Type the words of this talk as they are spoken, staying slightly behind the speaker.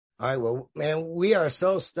All right. Well, man, we are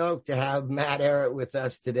so stoked to have Matt Ehret with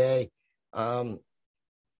us today.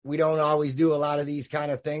 We don't always do a lot of these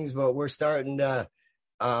kind of things, but we're starting to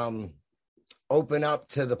open up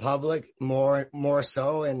to the public more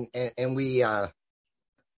so. And we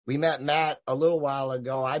met Matt a little while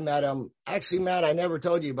ago. I met him. Actually, Matt, I never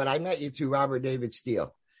told you, but I met you through Robert David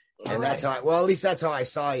Steele. And that's how at least that's how I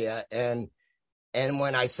saw you. And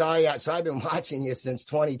when I saw you, so I've been watching you since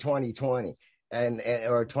 2020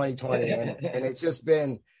 or 2020. And it's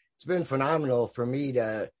been phenomenal for me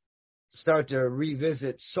to start to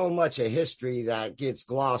revisit so much of history that gets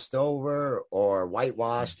glossed over or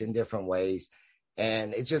whitewashed in different ways.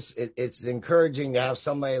 And it's encouraging to have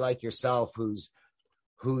somebody like yourself who's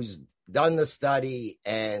done the study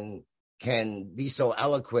and can be so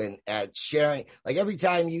eloquent at sharing. Like every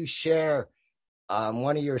time you share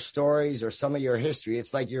one of your stories or some of your history,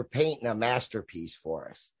 it's like you're painting a masterpiece for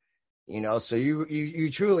us, so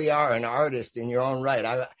you truly are an artist in your own right.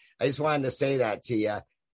 I just wanted to say that to you,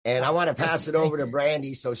 and I want to pass it over to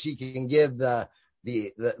Brandy so she can give the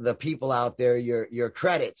people out there your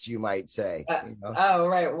credits, you might say. Oh,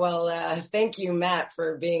 right. Well, thank you, Matt,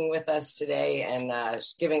 for being with us today and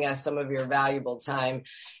giving us some of your valuable time.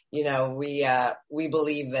 We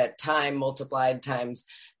believe that time multiplied times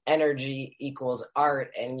energy equals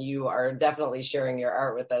art, and you are definitely sharing your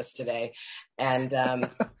art with us today. And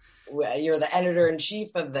you're the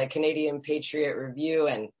editor-in-chief of the Canadian Patriot Review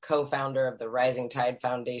and co-founder of the Rising Tide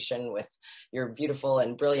Foundation with your beautiful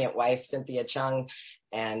and brilliant wife, Cynthia Chung.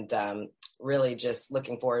 And really just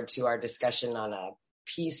looking forward to our discussion on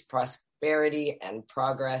peace, prosperity, and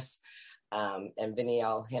progress. And Vinny,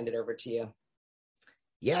 I'll hand it over to you.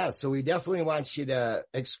 Yeah, so we definitely want you to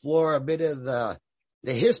explore a bit of the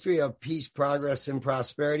history of peace, progress, and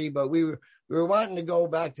prosperity, but we were wanting to go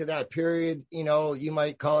back to that period, you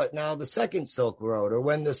might call it now the Second Silk Road, or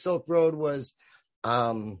when the Silk Road was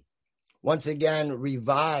once again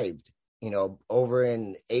revived, over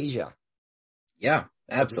in Asia. Yeah,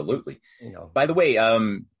 absolutely. By the way,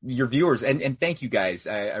 your viewers, and thank you guys.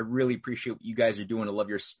 I really appreciate what you guys are doing. I love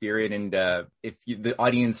your spirit. And if the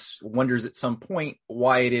audience wonders at some point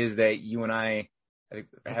why it is that you and I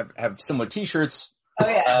have similar T-shirts.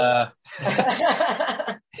 Oh,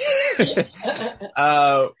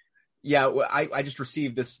 yeah. I just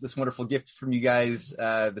received this wonderful gift from you guys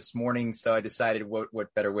this morning, so I decided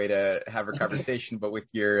what better way to have a conversation but with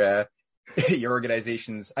your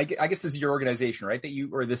organizations. I guess this is your organization, right?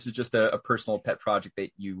 Or this is just a personal pet project that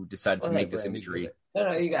you decided to make this imagery.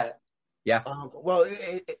 No, you got it. Yeah.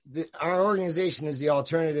 Our organization is the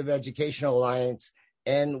Alternative Educational Alliance,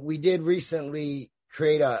 and we did recently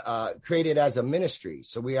create it as a ministry.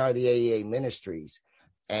 So we are the AEA Ministries,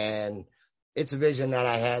 and it's a vision that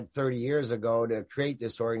I had 30 years ago to create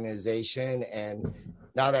this organization. And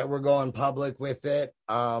now that we're going public with it,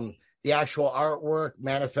 the actual artwork,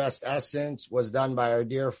 Manifest Essence, was done by our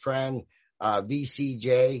dear friend,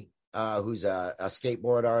 VCJ, who's a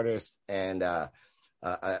skateboard artist and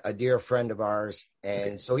a dear friend of ours.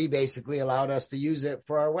 And so he basically allowed us to use it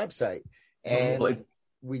for our website. And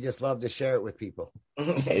we just love to share it with people.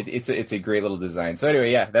 It's a great little design. So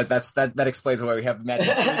anyway, yeah, that explains why we have Matt.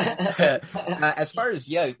 As far as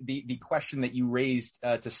the question that you raised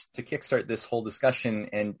to kickstart this whole discussion,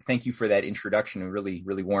 and thank you for that introduction, really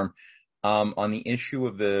really warm. On the issue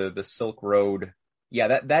of the Silk Road,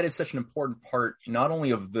 that is such an important part not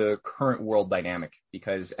only of the current world dynamic,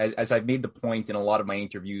 because as I've made the point in a lot of my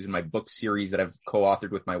interviews in my book series that I've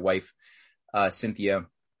co-authored with my wife, Cynthia.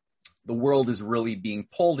 The world is really being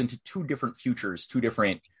pulled into two different futures, two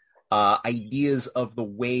different ideas of the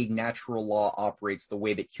way natural law operates, the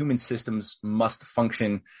way that human systems must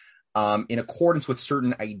function in accordance with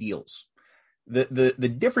certain ideals.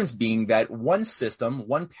 The difference being that one system,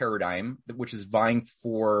 one paradigm, which is vying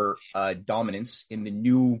for dominance in the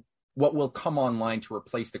new, what will come online to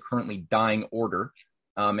replace the currently dying order.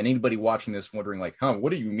 And anybody watching this wondering what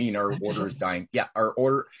do you mean our order is dying? Yeah, our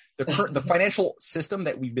order, the financial system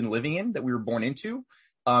that we've been living in, that we were born into,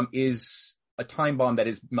 is a time bomb that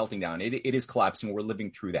is melting down. It is collapsing. We're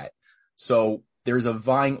living through that. So there's a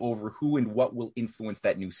vying over who and what will influence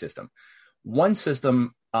that new system. One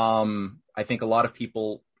system, I think a lot of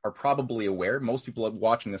people are probably aware, most people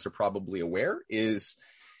watching this are probably aware, is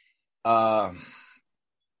a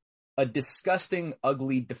disgusting,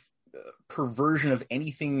 ugly perversion of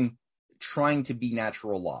anything trying to be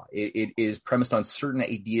natural law. It is premised on certain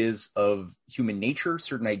ideas of human nature,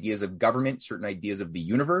 certain ideas of government, certain ideas of the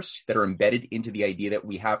universe that are embedded into the idea that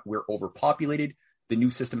we're overpopulated. The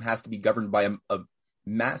new system has to be governed by a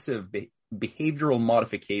massive behavioral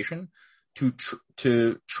modification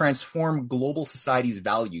to transform global society's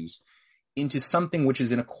values into something which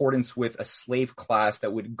is in accordance with a slave class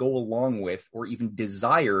that would go along with or even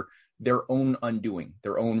desire their own undoing,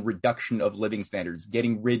 their own reduction of living standards,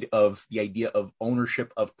 getting rid of the idea of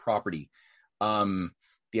ownership of property, the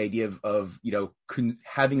idea of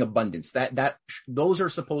having abundance. Those are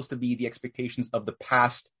supposed to be the expectations of the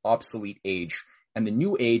past obsolete age, and the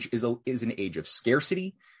new age is an age of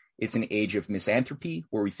scarcity. It's an age of misanthropy,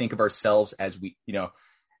 where we think of ourselves as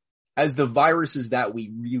as the viruses that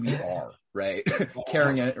we really are, right?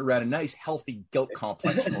 Carrying around a nice, healthy guilt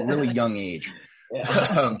complex from a really young age.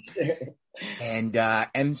 Yeah.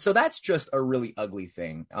 And so that's just a really ugly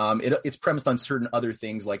thing. It's premised on certain other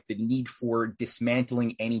things, like the need for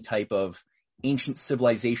dismantling any type of ancient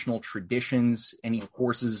civilizational traditions, any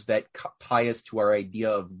forces that tie us to our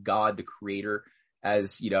idea of God, the creator,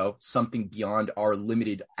 as, something beyond our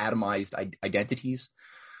limited atomized identities.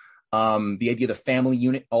 The idea of the family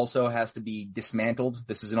unit also has to be dismantled.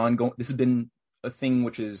 This has been a thing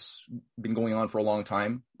which has been going on for a long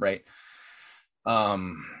time, right?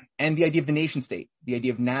 And the idea of the nation state, the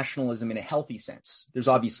idea of nationalism in a healthy sense. There's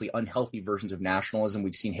obviously unhealthy versions of nationalism.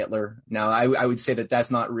 We've seen Hitler. Now, I would say that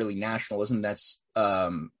that's not really nationalism. That's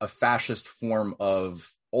a fascist form of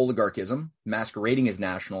oligarchism masquerading as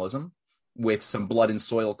nationalism with some blood and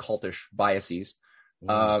soil cultish biases.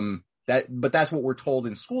 But that's what we're told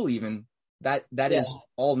in school. Even that is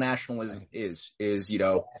all nationalism is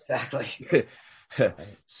Exactly.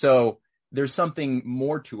 So there's something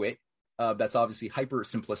more to it. That's obviously hyper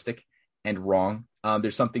simplistic and wrong.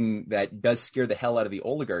 There's something that does scare the hell out of the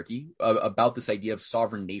oligarchy about this idea of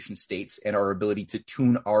sovereign nation states and our ability to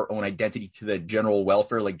tune our own identity to the general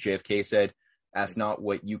welfare. Like JFK said, ask not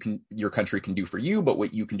what your country can do for you, but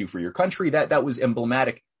what you can do for your country. That was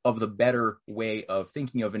emblematic of the better way of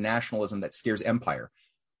thinking of a nationalism that scares empire,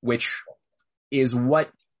 which is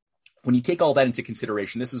what, when you take all that into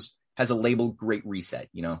consideration, has a label Great Reset,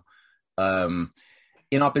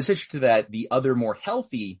 in opposition to that, the other more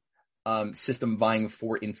healthy system vying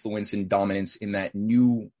for influence and dominance in that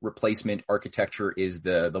new replacement architecture is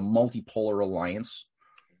the multipolar alliance.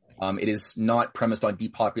 It is not premised on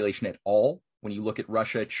depopulation at all. When you look at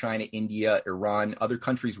Russia, China, India, Iran, other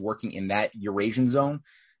countries working in that Eurasian zone,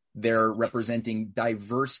 they're representing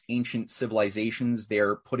diverse ancient civilizations.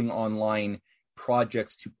 They're putting online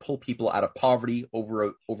projects to pull people out of poverty,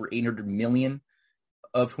 over 800 million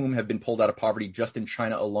of whom have been pulled out of poverty just in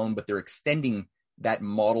China alone, but they're extending that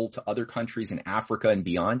model to other countries in Africa and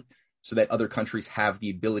beyond, so that other countries have the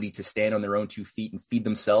ability to stand on their own 2 feet and feed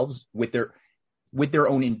themselves with their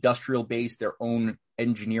own industrial base, their own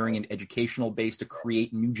engineering and educational base, to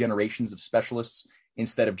create new generations of specialists,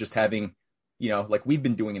 instead of just having, like we've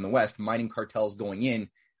been doing in the West, mining cartels going in,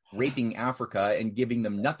 raping Africa and giving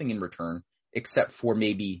them nothing in return, except for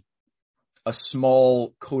maybe a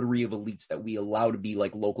small coterie of elites that we allow to be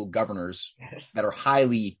like local governors that are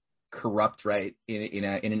highly corrupt, right? In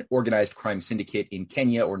an organized crime syndicate in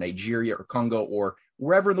Kenya or Nigeria or Congo or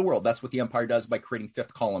wherever in the world. That's what the empire does by creating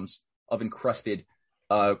fifth columns of encrusted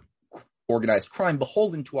organized crime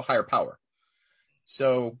beholden to a higher power.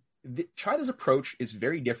 So China's approach is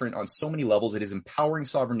very different on so many levels. It is empowering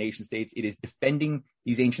sovereign nation states. It is defending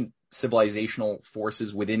these ancient civilizational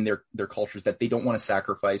forces within their cultures that they don't want to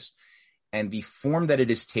sacrifice. And the form that it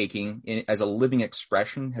is taking as a living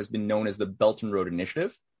expression has been known as the Belt and Road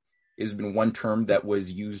Initiative. It has been one term that was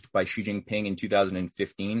used by Xi Jinping in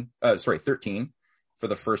 13 for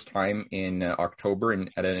the first time in October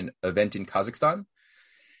at an event in Kazakhstan.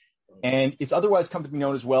 And it's otherwise come to be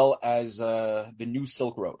known as well as the New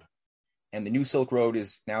Silk Road. And the New Silk Road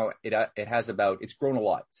is now, it's grown a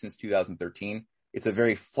lot since 2013. It's a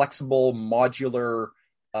very flexible, modular,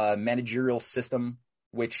 managerial system,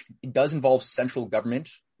 which does involve central government.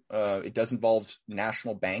 It does involve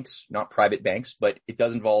national banks, not private banks, but it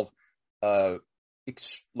does involve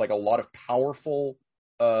like a lot of powerful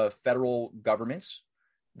federal governments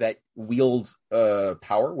that wield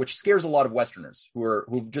power, which scares a lot of Westerners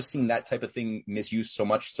who've just seen that type of thing misused so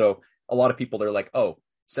much. So a lot of people, they're like, oh,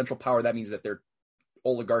 central power, that means that they're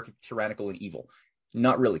oligarchic, tyrannical, and evil.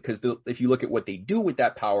 Not really, because if you look at what they do with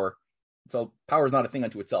that power, so power is not a thing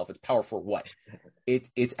unto itself. It's power for what?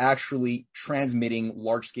 It's actually transmitting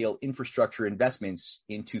large-scale infrastructure investments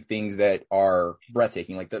into things that are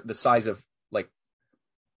breathtaking, like the size of like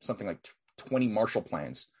something like 20 Marshall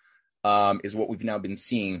Plans is what we've now been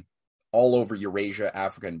seeing all over Eurasia,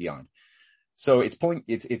 Africa, and beyond. So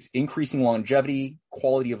it's increasing longevity,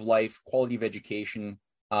 quality of life, quality of education,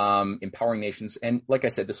 empowering nations. And like I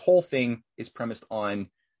said, this whole thing is premised on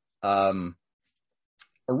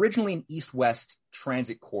originally an east-west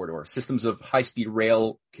transit corridor, systems of high-speed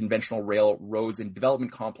rail, conventional rail, roads, and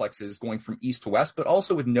development complexes going from east to west, but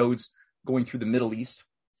also with nodes going through the Middle East,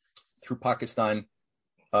 through Pakistan,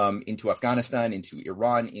 into Afghanistan, into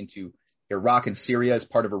Iran, into Iraq and Syria as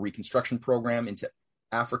part of a reconstruction program, into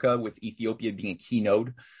Africa, with Ethiopia being a key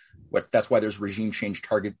node. That's why there's regime change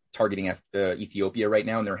targeting Ethiopia right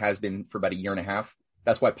now, and there has been for about a year and a half.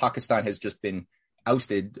 That's why Pakistan has just been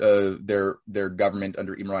ousted. Their government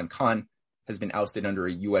under Imran Khan has been ousted under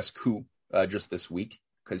a U.S. coup just this week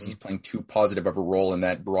because he's playing too positive of a role in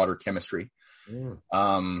that broader chemistry.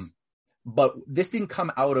 But this didn't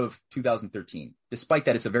come out of 2013. Despite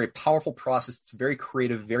that, it's a very powerful process. It's very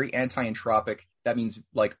creative, very anti-entropic. That means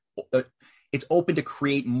like it's open to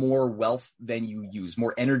create more wealth than you use.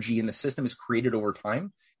 More energy in the system is created over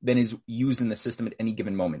time than is used in the system at any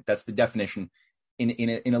given moment. That's the definition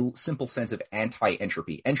in a simple sense of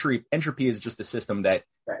anti-entropy. Entropy is just the system that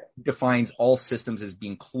defines all systems as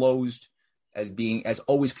being closed, as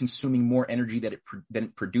always consuming more energy than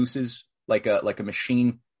it produces, like a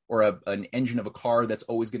machine or an engine of a car that's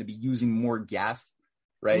always going to be using more gas,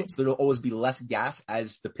 right? So there'll always be less gas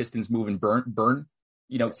as the pistons move and burn,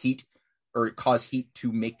 heat or cause heat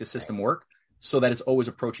to make the system work, so that it's always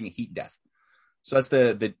approaching a heat death. So that's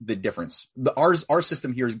the difference. Our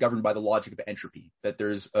system here is governed by the logic of entropy, that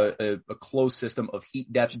there's a closed system of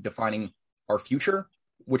heat death defining our future,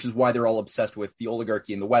 which is why they're all obsessed with, the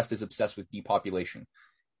oligarchy in the West is obsessed with depopulation.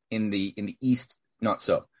 In the East, not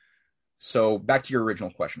so. So back to your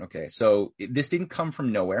original question. Okay, so this didn't come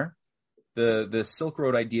from nowhere. The Silk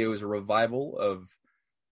Road idea was a revival of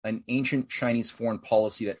an ancient Chinese foreign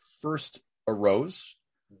policy that first arose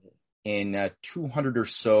in 200 or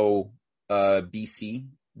so BC,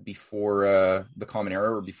 before the Common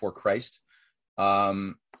Era or before Christ.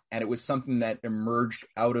 And it was something that emerged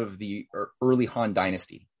out of the early Han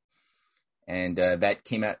Dynasty. And that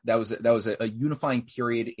was a unifying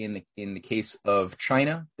period in the case of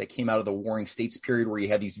China, that came out of the Warring States period, where you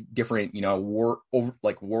had these different,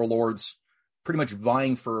 warlords pretty much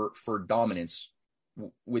vying for dominance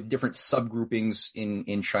with different subgroupings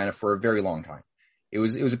in China for a very long time. It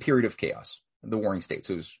was a period of chaos, the Warring States.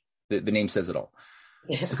 It was, the name says it all.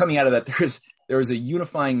 Yeah. So coming out of that, there was a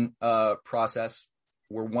unifying process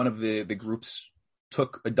where one of the groups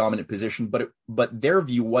took a dominant position, but their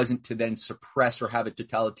view wasn't to then suppress or have a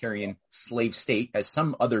totalitarian slave state, as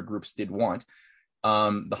some other groups did want.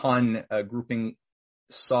 The Han grouping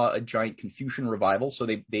saw a giant Confucian revival, so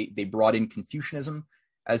they brought in Confucianism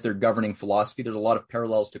as their governing philosophy. There's a lot of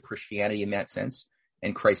parallels to Christianity in that sense,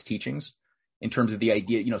 and Christ's teachings, in terms of the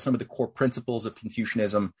idea, some of the core principles of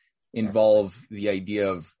Confucianism involve the idea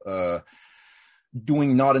of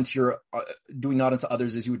doing not unto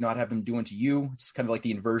others as you would not have them do unto you. It's kind of like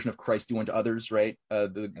the inversion of Christ, do unto others, right?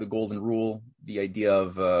 The golden rule, the idea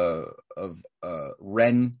of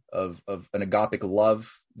Ren, of an agapic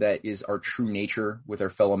love that is our true nature with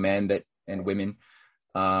our fellow men and women.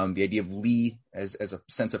 The idea of Li as a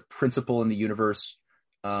sense of principle in the universe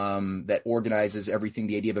that organizes everything.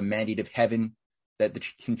 The idea of a mandate of heaven that the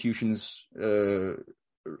Confucians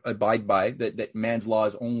abide by, that man's law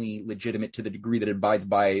is only legitimate to the degree that it abides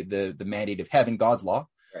by the mandate of heaven, God's law.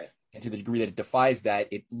 Right. And to the degree that it defies that,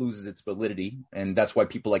 it loses its validity. And that's why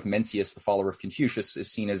people like Mencius, the follower of Confucius,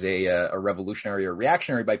 is seen as a revolutionary or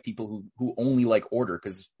reactionary by people who only like order,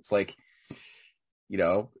 because it's like,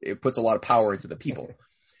 it puts a lot of power into the people.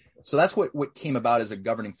 So that's what came about as a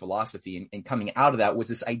governing philosophy, and coming out of that was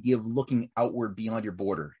this idea of looking outward beyond your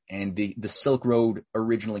border. And the Silk Road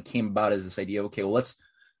originally came about as this idea, okay, well,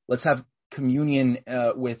 let's have communion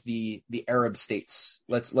with the Arab states.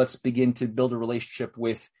 Let's begin to build a relationship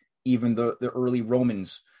with even the early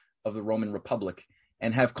Romans of the Roman Republic,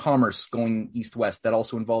 and have commerce going east-west. That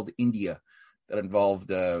also involved India, that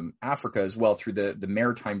involved Africa as well, through the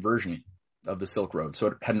maritime version of the Silk Road. So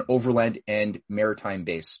it had an overland and maritime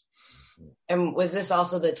base. And was this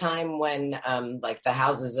also the time when the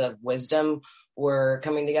houses of wisdom were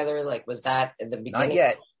coming together? Like, was that at the beginning? Not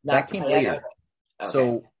yet. That came later. Okay.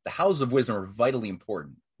 So the houses of wisdom are vitally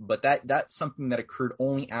important, but that's something that occurred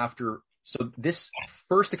only after. So this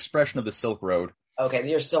first expression of the Silk Road. Okay,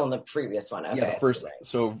 you're still in the previous one. Okay. Yeah, the first. Right.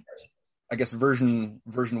 So I guess version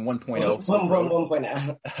 1.0.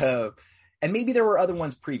 1.0. And maybe there were other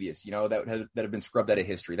ones previous, that have been scrubbed out of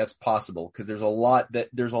history. That's possible, because there's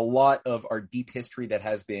a lot of our deep history that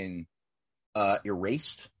has been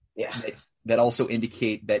erased. Yeah. That also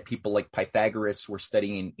indicate that people like Pythagoras were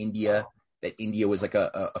studying in India, that India was like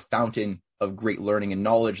a fountain of great learning and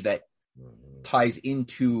knowledge, that ties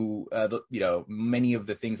into many of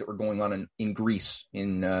the things that were going on in Greece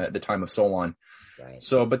in the time of Solon. Right.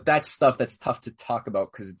 So, but that's stuff that's tough to talk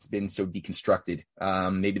about because it's been so deconstructed.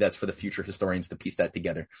 Maybe that's for the future historians to piece that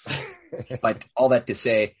together. But all that to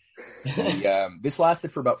say, this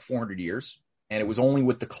lasted for about 400 years, and it was only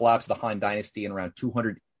with the collapse of the Han Dynasty in around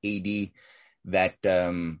 200 AD that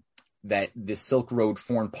the Silk Road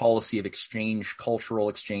foreign policy of exchange, cultural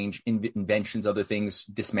exchange, inventions, other things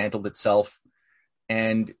dismantled itself,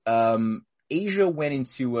 and Asia went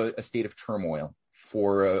into a state of turmoil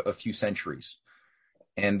for a few centuries.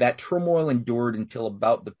 And that turmoil endured until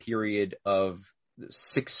about the period of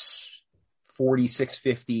 640,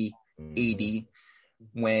 650 AD,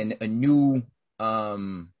 when a new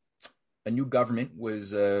government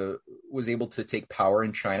was able to take power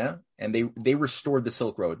in China, and they restored the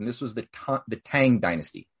Silk Road. And this was the Tang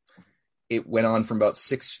Dynasty. It went on from about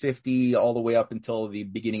 650 all the way up until the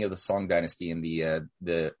beginning of the Song Dynasty in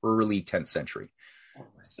the early 10th century.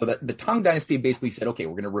 So that the Tang Dynasty basically said, okay,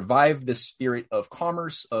 we're going to revive the spirit of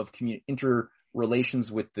commerce, of interrelations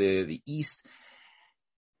with the East.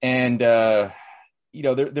 And, there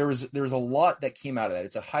was a lot that came out of that.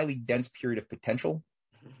 It's a highly dense period of potential.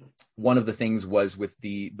 One of the things was with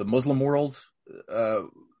the Muslim world,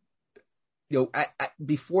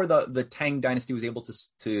 before the Tang Dynasty was able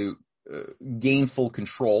to gain full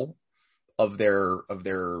control of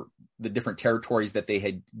the different territories that they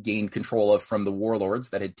had gained control of from the warlords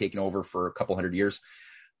that had taken over for a couple hundred years.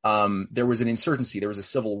 There was an insurgency. There was a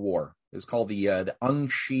civil war. It was called the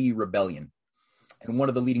Angshi Rebellion. And one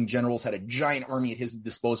of the leading generals had a giant army at his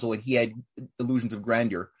disposal, and he had illusions of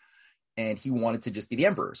grandeur, and he wanted to just be the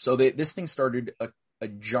emperor. So this thing started a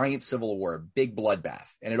giant civil war, a big bloodbath,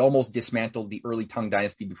 and it almost dismantled the early Tang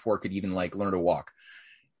Dynasty before it could even learn to walk.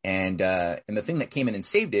 And the thing that came in and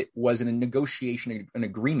saved it was in a negotiation, an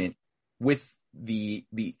agreement with the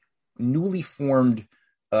newly formed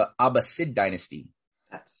Abbasid dynasty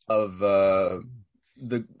of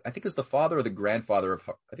I think it was the father or the grandfather of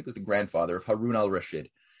Harun al-Rashid.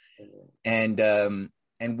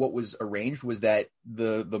 And what was arranged was that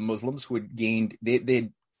the Muslims who had gained, they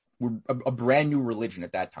were a brand new religion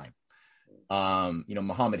at that time.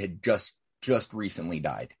 Muhammad had just recently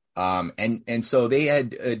died. And so they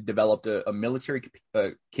had developed a military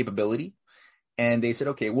capability, and they said,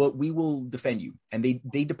 okay, well, we will defend you. And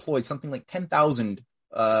they deployed something like 10,000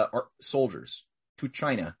 soldiers to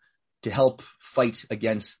China to help fight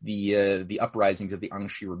against the uprisings of the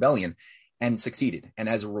Angshi Rebellion, and succeeded. And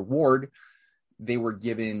as a reward, they were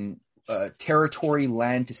given territory,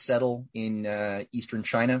 land to settle in eastern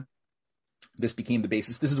China. This became the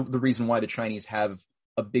basis. This is the reason why the Chinese have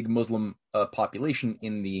a big Muslim population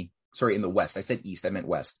in the West. I said East, I meant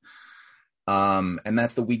West. And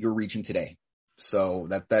that's the Uyghur region today. So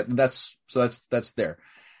that's there.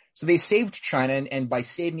 So they saved China, and by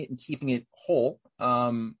saving it and keeping it whole,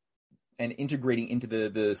 and integrating into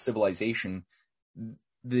the civilization,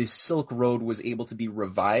 the Silk Road was able to be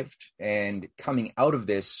revived, and coming out of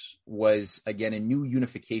this was, again, a new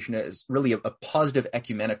unification, as really a positive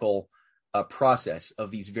ecumenical process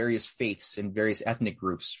of these various faiths and various ethnic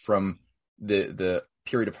groups from the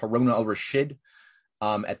period of Harun al-Rashid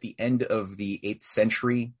at the end of the 8th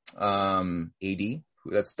century AD.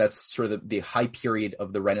 That's sort of the high period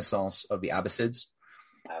of the Renaissance of the Abbasids.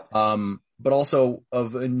 But also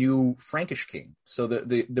of a new Frankish king. So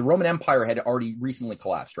the Roman Empire had already recently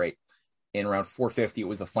collapsed, right? In around 450, it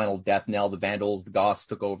was the final death knell. The Vandals, the Goths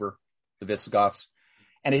took over, the Visigoths.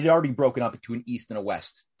 And it had already broken up into an East and a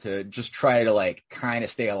West to just try to kind of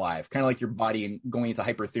stay alive. Kind of like your body and going into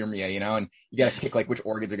hyperthermia, and you got to pick which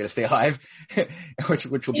organs are going to stay alive,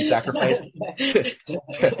 which will be sacrificed.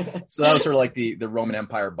 So that was sort of like the Roman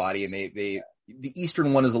Empire body. And the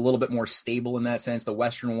Eastern one is a little bit more stable in that sense. The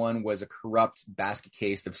Western one was a corrupt basket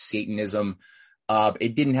case of Satanism.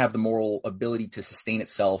 It didn't have the moral ability to sustain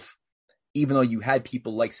itself, even though you had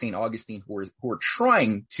people like St. Augustine who were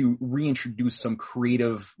trying to reintroduce some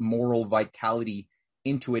creative moral vitality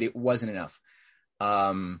into it. It wasn't enough.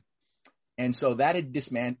 And so that had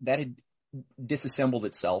disassembled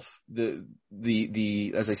itself.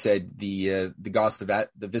 As I said, the Goths, the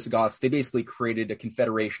Visigoths, they basically created a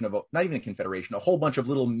confederation of, not even a confederation, a whole bunch of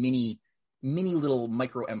little mini little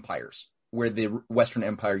micro empires where the Western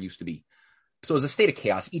Empire used to be. So it was a state of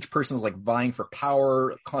chaos. Each person was vying for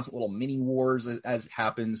power, constant little mini wars as it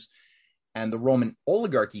happens. And the Roman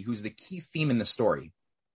oligarchy, who's the key theme in the story,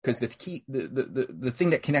 because the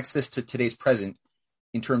thing that connects this to today's present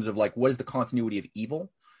in terms of what is the continuity of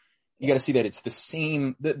evil you got to see that it's the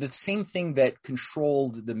same thing that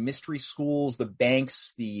controlled the mystery schools, the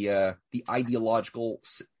banks, the ideological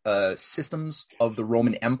systems of the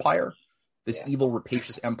Roman Empire. This evil,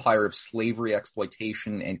 rapacious empire of slavery,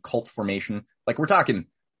 exploitation, and cult formation. Like, we're talking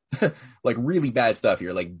like really bad stuff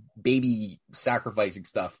here. Like, baby sacrificing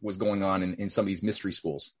stuff was going on in some of these mystery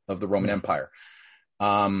schools of the Roman Empire.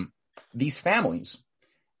 These families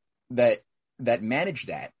that managed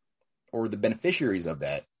that, or the beneficiaries of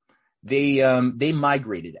that, they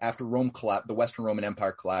migrated after Rome collapsed, the Western Roman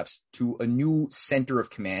Empire collapsed, to a new center of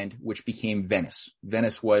command, which became Venice.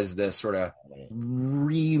 Venice was the sort of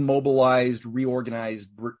reorganized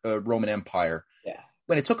Roman Empire. Yeah.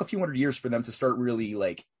 But it took a few hundred years for them to start really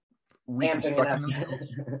like reconstructing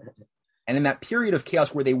themselves. And in that period of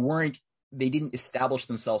chaos where they didn't establish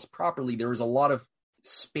themselves properly, there was a lot of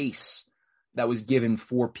space that was given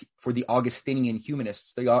for the Augustinian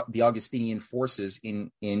humanists, the Augustinian forces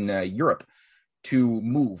in Europe, to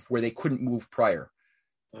move where they couldn't move prior.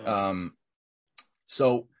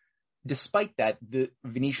 So despite that, the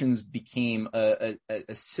Venetians became a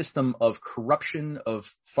system of corruption,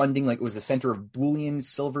 of funding. Like, it was a center of bullion,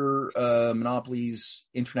 silver monopolies,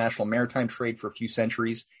 international maritime trade for a few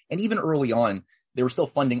centuries. And even early on, they were still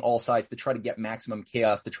funding all sides to try to get maximum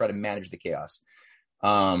chaos, to try to manage the chaos.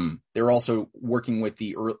 They were also working with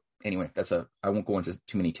I won't go into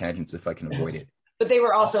too many tangents if I can avoid it. But they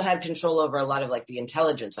were also had control over a lot of like the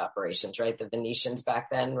intelligence operations, right? The Venetians back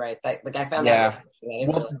then, right? Like, I found that.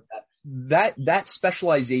 That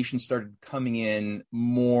specialization started coming in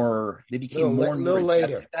more. They became more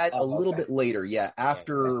later. A little bit later, yeah.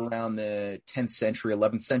 After around the 10th century,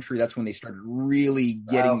 11th century, that's when they started really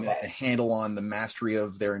getting a handle on the mastery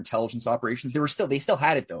of their intelligence operations. They still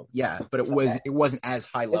had it though, yeah, but it wasn't as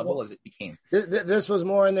high level as it became. This was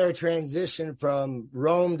more in their transition from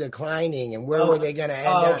Rome declining, and where were they going to end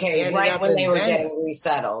up? Okay, right when they were getting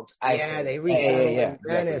resettled. They resettled in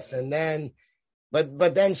Venice, exactly. And then.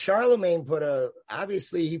 But then Charlemagne put a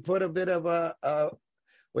bit of a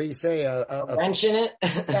wrench in it.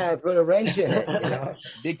 Yeah, put a wrench in it, you know.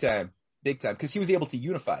 Big time, because he was able to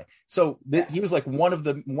unify. So he was like one of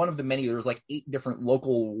the many. There was like 8 different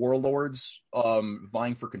local warlords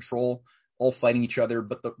vying for control, all fighting each other.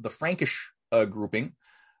 But the Frankish grouping,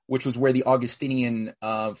 which was where the Augustinian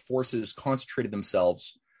forces concentrated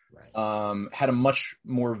themselves, had a much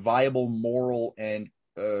more viable moral and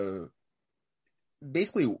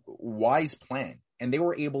basically wise plan, and they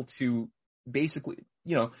were able to basically,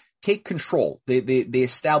 take control. They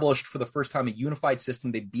established for the first time a unified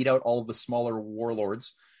system. They beat out all of the smaller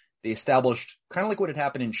warlords. They established kind of like what had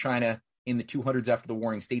happened in China in the 200s after the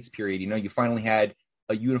Warring States period. You finally had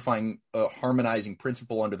a unifying, harmonizing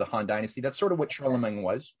principle under the Han Dynasty. That's sort of what Charlemagne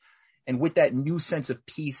was. And with that new sense of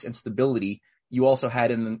peace and stability, you also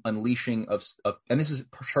had an unleashing of and this is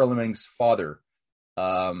Charlemagne's father,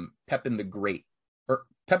 Pepin the Great.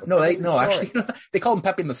 Actually, they called him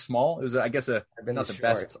Pepin the Small. It was, I guess, not the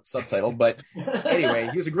best subtitle, but anyway,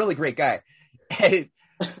 he was a really great guy. He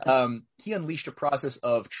unleashed a process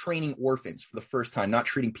of training orphans for the first time, not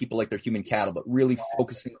treating people like they're human cattle, but really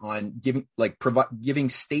focusing on giving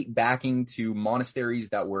state backing to monasteries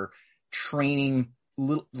that were training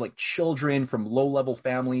children from low-level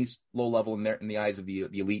families, low-level in the eyes of the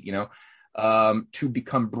elite, to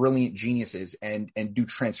become brilliant geniuses and do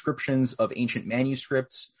transcriptions of ancient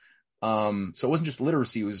manuscripts. So it wasn't just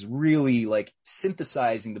literacy, it was really like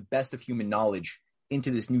synthesizing the best of human knowledge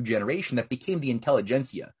into this new generation that became the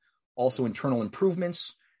intelligentsia. Also internal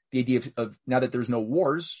improvements, the idea of now that there's no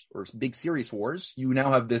wars or big serious wars, you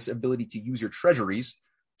now have this ability to use your treasuries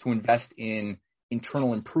to invest in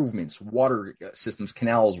internal improvements, water systems,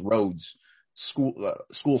 canals, roads,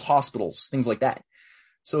 schools, hospitals, things like that.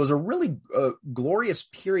 So it was a really glorious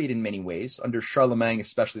period in many ways under Charlemagne,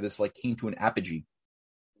 especially. This came to an apogee.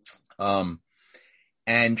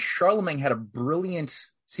 And Charlemagne had a brilliant.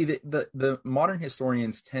 See, the modern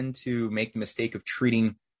historians tend to make the mistake of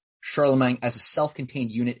treating Charlemagne as a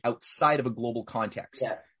self-contained unit outside of a global context,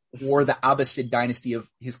 or the Abbasid dynasty of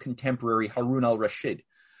his contemporary Harun al-Rashid,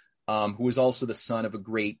 who was also the son of a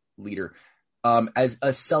great leader, as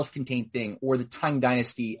a self-contained thing, or the Tang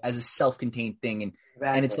dynasty as a self-contained thing.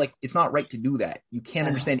 And it's like, it's not right to do that. You can't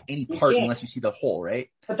understand any part unless you see the whole, right?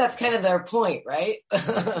 But that's kind of their point, right?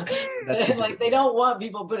 Like, they don't want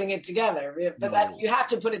people putting it together, but you have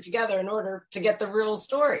to put it together in order to get the real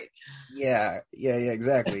story. Yeah,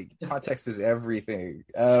 exactly. Context is everything.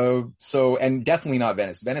 And definitely not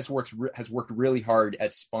Venice. Venice has worked really hard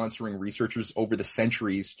at sponsoring researchers over the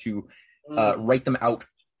centuries to write them out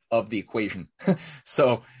of the equation.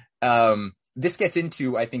 So this gets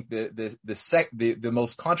into, I think, the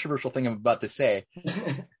most controversial thing I'm about to say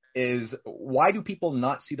is, why do people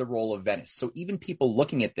not see the role of Venice? So even people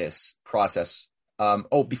looking at this process,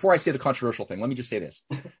 before I say the controversial thing, let me just say this.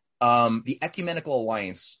 The ecumenical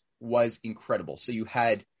alliance was incredible. So you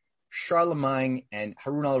had Charlemagne and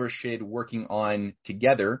Harun al-Rashid working on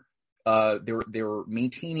together. They were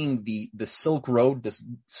maintaining the Silk Road, this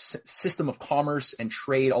system of commerce and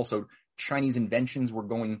trade. Also, Chinese inventions were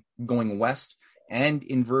going west, and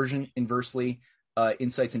inversely,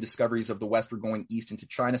 insights and discoveries of the West were going east into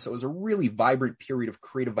China. So it was a really vibrant period of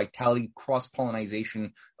creative vitality,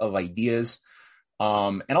 cross-pollination of ideas.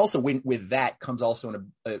 And also with that comes also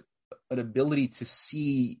an ability to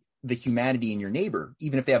see the humanity in your neighbor,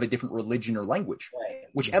 even if they have a different religion or language, right,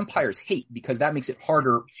 which empires hate, because that makes it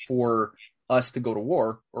harder for us to go to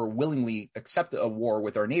war or willingly accept a war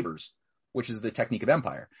with our neighbors, which is the technique of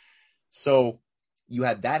empire. So you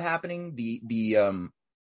had that happening. The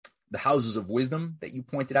houses of wisdom that you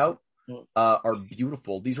pointed out are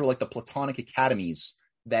beautiful. These are like the Platonic academies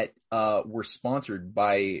that were sponsored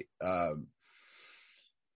by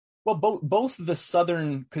both the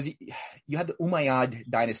southern, because you had the Umayyad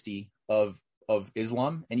dynasty of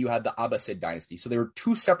Islam and you had the Abbasid dynasty. So there were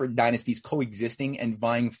two separate dynasties coexisting and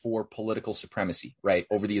vying for political supremacy, right,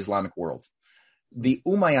 over the Islamic world. The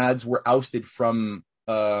Umayyads were ousted from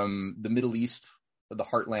the Middle East, the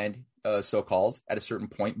heartland, so-called, at a certain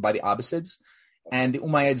point by the Abbasids. And the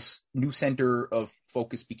Umayyads' new center of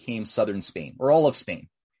focus became southern Spain, or all of Spain.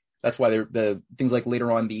 That's why the things like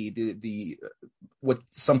later on the what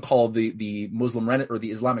some call the Muslim or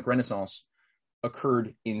the Islamic Renaissance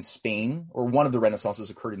occurred in Spain, or one of the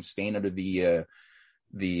Renaissances occurred in Spain under the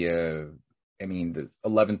 11th,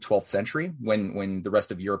 12th century, when the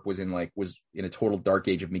rest of Europe was in a total dark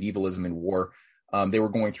age of medievalism and war. They were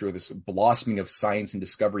going through this blossoming of science and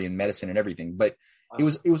discovery and medicine and everything, but it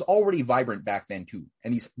was already vibrant back then too.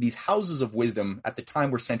 And these houses of wisdom at the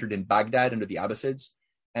time were centered in Baghdad under the Abbasids.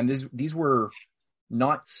 And these were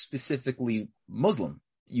not specifically Muslim.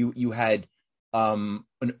 You had an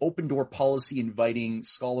open door policy inviting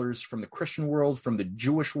scholars from the Christian world, from the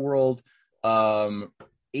Jewish world.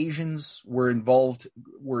 Asians were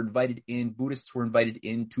invited in. Buddhists were invited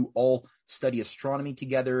in to all study astronomy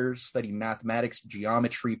together, study mathematics,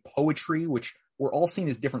 geometry, poetry, which were all seen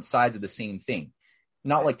as different sides of the same thing.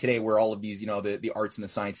 Not like today, where all of these, the arts and the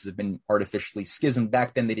sciences have been artificially schismed.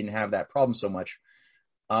 Back then, they didn't have that problem so much.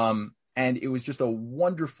 And it was just a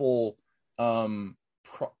wonderful,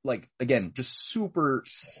 just super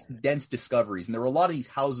dense discoveries. And there were a lot of these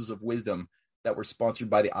houses of wisdom that were sponsored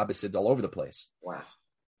by the Abbasids all over the place. Wow.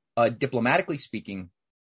 Diplomatically speaking,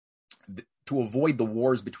 to avoid the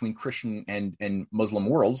wars between Christian and Muslim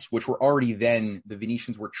worlds, which were already then the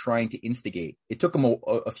Venetians were trying to instigate. It took them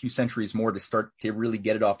a few centuries more to start to really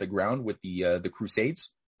get it off the ground with the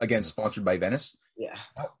Crusades, again, sponsored by Venice. Yeah.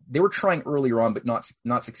 They were trying earlier on, but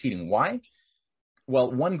not succeeding. Why?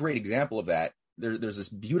 Well, one great example of that, there's this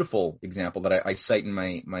beautiful example that I cite in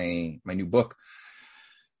my new book,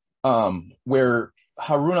 where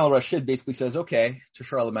Harun al-Rashid basically says, okay, to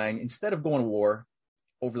Charlemagne, instead of going to war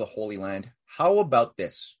over the Holy Land, how about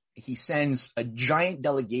this? He sends a giant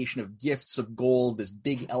delegation of gifts of gold, this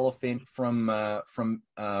big elephant from the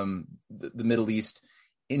Middle East,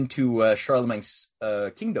 into Charlemagne's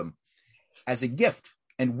kingdom as a gift.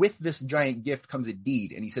 And with this giant gift comes a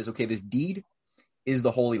deed. And he says, okay, this deed is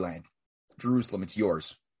the Holy Land, Jerusalem. It's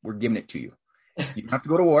yours. We're giving it to you. You don't have to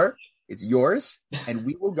go to war. It's yours, and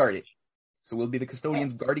we will guard it. So we'll be the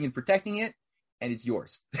custodians guarding and protecting it, and it's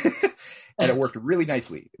yours. And it worked really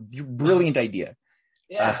nicely. Brilliant idea.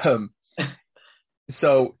 Yeah.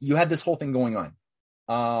 So you had this whole thing going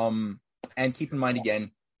on. And keep in mind, again,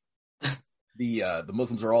 the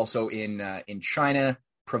Muslims are also in China,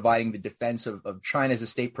 providing the defense of China as a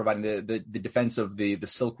state, providing the defense of the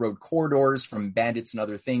Silk Road corridors from bandits and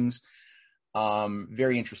other things.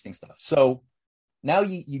 Very interesting stuff. So now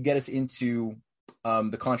you get us into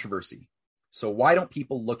the controversy. So why don't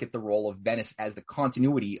people look at the role of Venice as the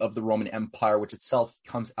continuity of the Roman Empire, which itself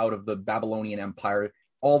comes out of the Babylonian Empire,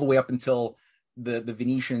 all the way up until the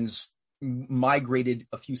Venetians migrated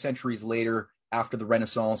a few centuries later after the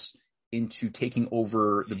Renaissance into taking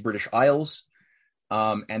over the British Isles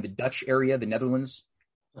and the Dutch area, the Netherlands,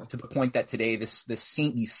 to the point that today these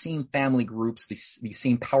same family groups, these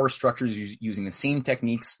same power structures using the same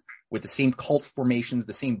techniques with the same cult formations,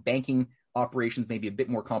 the same banking operations, maybe a bit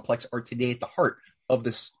more complex, are today at the heart of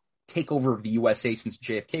this takeover of the USA since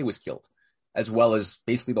JFK was killed, as well as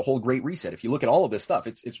basically the whole Great Reset. If you look at all of this stuff,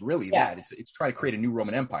 it's really that. It's trying to create a new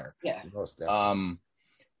Roman Empire. Yeah.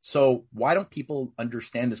 So why don't people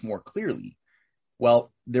understand this more clearly?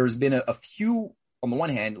 Well, there's been a few, on the one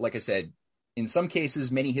hand, like I said, in some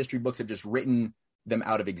cases, many history books have just written them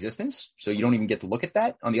out of existence. So you don't even get to look at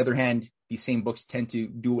that. On the other hand, these same books tend to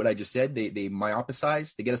do what I just said. They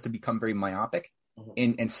myopicize. They get us to become very myopic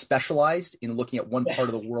and specialized in looking at one part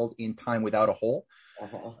of the world in time without a whole.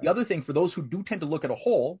 The other thing, for those who do tend to look at a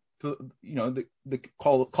whole,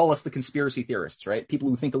 call us the conspiracy theorists, right? People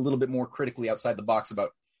who think a little bit more critically outside the box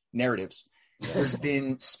about narratives. There's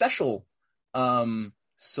been special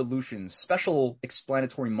solutions, special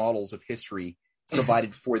explanatory models of history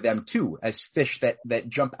provided for them too, as fish that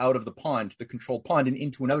jump out of the pond, the controlled pond, and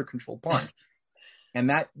into another controlled pond. And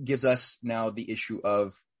that gives us now the issue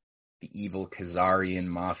of the evil Khazarian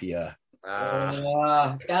Mafia.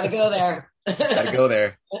 Gotta go there. Gotta go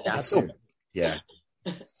there. So, yeah.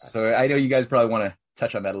 So I know you guys probably want to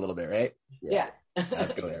touch on that a little bit, right? Yeah.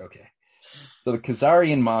 Let's go there. Okay. So the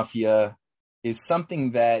Khazarian Mafia is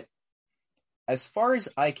something that, as far as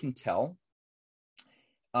I can tell,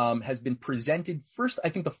 has been presented first. I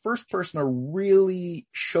think the first person to really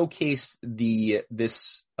showcase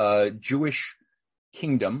this Jewish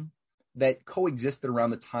kingdom that coexisted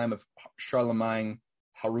around the time of Charlemagne,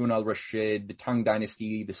 Harun al-Rashid, the Tang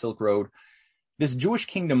Dynasty, the Silk Road. This Jewish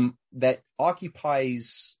kingdom that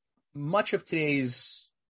occupies much of today's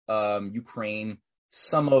Ukraine,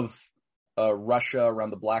 some of Russia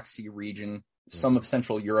around the Black Sea region, some of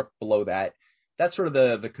Central Europe below that. That's sort of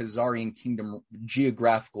the Khazarian kingdom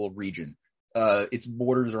geographical region. Its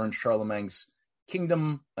borders are in Charlemagne's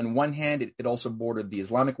kingdom. On one hand, it also bordered the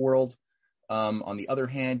Islamic world. On the other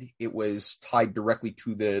hand, it was tied directly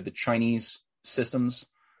to the Chinese systems,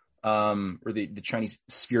 or the Chinese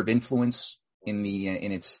sphere of influence in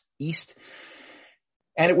its east.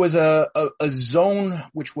 And it was a zone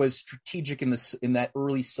which was strategic in that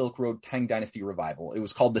early Silk Road Tang Dynasty revival. It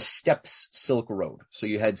was called the Steppes Silk Road. So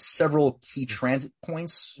you had several key transit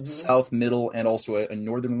points, south, middle, and also a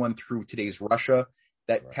northern one through today's Russia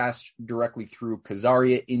that passed directly through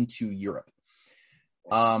Khazaria into Europe.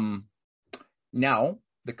 Now,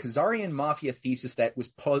 the Khazarian Mafia thesis that was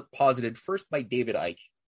posited first by David Icke,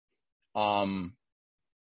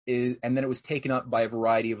 and then it was taken up by a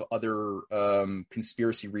variety of other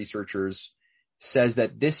conspiracy researchers, says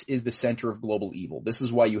that this is the center of global evil. This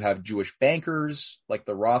is why you have Jewish bankers like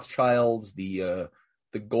the Rothschilds, the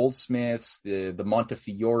Goldsmiths, the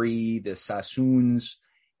Montefiore, the Sassoons.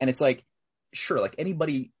 And it's like, sure, like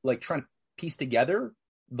anybody like trying to piece together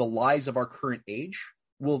the lies of our current age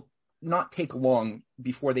will not take long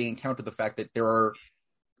before they encounter the fact that there are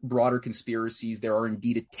broader conspiracies. There are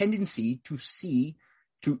indeed a tendency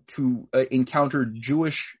to encounter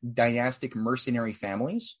Jewish dynastic mercenary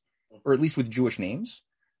families, or at least with Jewish names,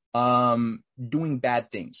 doing bad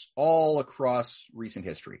things all across recent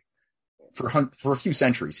history for a few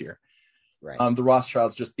centuries here. Right. The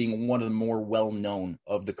Rothschilds just being one of the more well-known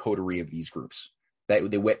of the coterie of these groups.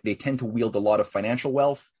 That they tend to wield a lot of financial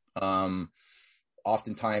wealth.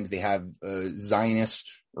 Oftentimes they have Zionist,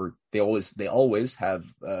 or they always have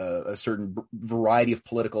a certain variety of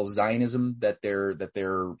political Zionism that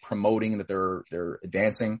they're promoting and that they're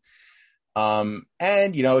advancing. And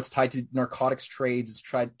it's tied to narcotics trades,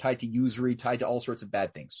 it's tied to usury, tied to all sorts of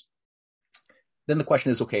bad things. Then the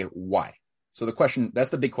question is, okay, why? So that's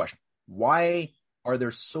the big question. Why are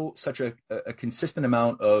there such a consistent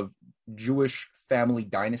amount of Jewish family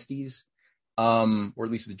dynasties, or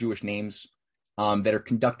at least with Jewish names, that are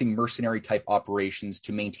conducting mercenary type operations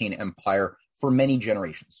to maintain empire for many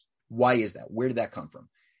generations? Why is that? Where did that come from?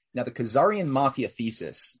 Now, the Khazarian Mafia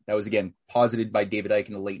thesis that was again posited by David Icke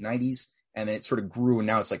in the late 90s, and then it sort of grew, and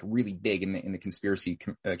now it's like really big in the conspiracy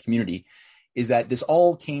community, is that this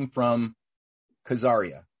all came from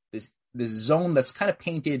Khazaria, this zone that's kind of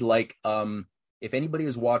painted like, if anybody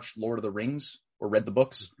has watched Lord of the Rings or read the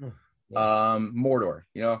books, Mordor,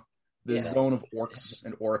 the zone of orcs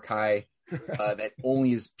and orcai, that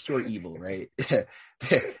only is pure evil, right?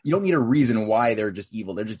 You don't need a reason why they're just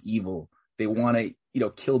evil. They're just evil. They want to,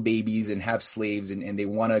 kill babies and have slaves, and they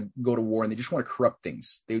want to go to war, and they just want to corrupt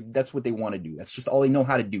things. That's what they want to do. That's just all they know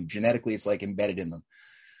how to do. Genetically, it's like embedded in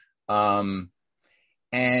them.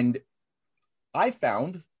 And I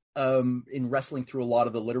found, in wrestling through a lot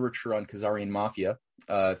of the literature on Khazarian Mafia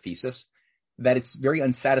thesis, that it's very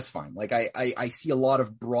unsatisfying. Like I see a lot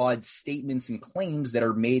of broad statements and claims that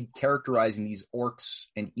are made characterizing these orcs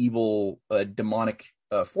and evil demonic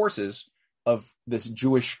forces of this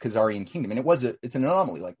Jewish Khazarian kingdom. And it's an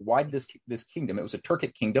anomaly. Like, why did this kingdom? It was a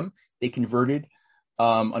Turkic kingdom. They converted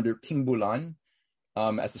under King Bulan,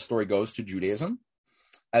 as the story goes, to Judaism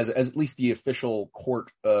as at least the official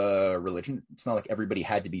court religion. It's not like everybody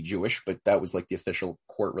had to be Jewish, but that was like the official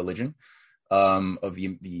court religion. of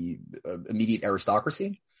the immediate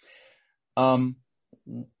aristocracy. Why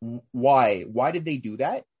did they do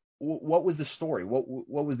that? What was the story? What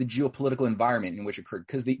was the geopolitical environment in which it occurred?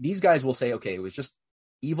 Because these guys will say, okay, it was just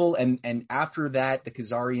evil. And after that, the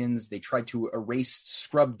Khazarians, they tried to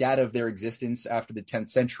scrub data of their existence after the 10th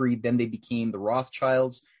century. Then they became the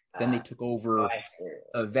Rothschilds. Then they took over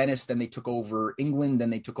Venice. Then they took over England.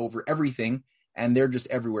 Then they took over everything. And they're just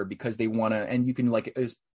everywhere because they want to, and you can like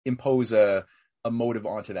impose a motive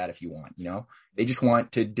onto that if you want, they just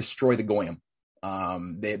want to destroy the Goyim.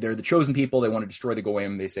 They're the chosen people. They want to destroy the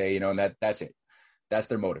Goyim. They say, and that's it. That's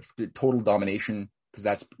their motive. Total domination.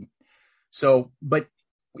 But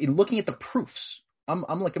in looking at the proofs, I'm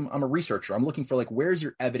a researcher. I'm looking for like, where's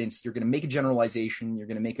your evidence? You're going to make a generalization. You're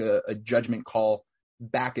going to make a judgment call,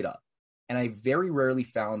 back it up. And I very rarely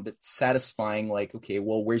found that satisfying, like, okay,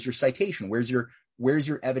 well, where's your citation? Where's your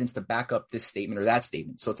evidence to back up this statement or that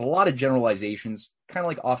statement? So it's a lot of generalizations, kind of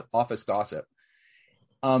like office gossip,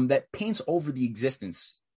 that paints over the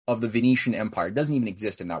existence of the Venetian Empire. It doesn't even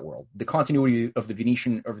exist in that world. The continuity of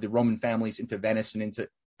the Roman families into Venice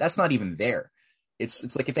that's not even there.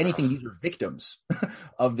 It's like, if anything, these are victims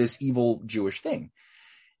of this evil Jewish thing.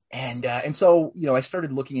 And so, I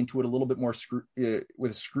started looking into it a little bit more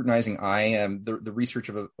with a scrutinizing eye. The research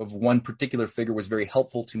of one particular figure was very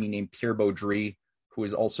helpful to me, named Pierre Baudry, who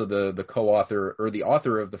is also the co-author or the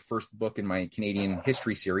author of the first book in my Canadian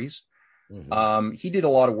history series. Mm-hmm. He did a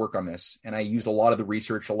lot of work on this, and I used a lot of the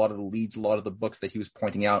research, a lot of the leads, a lot of the books that he was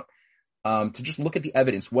pointing out, to just look at the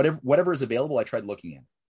evidence. Whatever is available, I tried looking at.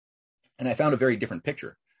 And I found a very different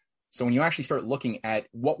picture. So when you actually start looking at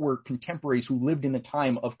what were contemporaries who lived in the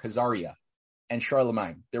time of Khazaria and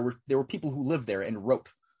Charlemagne, there were people who lived there and wrote,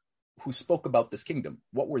 who spoke about this kingdom.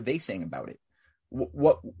 What were they saying about it?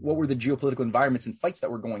 What were the geopolitical environments and fights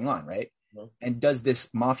that were going on, right? Mm-hmm. And does this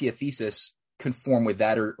Mafia thesis conform with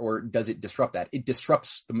that, or does it disrupt that? It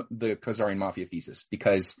disrupts the Khazarian Mafia thesis,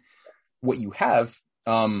 because what you have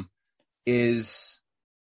is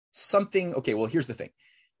something. Okay, well, here's the thing.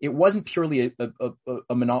 It wasn't purely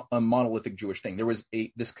a monolithic Jewish thing. There was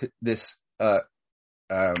this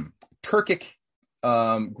Turkic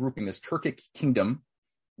grouping, this Turkic kingdom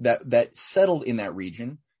that settled in that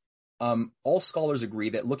region. All scholars agree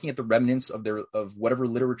that looking at the remnants of whatever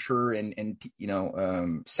literature and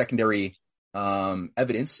secondary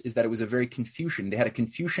evidence, is that it was a very Confucian. They had a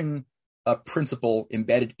Confucian principle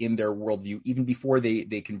embedded in their worldview even before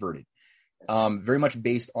they converted. Very much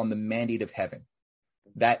based on the mandate of heaven.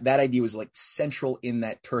 That idea was like central in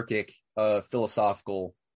that Turkic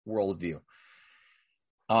philosophical worldview.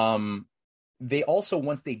 They also,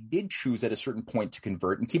 once they did choose at a certain point to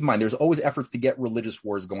convert, and keep in mind, there's always efforts to get religious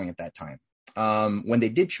wars going at that time. When they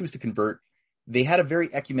did choose to convert, they had a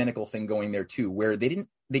very ecumenical thing going there too, where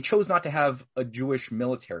they chose not to have a Jewish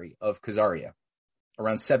military of Khazaria.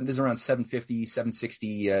 This is around 750,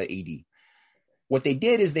 760 AD. What they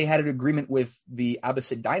did is they had an agreement with the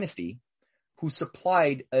Abbasid dynasty, who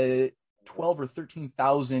supplied a 12 or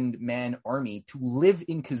 13,000 man army to live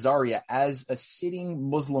in Khazaria as a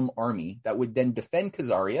sitting Muslim army that would then defend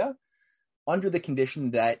Khazaria under the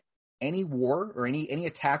condition that any war or any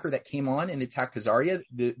attacker that came on and attacked Khazaria,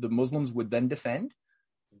 the Muslims would then defend,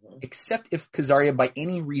 except if Khazaria by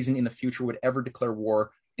any reason in the future would ever declare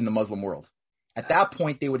war in the Muslim world. At that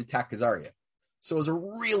point, they would attack Khazaria. So it was a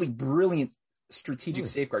really brilliant strategic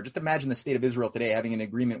safeguard. Just imagine the state of Israel today having an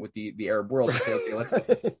agreement with the Arab world to say,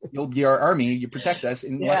 okay, you'll be our army, you protect us,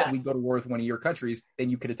 unless we go to war with one of your countries, then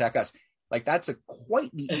you could attack us. Like, that's quite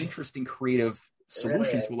the interesting creative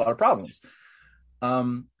solution to a lot of problems.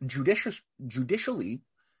 Judicially,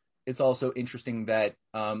 it's also interesting that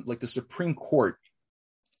like the Supreme Court,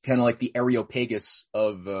 kind of like the Areopagus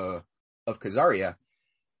of Khazaria,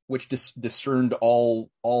 which discerned all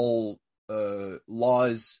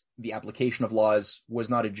laws, the application of laws, was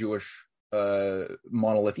not a Jewish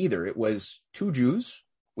monolith either. It was 2 Jews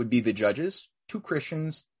would be the judges, 2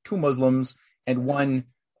 Christians, 2 Muslims, and 1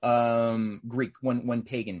 Greek, one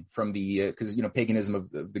pagan from because paganism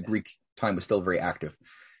of the Greek time was still very active.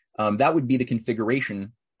 That would be the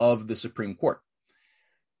configuration of the Supreme Court.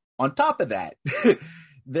 On top of that,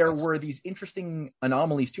 there were these interesting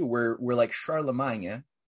anomalies too, where like Charlemagne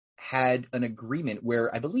had an agreement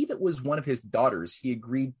where I believe it was one of his daughters he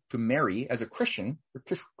agreed to marry as a Christian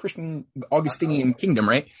Augustinian kingdom,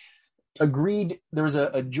 right? Agreed. There was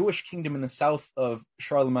a Jewish kingdom in the south of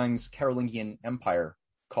Charlemagne's Carolingian Empire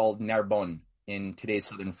called Narbonne in today's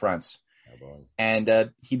southern France.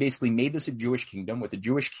 And he basically made this a Jewish kingdom with a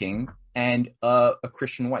Jewish king and a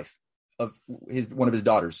Christian wife of one of his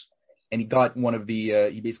daughters. And he got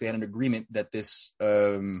he basically had an agreement that this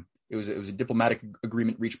It was a diplomatic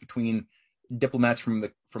agreement reached between diplomats from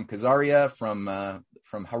Khazaria,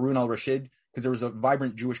 from Harun al-Rashid, because there was a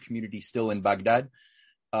vibrant Jewish community still in Baghdad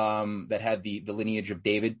that had the lineage of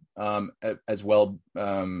David as well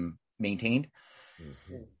maintained,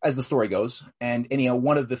 as the story goes. And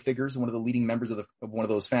one of the figures, one of the leading members of one of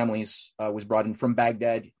those families was brought in from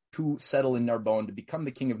Baghdad to settle in Narbonne, to become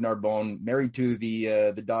the king of Narbonne, married to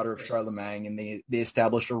the daughter of Charlemagne, and they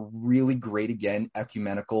established a really great, again,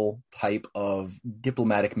 ecumenical type of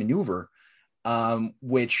diplomatic maneuver,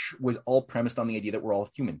 which was all premised on the idea that we're all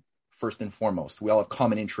human, first and foremost. We all have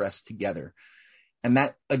common interests together. And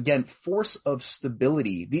that, again, force of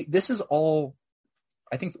stability, this is all,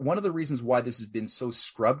 I think one of the reasons why this has been so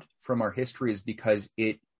scrubbed from our history is because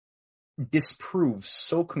it disproves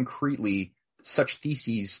so concretely such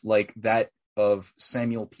theses like that of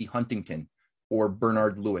Samuel P. Huntington or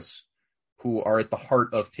Bernard Lewis, who are at the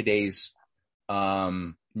heart of today's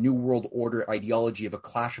New World Order ideology of a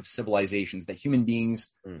clash of civilizations, that human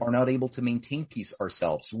beings are not able to maintain peace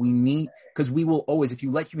ourselves. We need, because we will always, if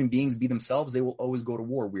you let human beings be themselves, they will always go to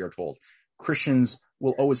war, we are told. Christians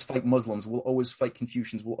will always fight Muslims, will always fight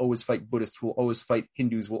Confucians, will always fight Buddhists, will always fight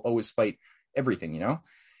Hindus, will always fight everything,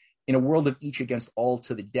 in a world of each against all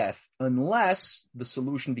to the death, unless the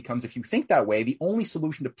solution becomes, if you think that way, the only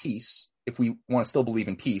solution to peace, if we want to still believe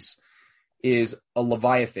in peace, is a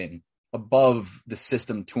Leviathan above the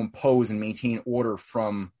system to impose and maintain order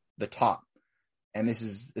from the top. And this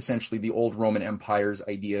is essentially the old Roman Empire's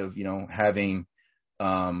idea of, having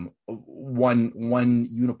one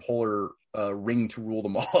unipolar ring to rule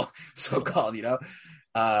them all, so-called,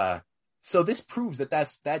 So this proves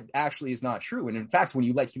that actually is not true. And in fact, when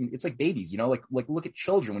you let it's like babies, like look at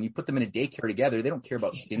children. When you put them in a daycare together, they don't care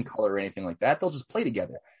about skin color or anything like that. They'll just play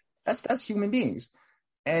together. That's human beings.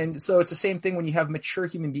 And so it's the same thing when you have mature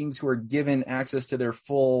human beings who are given access to their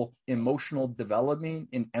full emotional development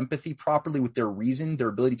and empathy properly with their reason, their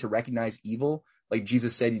ability to recognize evil. Like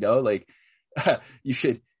Jesus said, you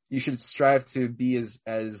should strive to be as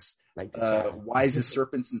wise as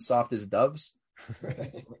serpents and soft as doves.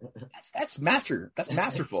 That's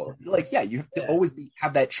masterful. You have to always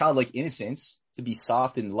have that childlike innocence to be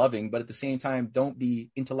soft and loving, but at the same time, don't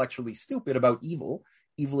be intellectually stupid about evil.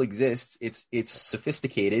 Evil exists. It's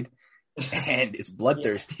sophisticated and it's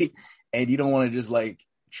bloodthirsty, and you don't want to just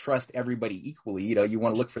trust everybody equally. You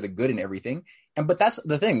want to look for the good in everything. But that's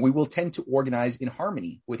the thing. We will tend to organize in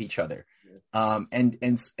harmony with each other,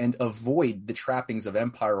 and avoid the trappings of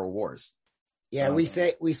empire or wars. Yeah, we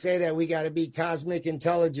say that we got to be cosmic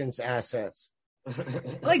intelligence assets.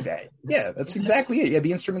 I like that. Yeah, that's exactly it. Yeah,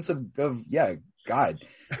 the instruments of God,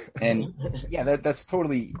 and that's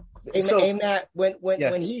totally. Hey, Matt,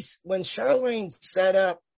 when Charlemagne set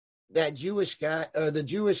up that Jewish guy, the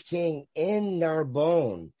Jewish king in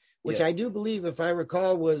Narbonne, which I do believe, if I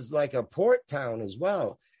recall, was like a port town as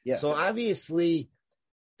well. Yeah. So obviously,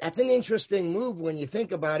 that's an interesting move when you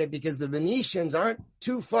think about it, because the Venetians aren't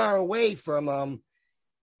too far away from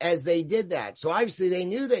as they did that. So obviously they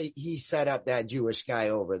knew that he set up that Jewish guy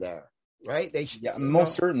over there, right?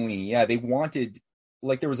 Most certainly. Yeah, they wanted,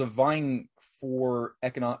 there was a vying for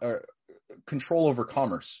control over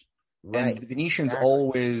commerce, right? And the Venetians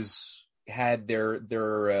always had they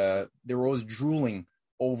were always drooling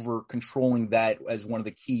over controlling that as one of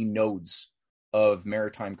the key nodes of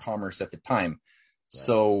maritime commerce at the time. Right.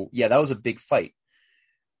 So that was a big fight.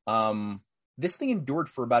 This thing endured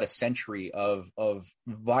for about a century of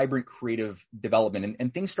vibrant creative development,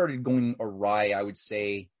 and things started going awry, I would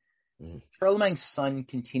say. Charlemagne's son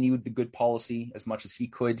continued the good policy as much as he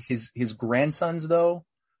could. His grandsons, though,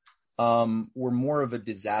 were more of a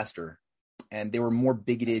disaster, and they were more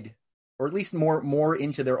bigoted, or at least more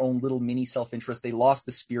into their own little mini self-interest. They lost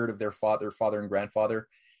the spirit of their father and grandfather,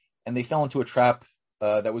 and they fell into a trap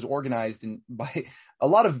that was organized by a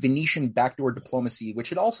lot of Venetian backdoor diplomacy, which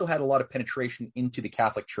had also had a lot of penetration into the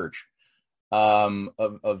Catholic Church of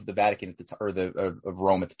the Vatican at the time, or of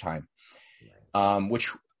Rome at the time,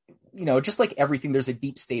 which, just like everything, there's a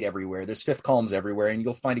deep state everywhere. There's fifth columns everywhere, and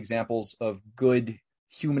you'll find examples of good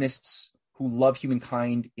humanists who love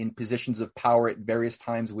humankind in positions of power at various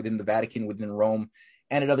times within the Vatican, within Rome,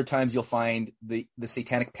 and at other times you'll find the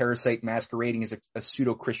satanic parasite masquerading as a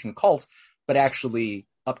pseudo-Christian cult, but actually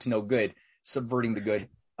up to no good, subverting the good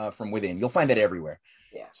from within. You'll find that everywhere.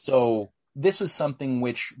 Yeah. So this was something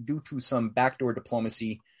which, due to some backdoor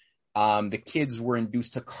diplomacy, the kids were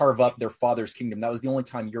induced to carve up their father's kingdom. That was the only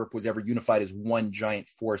time Europe was ever unified as one giant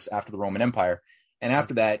force after the Roman Empire. And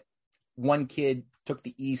after that, one kid took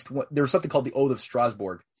the East. There was something called the Oath of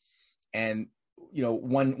Strasbourg. And,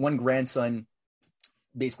 one grandson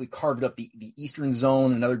basically carved up the eastern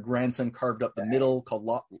zone. Another grandson carved up the middle, called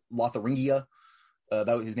Lotharingia.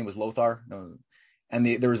 His name was Lothar. And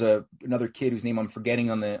there was another kid whose name I'm forgetting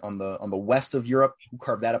on the west of Europe, who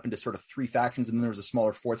carved that up into sort of 3 factions, and then there was a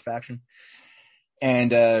smaller 4th faction.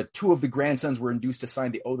 And 2 of the grandsons were induced to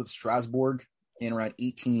sign the Oath of Strasbourg in around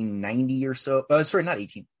 1890 or so. Sorry, not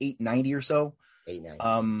 890 or so.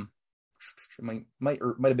 890. Might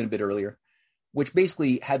have been a bit earlier. Which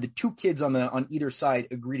basically had the 2 kids on either side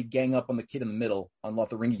agree to gang up on the kid in the middle on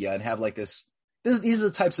Lotharingia and have like this. These are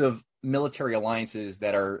the types of military alliances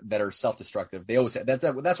that are self-destructive. They always say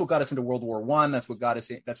that's what got us into World War I. That's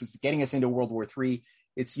what's getting us into World War III.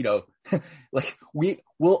 It's, like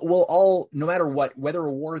we'll all, no matter what, whether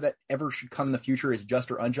a war that ever should come in the future is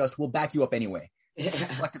just or unjust, we'll back you up anyway.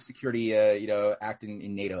 Collective security, act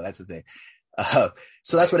in NATO. That's the thing.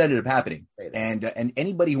 So that's what ended up happening. And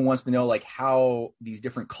anybody who wants to know like how these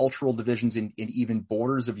different cultural divisions and even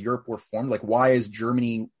borders of Europe were formed, like why is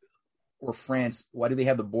Germany or France, why do they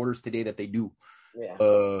have the borders today that they do? Yeah.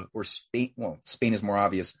 Or Spain, well, Spain is more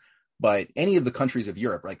obvious, but any of the countries of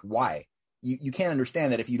Europe, like why? You can't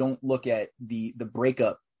understand that if you don't look at the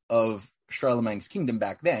breakup of Charlemagne's kingdom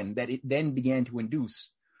back then, that it then began to induce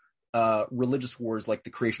religious wars like the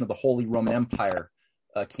creation of the Holy Roman Empire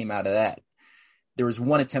came out of that. There was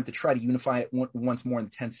one attempt to try to unify it once more in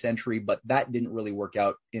the 10th century, but that didn't really work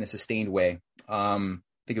out in a sustained way. I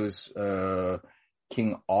think it was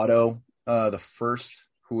King Otto the First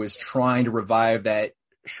who was trying to revive that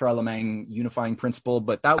Charlemagne unifying principle,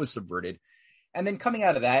 but that was subverted. And then coming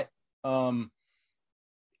out of that,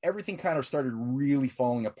 everything kind of started really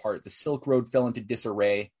falling apart. The Silk Road fell into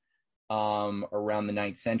disarray around the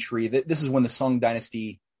 9th century. This is when the Tang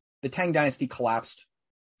dynasty collapsed.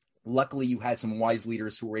 Luckily, you had some wise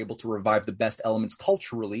leaders who were able to revive the best elements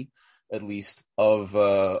culturally, at least, of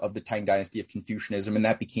the Tang dynasty of Confucianism, and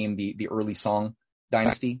that became the early Song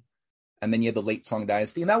dynasty. And then you had the late Song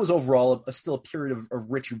dynasty, and that was overall still a period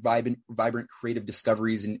of rich, vibrant creative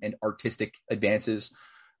discoveries and artistic advances.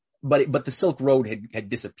 But the Silk Road had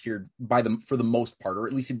disappeared for the most part, or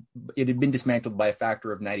at least it had been dismantled by a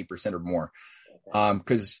factor of 90% or more,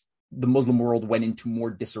 because the Muslim world went into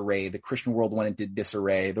more disarray. The Christian world went into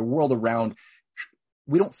disarray. The world around,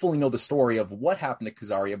 we don't fully know the story of what happened to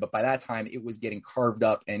Khazaria, but by that time it was getting carved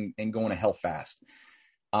up and going to hell fast.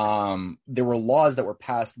 There were laws that were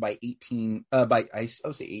passed by around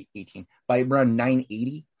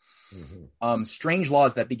 980. Mm-hmm. Strange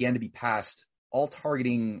laws that began to be passed, all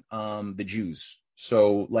targeting the Jews.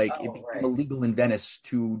 So it became illegal in Venice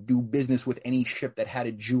to do business with any ship that had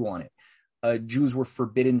a Jew on it. Jews were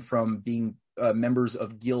forbidden from being members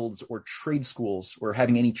of guilds or trade schools or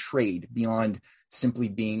having any trade beyond simply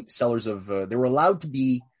being sellers of, they were allowed to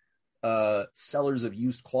be sellers of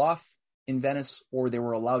used cloth in Venice, or they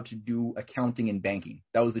were allowed to do accounting and banking.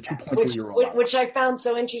 That was the 2 points where you were allowed. Which I found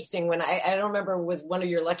so interesting when I don't remember, was one of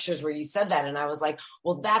your lectures where you said that, and I was like,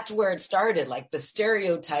 well, that's where it started, like the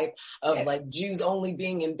stereotype of like Jews only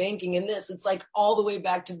being in banking and this. It's like all the way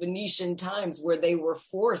back to Venetian times where they were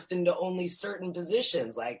forced into only certain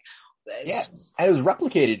positions. And it was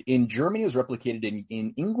replicated in Germany. It was replicated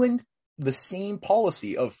in England. The same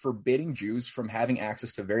policy of forbidding Jews from having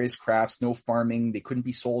access to various crafts, no farming, they couldn't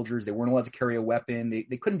be soldiers, they weren't allowed to carry a weapon,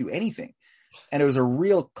 they couldn't do anything. And it was a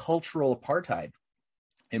real cultural apartheid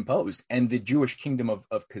imposed. And the Jewish kingdom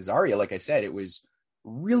of Khazaria, like I said, it was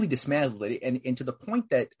really dismantled. And to the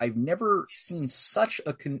point that I've never seen such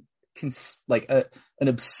an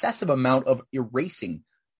obsessive amount of erasing,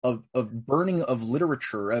 of burning of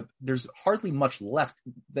literature. There's hardly much left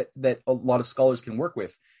that a lot of scholars can work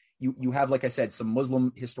with. You have, like I said, some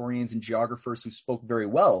Muslim historians and geographers who spoke very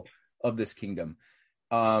well of this kingdom.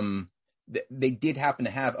 They did happen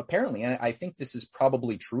to have, apparently, and I think this is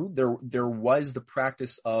probably true, there was the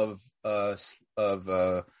practice of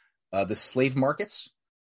the slave markets.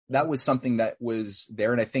 That was something that was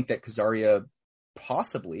there, and I think that Khazaria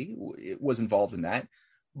possibly was involved in that.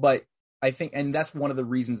 But I think, and that's one of the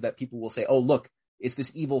reasons that people will say, oh, look, it's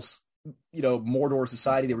this evil, Mordor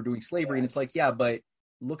society, they were doing slavery, and it's like, yeah, but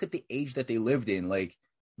look at the age that they lived in. Like,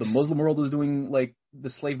 the Muslim world was doing like the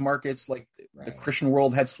slave markets, like the Christian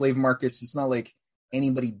world had slave markets. It's not like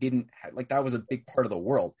anybody didn't have, like, that was a big part of the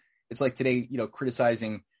world. It's like today,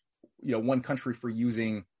 criticizing, one country for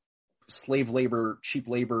using slave labor, cheap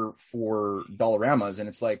labor for Dollaramas. And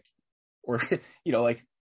it's like, or,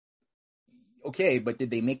 okay, but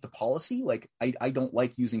did they make the policy? Like, I don't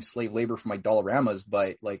like using slave labor for my Dollaramas,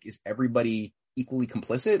 but like, is everybody equally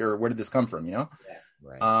complicit, or where did this come from? Yeah.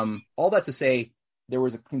 Right. All that to say, there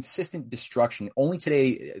was a consistent destruction.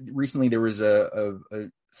 Only recently, there was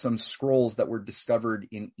some scrolls that were discovered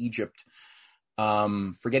in Egypt.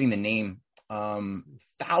 Forgetting the name.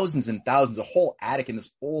 Thousands and thousands, a whole attic in this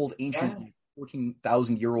old ancient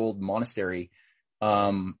 14,000-year-old monastery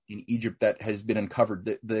in Egypt that has been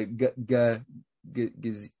uncovered.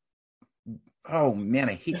 Oh man,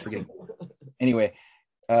 I hate forgetting. Anyway,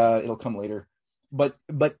 it'll come later. But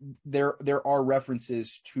there are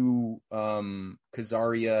references to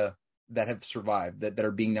Khazaria that have survived that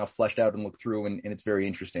are being now fleshed out and looked through, and it's very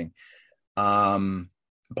interesting.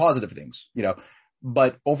 Positive things,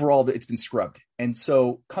 but overall it's been scrubbed. And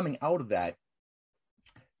so coming out of that,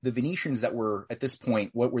 the Venetians that were at this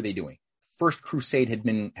point, what were they doing? First Crusade had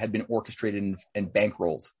been orchestrated and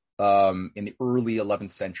bankrolled in the early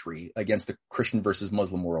 11th century against the Christian versus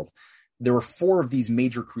Muslim world. There were 4 of these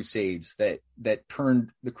major crusades that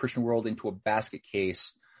turned the Christian world into a basket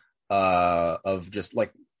case of just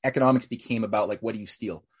like economics became about like, what do you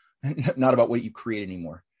steal? Not about what you create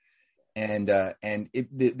anymore. And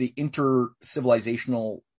the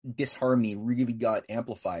inter-civilizational disharmony really got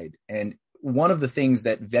amplified. And one of the things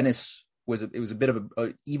that Venice was a bit of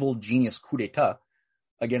a evil genius coup d'etat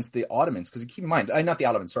against the Ottomans, because keep in mind, not the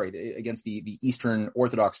Ottomans, sorry, against the Eastern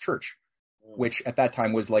Orthodox Church, which at that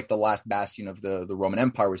time was like the last bastion of the Roman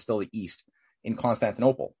Empire, was still the East in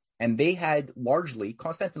Constantinople. And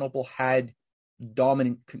Constantinople had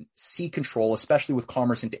dominant sea control, especially with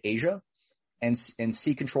commerce into Asia, and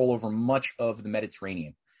sea control over much of the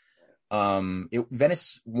Mediterranean.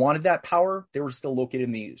 Venice wanted that power. They were still located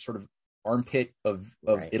in the sort of armpit of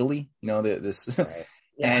right. Italy, this, right.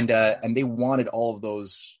 Yeah. And they wanted all of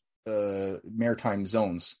those maritime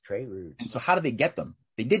zones. Trade routes. And so how did they get them?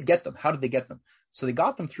 They did get them. How did they get them? So they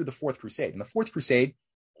got them through the Fourth Crusade. And the Fourth Crusade,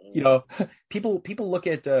 people look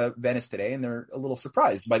at Venice today and they're a little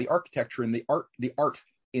surprised by the architecture and the art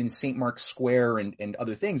in St. Mark's Square and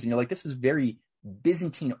other things. And you're like, this is very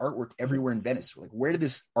Byzantine artwork everywhere in Venice. Like, where did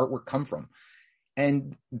this artwork come from?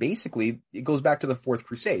 And basically, it goes back to the Fourth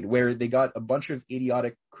Crusade, where they got a bunch of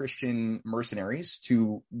idiotic Christian mercenaries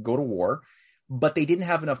to go to war, but they didn't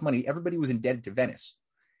have enough money. Everybody was indebted to Venice.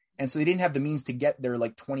 And so they didn't have the means to get their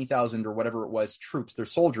like 20,000 or whatever it was troops, their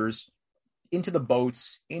soldiers, into the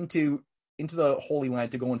boats, into the Holy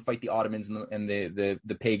Land to go and fight the Ottomans and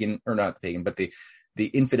the pagan, or not the pagan, but the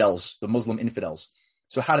infidels, the Muslim infidels.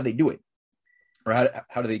 So how do they do it? Or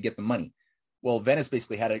how do they get the money? Well, Venice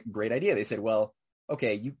basically had a great idea. They said, well,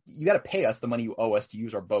 okay, you got to pay us the money you owe us to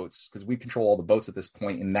use our boats, because we control all the boats at this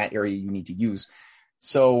point in that area you need to use.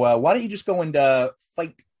 So why don't you just go and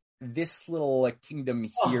fight this little kingdom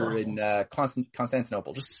here in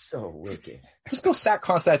Constantinople? Just so wicked. Just go sack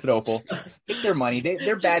Constantinople. Take their money.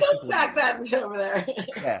 They're bad people. Sack that over there.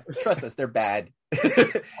 Yeah, trust us, they're bad.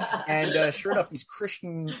 And sure enough, these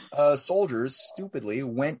Christian soldiers stupidly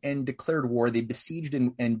went and declared war. They besieged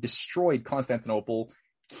and destroyed Constantinople,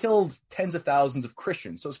 killed tens of thousands of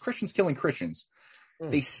Christians. So it's Christians killing Christians.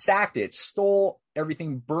 They sacked it, stole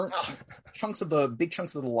everything, burnt big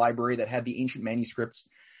chunks of the library that had the ancient manuscripts,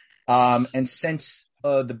 and sent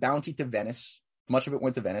the bounty to Venice. Much of it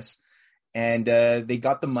went to Venice. And they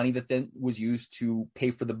got the money that then was used to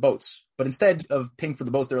pay for the boats. But instead of paying for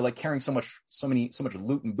the boats, they were like carrying so much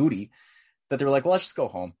loot and booty that they were like, well, let's just go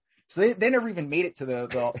home. So they never even made it to the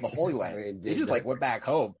Holy Land. They just went back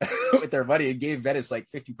home with their money and gave Venice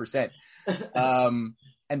 50%.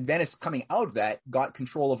 And Venice, coming out of that, got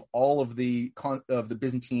control of all of the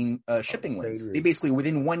Byzantine shipping lanes. They basically,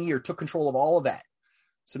 within 1 year, took control of all of that.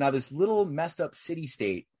 So now this little messed up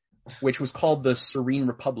city-state, which was called the Serene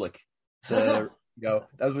Republic, that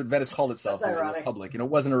was what Venice called itself. It was a republic, and it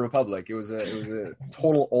wasn't a republic. It was a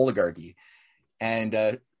total oligarchy.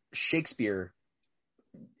 And Shakespeare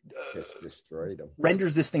just destroyed them.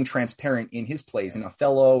 Renders this thing transparent in his plays, in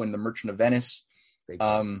Othello and The Merchant of Venice. This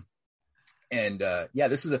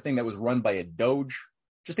is a thing that was run by a doge,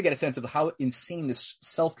 just to get a sense of how insane this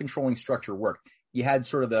self-controlling structure worked. You had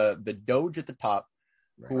sort of the doge at the top,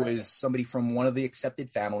 who is somebody from one of the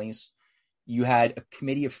accepted families. You had a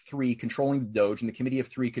committee of 3 controlling the doge, and the committee of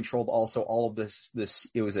 3 controlled also all of this.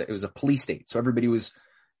 It was a police state, so everybody was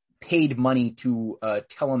paid money to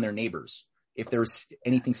tell on their neighbors if there was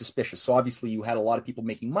anything suspicious. So obviously, you had a lot of people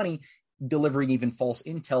making money, delivering even false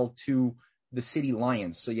intel to the city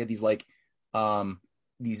lions. So you had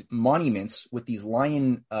these monuments with these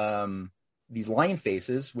lion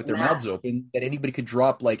faces with their mouths open that anybody could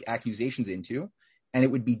drop accusations into, and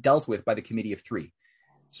it would be dealt with by the committee of 3.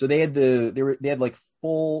 So they had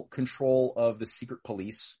full control of the secret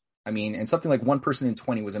police. I mean, and something like 1 person in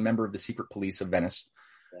 20 was a member of the secret police of Venice.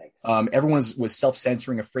 Everyone was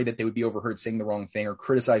self-censoring, afraid that they would be overheard saying the wrong thing or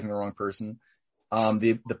criticizing the wrong person.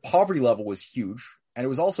 The poverty level was huge, and it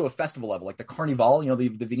was also a festival level, like the Carnival,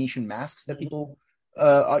 the Venetian masks that people,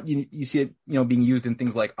 you see it, being used in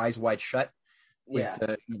things like Eyes Wide Shut with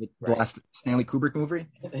the last Stanley Kubrick movie.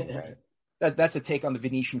 Right. That's a take on the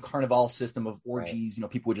Venetian Carnival system of orgies. Right.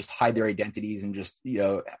 People would just hide their identities and just,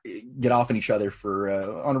 get off on each other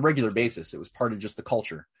on a regular basis. It was part of just the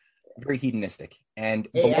culture. Very hedonistic. And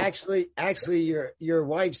hey, actually, your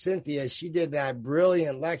wife Cynthia, she did that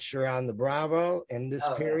brilliant lecture on the Bravo in this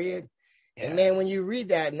period. Yeah. And man, when you read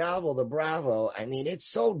that novel, The Bravo, I mean, it's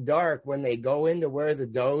so dark when they go into where the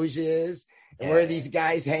Doge is and where these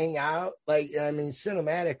guys hang out. Like, I mean,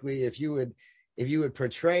 cinematically, if you would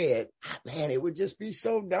portray it, man, it would just be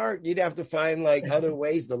so dark. You'd have to find like other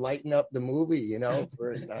ways to lighten up the movie,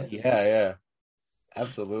 Yeah.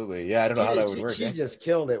 Absolutely. Yeah. I don't know how that would work. She just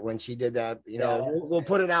killed it when she did that. We'll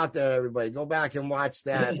put it out there, everybody. Go back and watch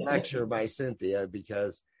that lecture by Cynthia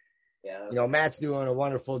because, Matt's doing a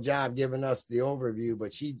wonderful job giving us the overview,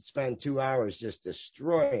 but she'd spend 2 hours just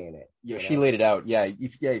destroying it. Yeah, she laid it out. Yeah.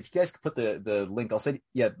 If you guys could put the link, I'll send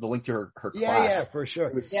the link to her class. Yeah, for sure.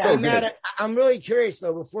 It was so Matt, good. I'm really curious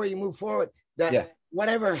though, before you move forward,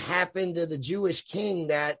 whatever happened to the Jewish king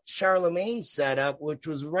that Charlemagne set up, which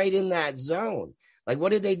was right in that zone? Like,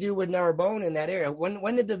 what did they do with Narbonne in that area?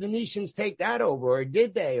 When did the Venetians take that over, or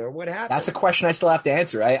did they, or what happened? That's a question I still have to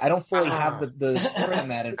answer. I don't fully have the story on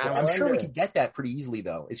that. I'm sure we could get that pretty easily,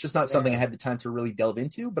 though. It's just not something I had the time to really delve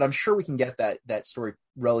into, but I'm sure we can get that story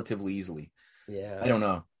relatively easily. Yeah. I don't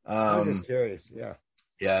know. I'm just curious. Yeah.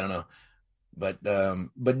 Yeah, I don't know. But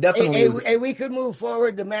definitely. Hey, we could move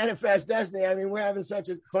forward to Manifest Destiny. I mean, we're having such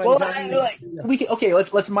a fun time.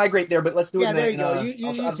 Let's migrate there, but let's do it. There you go.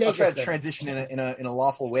 I'll try to transition in a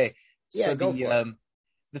lawful way. Yeah, so go for it.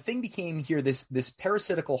 The thing became here. This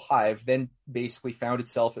parasitical hive then basically found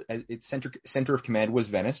itself. Its center of command was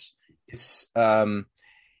Venice. It's one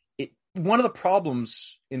of the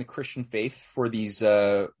problems in the Christian faith for these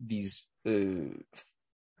I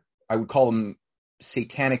would call them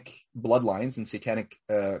satanic bloodlines and satanic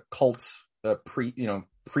cult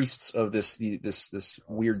priests of this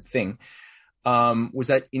weird thing, was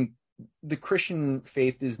that in the Christian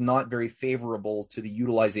faith is not very favorable to the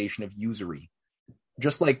utilization of usury.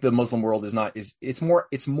 Just like the Muslim world it's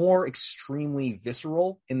more extremely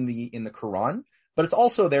visceral in the Quran, but it's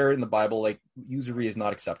also there in the Bible. Like, usury is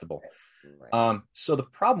not acceptable. Right. So the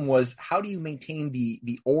problem was, how do you maintain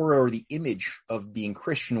the aura or the image of being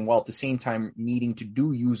Christian while at the same time needing to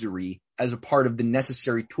do usury as a part of the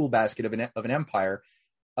necessary tool basket of an empire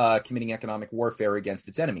committing economic warfare against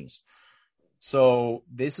its enemies? So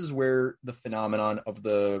this is where the phenomenon of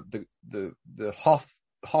the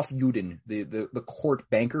Hofjuden, the court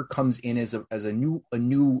banker, comes in as a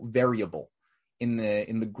new variable in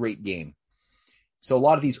the great game. So a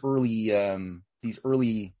lot of these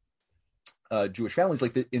early Jewish families,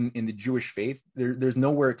 like in the Jewish faith, there's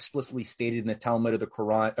nowhere explicitly stated in the Talmud or the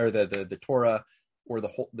Quran or the Torah or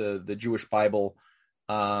the Jewish Bible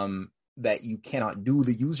that you cannot do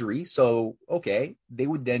the usury. So they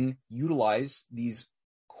would then utilize these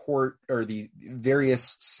court or the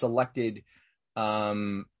various selected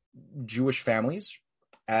Jewish families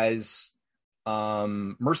as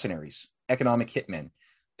mercenaries, economic hitmen,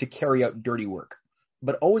 to carry out dirty work,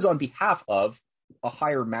 but always on behalf of a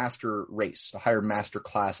higher master race, a higher master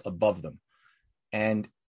class above them. And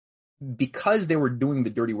because they were doing the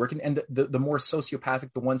dirty work, and the more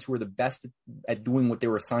sociopathic, the ones who were the best at doing what they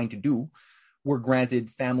were assigned to do, were granted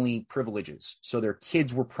family privileges. So their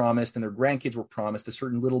kids were promised and their grandkids were promised a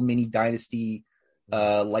certain little mini dynasty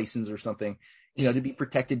license or something, to be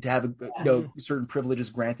protected, to have certain privileges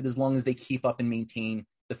granted as long as they keep up and maintain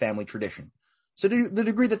the family tradition. So to the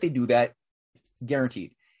degree that they do that,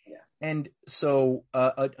 guaranteed. And so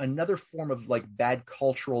another form of like bad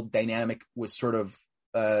cultural dynamic was sort of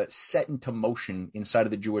set into motion inside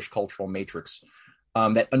of the Jewish cultural matrix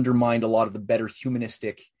that undermined a lot of the better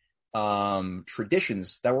humanistic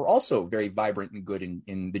traditions that were also very vibrant and good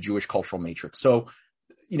in the Jewish cultural matrix. So,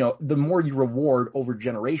 the more you reward over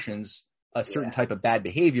generations a certain type of bad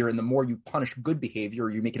behavior, and the more you punish good behavior,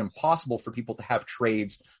 you make it impossible for people to have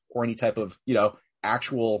trades or any type of,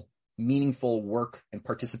 actual meaningful work and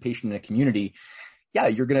participation in a community,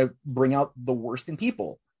 you're going to bring out the worst in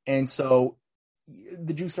people. And so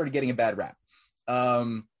the Jews started getting a bad rap.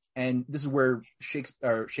 And this is where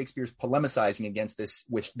Shakespeare's polemicizing against this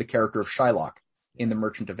with the character of Shylock in The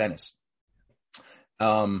Merchant of Venice.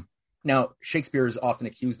 Now, Shakespeare is often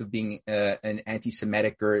accused of being an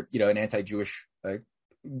anti-Semitic or, an anti-Jewish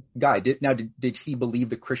guy. Did he believe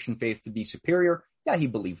the Christian faith to be superior? Yeah, he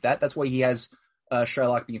believed that. That's why he has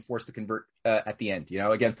Shylock being forced to convert at the end,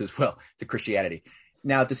 against his will to Christianity.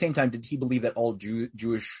 Now, at the same time, did he believe that all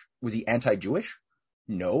Jewish, was he anti-Jewish?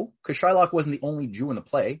 No, because Shylock wasn't the only Jew in the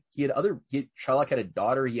play. Shylock had a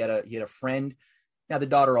daughter. He had a friend. Now, the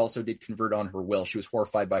daughter also did convert on her will. She was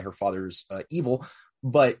horrified by her father's evil,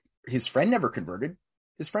 but his friend never converted.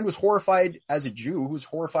 His friend was horrified as a Jew who was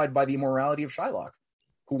horrified by the immorality of Shylock,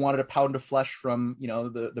 who wanted a pound of flesh from,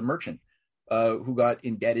 the merchant, who got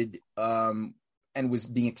indebted and was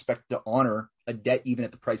being expected to honor a debt even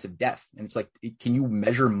at the price of death. And it's like, can you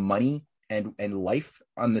measure money and life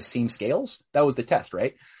on the same scales? That was the test,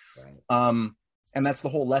 right? And that's the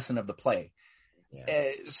whole lesson of the play.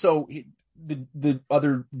 Yeah. So the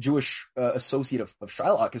other Jewish associate of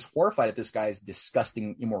Shylock is horrified at this guy's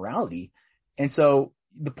disgusting immorality. And so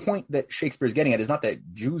the point that Shakespeare is getting at is not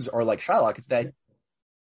that Jews are like Shylock, it's that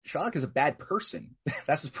Shylock is a bad person.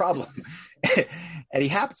 That's his problem. And he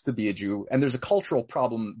happens to be a Jew. And there's a cultural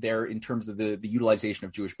problem there in terms of the utilization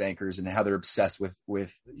of Jewish bankers and how they're obsessed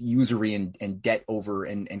with usury and debt over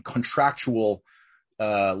and contractual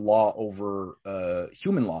law over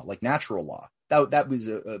human law, like natural law. That was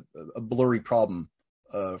a blurry problem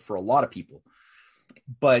for a lot of people.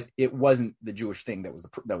 But it wasn't the Jewish thing that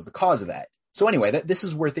was the cause of that. So anyway, this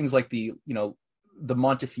is where things like the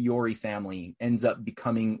Montefiore family ends up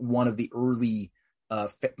becoming one of the early,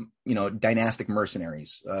 dynastic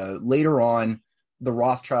mercenaries. Later on, the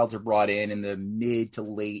Rothschilds are brought in the mid to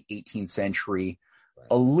late 18th century,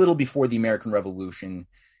 a little before the American Revolution,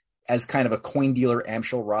 as kind of a coin dealer,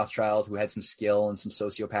 Amschel Rothschild, who had some skill and some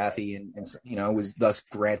sociopathy and was thus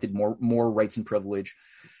granted more rights and privilege.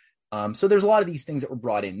 So there's a lot of these things that were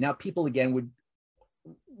brought in. Now, people, again,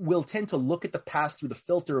 will tend to look at the past through the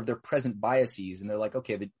filter of their present biases. And they're like,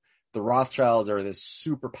 okay, the Rothschilds are this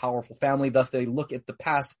super powerful family. Thus, they look at the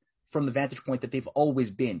past from the vantage point that they've always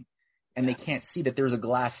been. And they can't see that there's a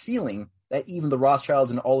glass ceiling that even the Rothschilds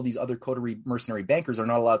and all of these other coterie mercenary bankers are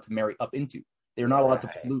not allowed to marry up into. They're not allowed to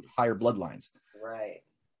pollute higher bloodlines. Right.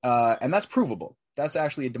 And that's provable. That's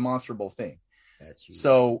actually a demonstrable thing.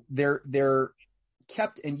 So they're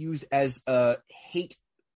kept and used as a hate.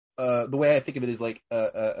 The way I think of it is like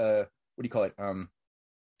what do you call it?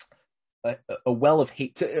 A well of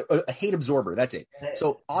hate, a hate absorber. That's it.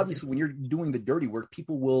 So obviously, when you're doing the dirty work,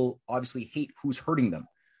 people will obviously hate who's hurting them.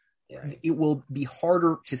 Right. It will be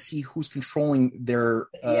harder to see who's controlling their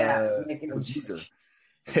user.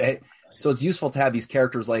 So it's useful to have these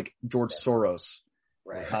characters like George Soros,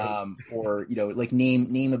 right? Or like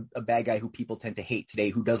name a bad guy who people tend to hate today,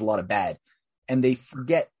 who does a lot of bad, and they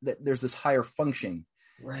forget that there's this higher function.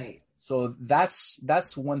 Right. So that's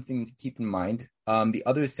one thing to keep in mind. The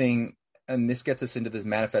other thing, and this gets us into this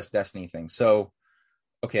manifest destiny thing. So,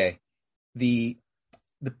 okay, the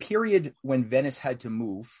period when Venice had to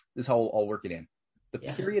move, this is how I'll work it in. The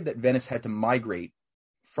period that Venice had to migrate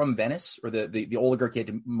from Venice, or the oligarchy had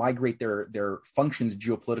to migrate their functions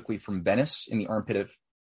geopolitically from Venice in the armpit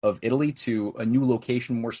of Italy to a new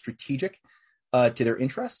location more strategic to their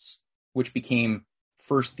interests, which became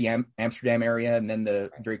first the Amsterdam area, and then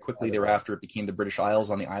very quickly thereafter it became the British Isles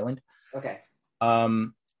on the island. Okay.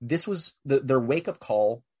 This was their wake-up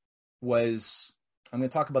call was, I'm going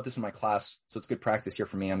to talk about this in my class, so it's good practice here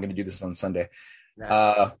for me. I'm going to do this on Sunday.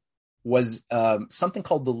 Nice. Was something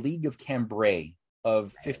called the League of Cambrai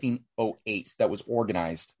of 1508 that was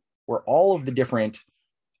organized, where all of the different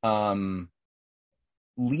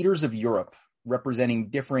leaders of Europe representing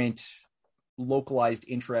different localized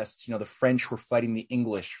interests. The French were fighting the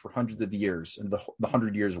English for hundreds of years in the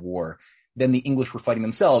 100 Years' War. Then the English were fighting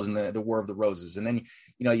themselves in the War of the Roses. And then,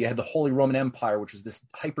 you had the Holy Roman Empire, which was this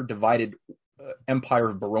hyper-divided empire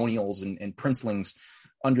of baronials and princelings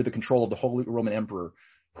under the control of the Holy Roman Emperor,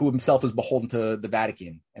 who himself was beholden to the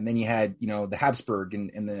Vatican. And then you had, the Habsburg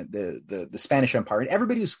and the Spanish Empire, and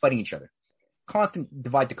everybody was fighting each other. Constant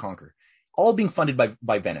divide to conquer. All being funded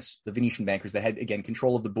by Venice, the Venetian bankers that had, again,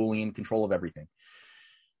 control of the bullion, control of everything.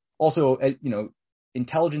 Also,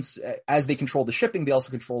 intelligence, as they controlled the shipping, they also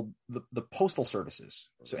controlled the postal services.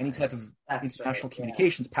 So any type of international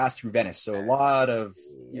communications passed through Venice. So a lot of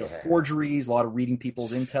forgeries, a lot of reading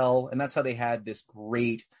people's intel. And that's how they had this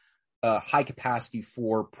great high capacity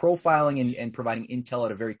for profiling and providing intel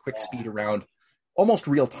at a very quick speed around almost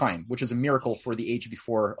real time, which is a miracle for the age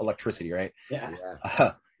before electricity, right?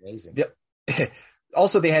 Amazing.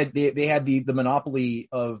 Also, they had the monopoly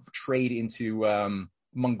of trade into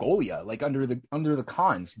Mongolia, like under the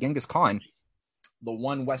Khans, Genghis Khan, the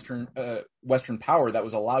one Western power that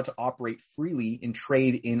was allowed to operate freely in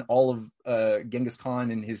trade in all of Genghis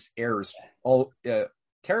Khan and his heirs, all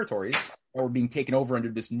territories that were being taken over under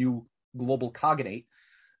this new global cognate,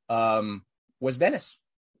 was Venice.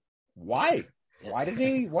 Why? Why did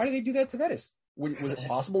they do that to Venice? Was it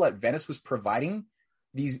possible that Venice was providing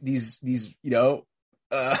these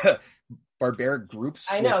barbaric groups?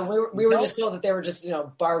 I know we were just told that they were just,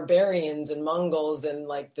 barbarians and Mongols and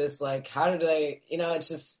like this, like, how did they,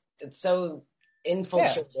 it's so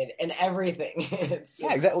infiltrated in everything. It's just...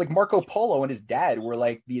 Yeah, exactly. Like Marco Polo and his dad were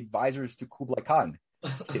like the advisors to Kublai Khan,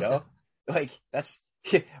 like that's,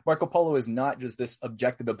 Marco Polo is not just this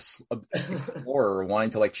objective explorer wanting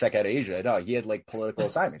to like check out Asia. No, he had like political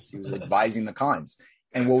assignments. He was advising the Khans.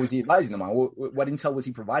 And what was he advising them on? What intel was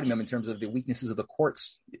he providing them in terms of the weaknesses of the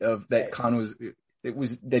courts that Khan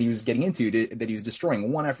that he was getting into, that he was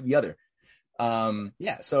destroying one after the other?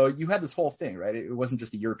 So you had this whole thing, right? It wasn't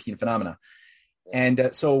just a European phenomena. And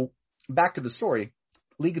so back to the story,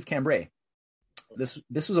 League of Cambrai. This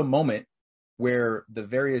was a moment where the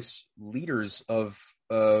various leaders of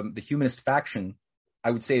the humanist faction,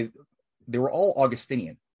 I would say they were all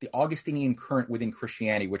Augustinian. The Augustinian current within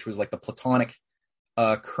Christianity, which was like the Platonic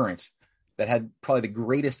current that had probably the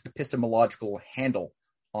greatest epistemological handle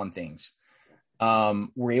on things,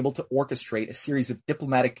 were able to orchestrate a series of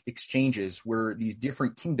diplomatic exchanges where these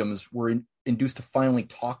different kingdoms were induced to finally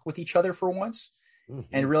talk with each other for once,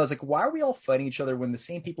 and realize, like, why are we all fighting each other when the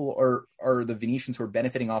same people are the Venetians who are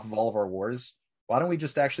benefiting off of all of our wars? Why don't we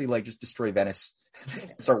just actually like just destroy Venice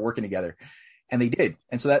and start working together? And they did.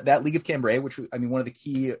 And so that League of Cambrai, which, I mean, one of the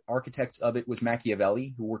key architects of it was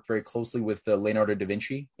Machiavelli, who worked very closely with Leonardo da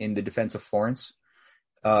Vinci in the defense of Florence.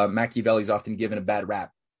 Machiavelli is often given a bad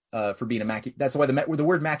rap for being a That's why the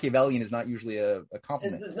word Machiavellian is not usually a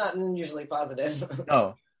compliment. It's not usually positive.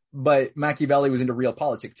 No, but Machiavelli was into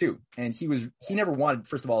realpolitik too, and he never wanted,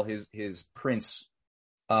 first of all, his prince,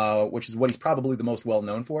 which is what he's probably the most well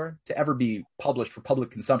known for, to ever be published for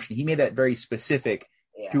public consumption. He made that very specific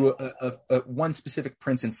to one specific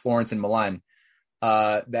prince in Florence and Milan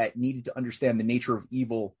that needed to understand the nature of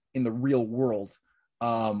evil in the real world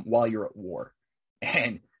while you're at war.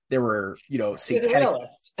 And there were, satanic.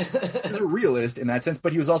 He was a realist in that sense,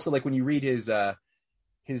 but he was also, like, when you read his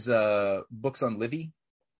books on Livy,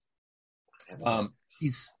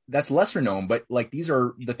 that's lesser known, but like these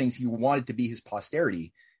are the things he wanted to be his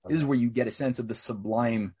posterity. This is where you get a sense of the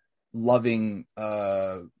sublime, loving,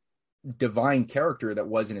 divine character that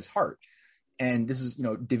was in his heart. And this is,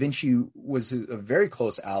 Da Vinci was a very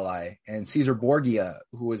close ally, and Caesar Borgia,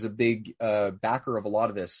 who was a big backer of a lot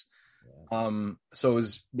of this. So it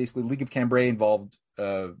was basically League of Cambrai involved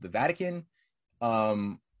the Vatican,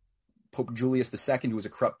 Pope Julius II, who was a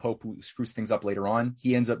corrupt pope who screws things up later on.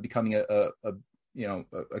 He ends up becoming a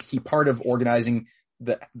key part of organizing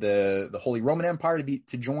the Holy Roman Empire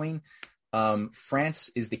to join.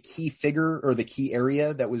 France is the key figure or the key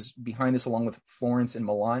area that was behind this, along with Florence and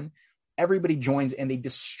Milan. Everybody joins and they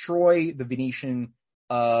destroy the Venetian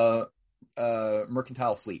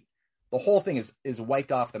mercantile fleet. The whole thing is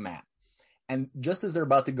wiped off the map. And just as they're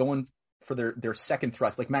about to go in for their second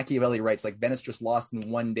thrust, like Machiavelli writes, like Venice just lost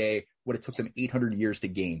in one day what it took them 800 years to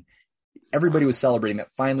gain. Everybody was celebrating that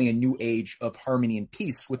finally a new age of harmony and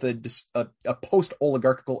peace with a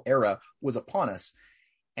post-oligarchical era was upon us.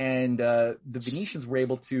 And the Venetians were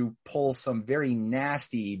able to pull some very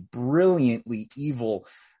nasty, brilliantly evil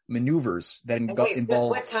maneuvers that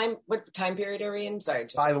involved. What time period are we in? Sorry,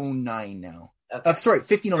 509 now. Okay. Sorry,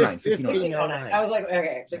 1509. 1509. I was like,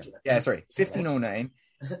 okay. 1509. Yeah, sorry, 1509.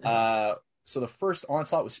 So the first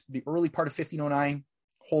onslaught was the early part of 1509.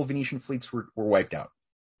 Whole Venetian fleets were wiped out.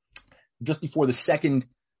 Just before the second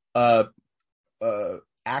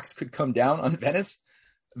axe could come down on Venice,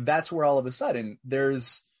 that's where all of a sudden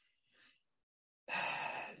it's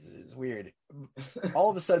weird. All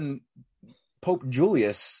of a sudden, Pope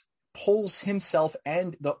Julius pulls himself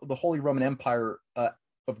and the Holy Roman Empire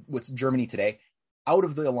of what's Germany today out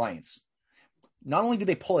of the alliance. Not only do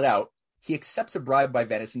they pull it out, he accepts a bribe by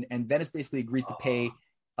Venice, and Venice basically agrees to pay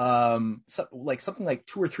something like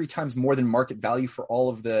 2 or 3 times more than market value for all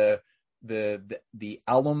of the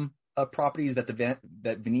alum properties that the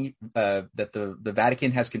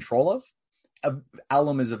Vatican has control of.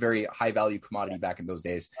 Alum is a very high value commodity back in those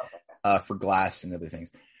days for glass and other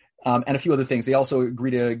things. And a few other things. They also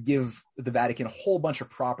agree to give the Vatican a whole bunch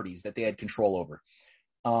of properties that they had control over.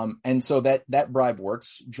 And so that bribe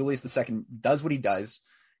works. Julius II does what he does.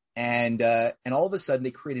 And all of a sudden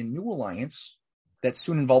they create a new alliance that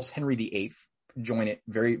soon involves Henry VIII, join it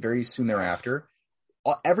very, very soon thereafter.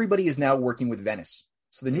 Everybody is now working with Venice.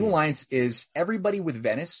 So the new alliance is everybody with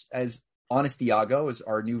Venice as Honest Iago, as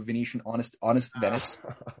our new Venetian honest Venice.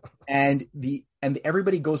 And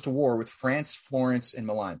everybody goes to war with France, Florence, and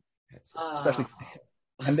Milan.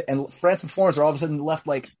 And France and Florence are all of a sudden left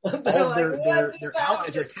like all of their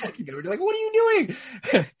allies are attacking them. They're like, what are you doing?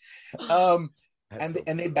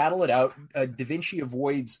 And they battle it out. Da Vinci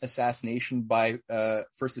avoids assassination by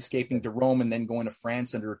first escaping to Rome and then going to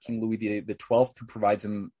France under King Louis the XII, who provides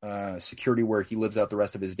him security where he lives out the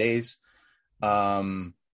rest of his days.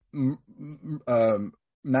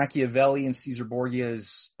 Machiavelli and Caesar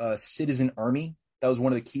Borgia's citizen army, that was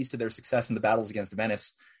one of the keys to their success in the battles against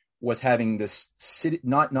Venice, was having this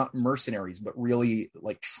not mercenaries, but really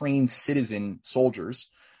like trained citizen soldiers.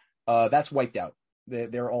 That's wiped out.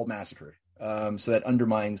 They're all massacred. So that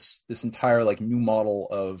undermines this entire like new model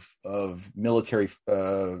of military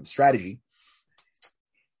strategy.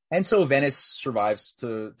 And so Venice survives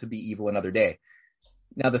to be evil another day.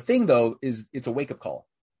 Now the thing though is it's a wake up call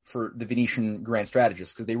for the Venetian grand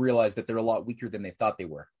strategists, because they realize that they're a lot weaker than they thought they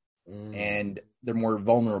were, and they're more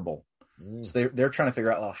vulnerable. So they're trying to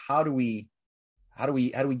figure out, well, how do we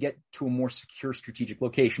get to a more secure strategic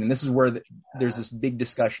location? And this is where there's this big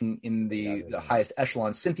discussion in the highest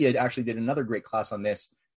echelon. Cynthia actually did another great class on this,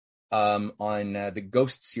 on the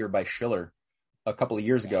Ghost Seer by Schiller a couple of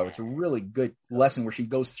years ago. It's a really good lesson where she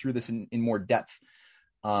goes through this in more depth.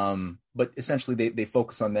 But essentially they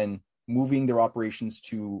focus on then moving their operations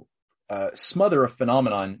to smother a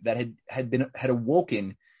phenomenon that had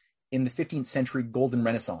awoken in the 15th century Golden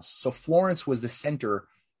Renaissance. So Florence was the center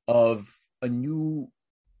of a new,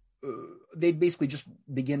 they basically just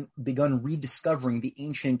begun rediscovering the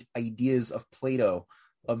ancient ideas of Plato,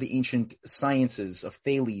 of the ancient sciences of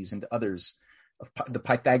Thales and others. The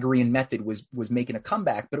Pythagorean method was making a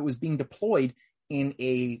comeback, but it was being deployed in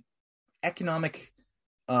a economic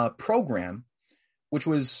program, which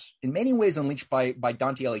was in many ways unleashed by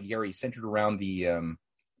Dante Alighieri, centered around the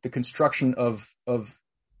construction of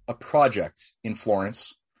a project in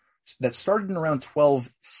Florence that started in around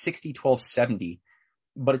 1260, 1270,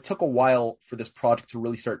 but it took a while for this project to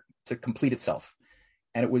really start to complete itself.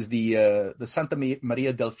 And it was the Santa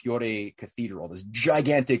Maria del Fiore Cathedral, this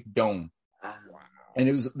gigantic dome. Wow. And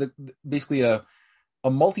it was basically a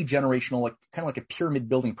multi-generational, like kind of like a pyramid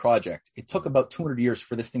building project. It took about 200 years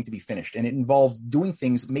for this thing to be finished, and it involved doing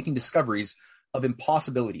things, making discoveries of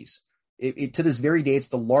impossibilities. To this very day, it's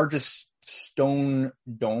the largest stone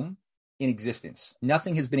dome in existence. We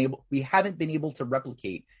haven't been able to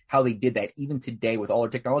replicate how they did that. Even today, with all our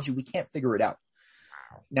technology, we can't figure it out.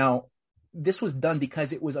 Now, this was done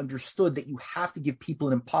because it was understood that you have to give people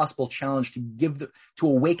an impossible challenge to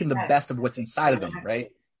awaken the best of what's inside of them,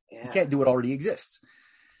 right? Yeah. You can't do what already exists.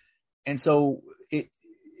 And so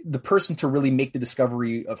the person to really make the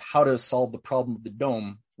discovery of how to solve the problem of the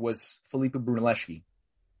dome was Filippo Brunelleschi,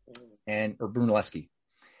 Brunelleschi.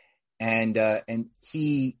 And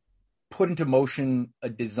he put into motion a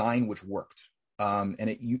design which worked.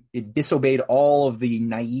 And it disobeyed all of the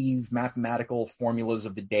naive mathematical formulas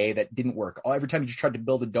of the day that didn't work. Every time you just tried to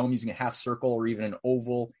build a dome using a half circle or even an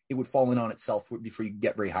oval, it would fall in on itself before you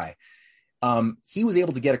get very high. He was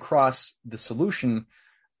able to get across the solution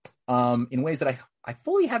in ways that I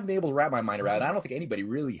fully haven't been able to wrap my mind around. I don't think anybody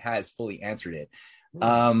really has fully answered it.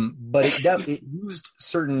 But it used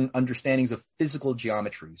certain understandings of physical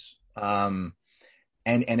geometries.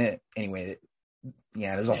 Anyway,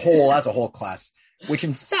 that's a whole class, which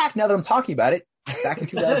in fact, now that I'm talking about it, back in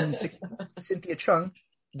 2016, Cynthia Chung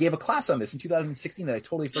gave a class on this in 2016 that I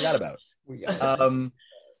totally forgot about.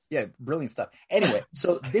 Yeah, brilliant stuff. Anyway,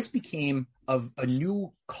 so this became a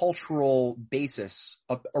new cultural basis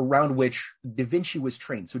around which Da Vinci was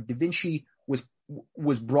trained. So Da Vinci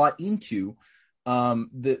was brought into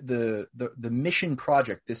the mission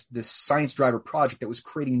project, this science driver project that was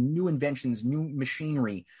creating new inventions, new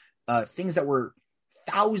machinery, things that were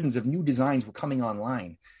thousands of new designs were coming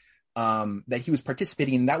online, that he was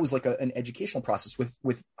participating in. That was like an educational process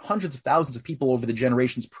with hundreds of thousands of people over the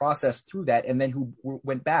generations processed through that, and then who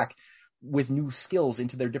went back with new skills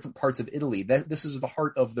into their different parts of Italy. This is the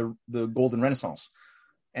heart of the Golden Renaissance.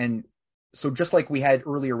 And so just like we had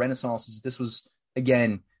earlier Renaissances, this was,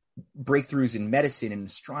 again, breakthroughs in medicine and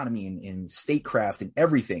astronomy and in statecraft and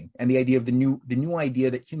everything. And the idea of the new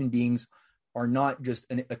idea that human beings are not just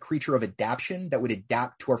a creature of adaptation that would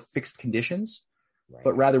adapt to our fixed conditions, right,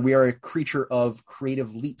 but rather we are a creature of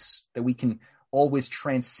creative leaps, that we can always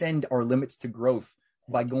transcend our limits to growth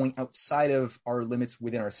by going outside of our limits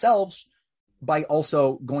within ourselves, by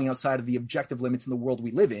also going outside of the objective limits in the world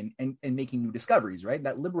we live in and making new discoveries, right?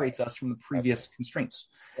 That liberates us from the previous constraints.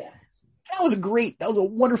 Yeah. That was a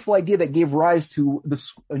wonderful idea that gave rise to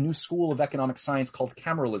a new school of economic science called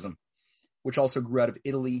cameralism, which also grew out of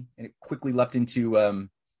Italy, and it quickly leapt into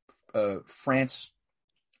France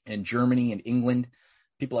and Germany and England,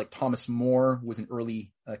 people like Thomas More was an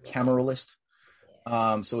early cameralist.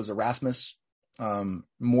 So was Erasmus.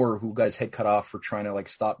 More, who got his head cut off for trying to like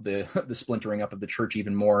stop the splintering up of the church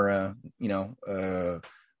even more,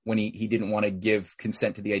 when he didn't want to give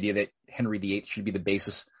consent to the idea that Henry VIII should be the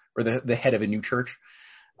basis or the head of a new church,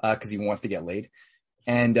 because he wants to get laid.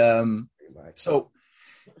 And so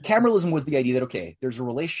cameralism was the idea that, okay, there's a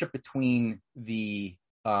relationship between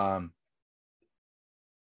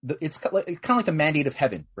it's kind of like the mandate of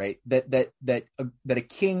heaven, right? That a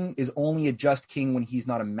king is only a just king when he's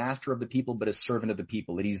not a master of the people, but a servant of the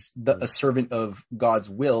people, that he's a servant of God's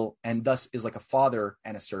will, and thus is like a father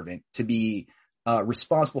and a servant, to be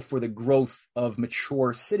responsible for the growth of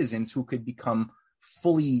mature citizens who could become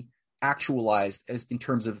fully actualized as in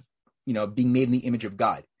terms of, being made in the image of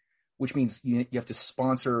God, which means you have to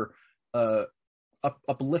sponsor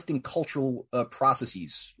uplifting cultural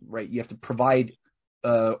processes, right? You have to provide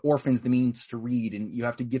orphans the means to read, and you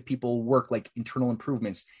have to give people work like internal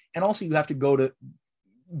improvements, and also you have to go to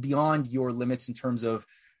beyond your limits in terms of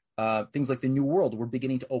things like the New World were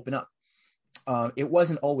beginning to open up. It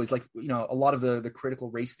wasn't always like, a lot of the critical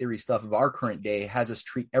race theory stuff of our current day has us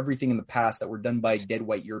treat everything in the past that were done by dead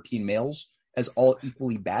white European males as all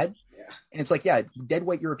equally bad. Yeah. And it's like, yeah, dead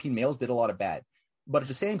white European males did a lot of bad, but at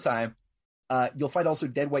the same time, you'll find also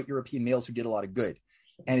dead white European males who did a lot of good,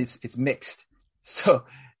 and it's mixed. So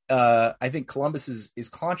I think Columbus is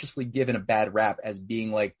consciously given a bad rap as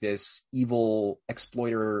being like this evil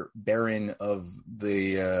exploiter baron of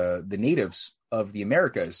the natives of the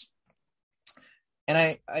Americas.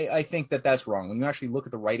 And I think that that's wrong. When you actually look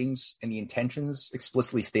at the writings and the intentions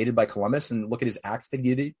explicitly stated by Columbus, and look at his acts that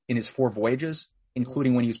he did in his 4 voyages,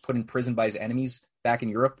 including when he was put in prison by his enemies back in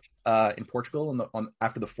Europe, in Portugal,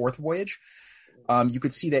 after the 4th voyage, you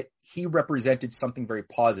could see that he represented something very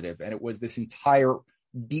positive, and it was this entire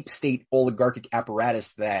deep state oligarchic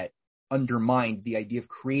apparatus that undermined the idea of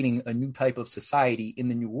creating a new type of society in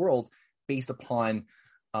the New World based upon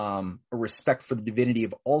a respect for the divinity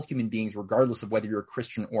of all human beings, regardless of whether you're a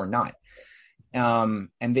Christian or not. Then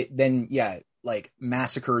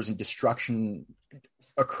massacres and destruction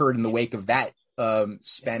occurred in the wake of that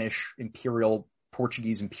Spanish imperial,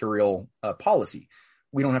 Portuguese imperial policy.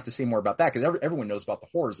 We don't have to say more about that because everyone knows about the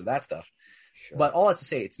horrors of that stuff. Sure. But all that's to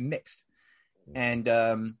say, it's mixed. And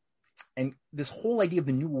this whole idea of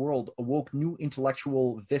the New World awoke new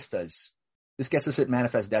intellectual vistas. This gets us at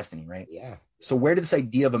Manifest Destiny, right? Yeah. So where did this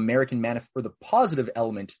idea of or the positive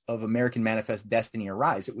element of American Manifest Destiny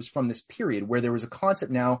arise? It was from this period where there was a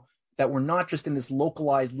concept now that we're not just in this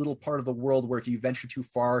localized little part of the world where if you venture too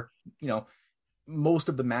far, most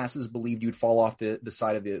of the masses believed you'd fall off the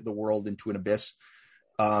side of the world into an abyss.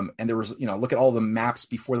 And there was, look at all the maps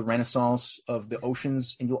before the Renaissance of the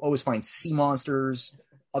oceans, and you'll always find sea monsters,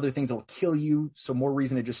 other things that will kill you. So more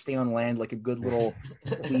reason to just stay on land like a good little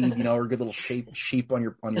plebe, or a good little sheep on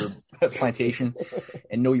your plantation,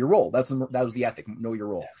 and know your role. That was the ethic, know your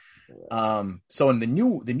role. So in the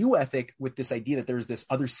new ethic, with this idea that there's this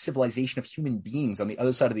other civilization of human beings on the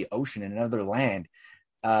other side of the ocean in another land,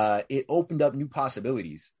 it opened up new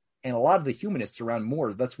possibilities. And a lot of the humanists around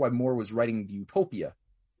More, that's why More was writing the Utopia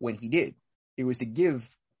when he did. It was to give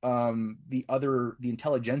the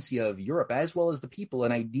intelligentsia of Europe, as well as the people,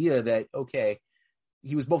 an idea that, okay,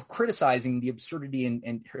 he was both criticizing the absurdity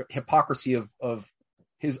and hypocrisy of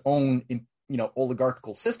his own,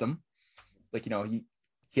 oligarchical system. Like,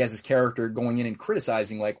 he has this character going in and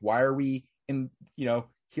criticizing, like, why are we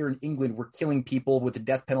here in England, we're killing people with the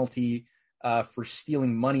death penalty for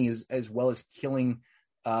stealing money as well as killing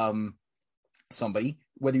somebody.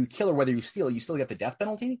 Whether you kill or whether you steal, you still get the death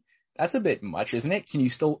penalty. That's a bit much, isn't it? Can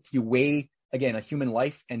you weigh, again, a human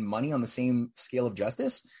life and money on the same scale of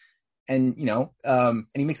justice? And, and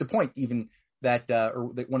he makes a point even that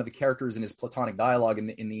one of the characters in his Platonic dialogue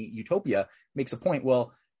in the Utopia makes a point.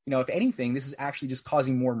 Well, if anything, this is actually just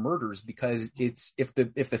causing more murders, because it's if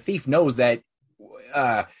the thief knows that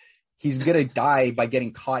he's gonna die by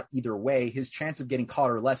getting caught either way, his chance of getting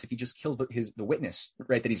caught are less if he just kills the witness,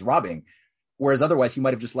 right, that he's robbing. Whereas otherwise, he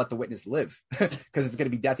might have just let the witness live because it's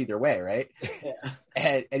going to be death either way, right? Yeah.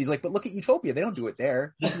 And he's like, but look at Utopia. They don't do it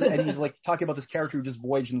there. And he's like talking about this character who just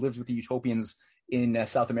voyaged and lives with the Utopians in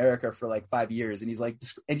South America for like 5 years. And he's like,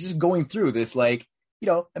 and just going through this, like,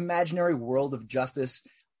 imaginary world of justice.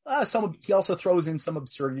 He also throws in some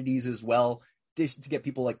absurdities as well to get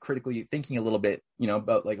people like critically thinking a little bit,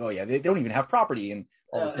 about like, oh yeah, they don't even have property and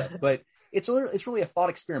all this stuff. But it's really a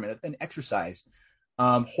thought experiment, an exercise.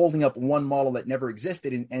 Holding up one model that never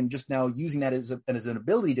existed and just now using that as an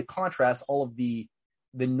ability to contrast all of the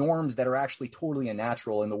norms that are actually totally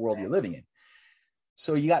unnatural in the world you're living in.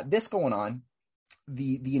 So you got this going on.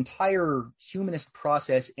 the entire humanist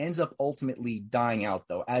process ends up ultimately dying out,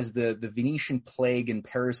 though, as the Venetian plague and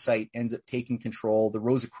parasite ends up taking control. The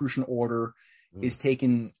Rosicrucian order is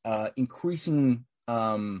taken increasing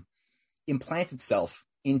implants itself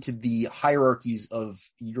into the hierarchies of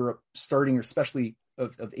Europe, starting, or especially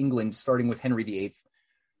of England, starting with Henry VIII.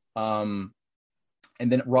 And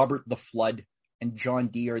then Robert the Flood and John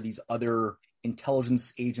Dee are these other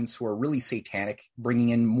intelligence agents who are really satanic, bringing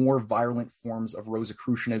in more violent forms of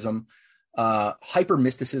Rosicrucianism, hyper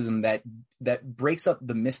mysticism that breaks up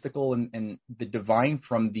the mystical and the divine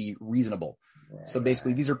from the reasonable. Right, so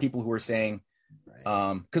basically, these are people who are saying,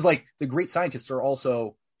 because like the great scientists are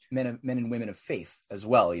also men and women of faith as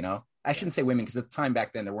well. You know, I shouldn't say women, because at the time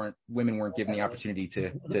back then women weren't given the opportunity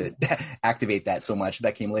to activate that so much.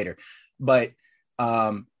 That came later, but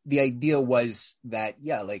the idea was that,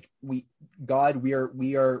 yeah, like we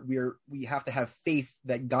have to have faith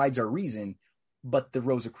that guides our reason, but the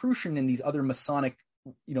Rosicrucian and these other Masonic,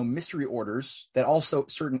 mystery orders that also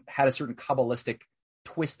had a certain Kabbalistic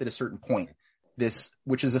twist at a certain point,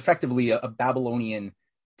 which is effectively a Babylonian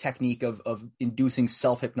technique of inducing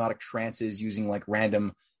self-hypnotic trances using like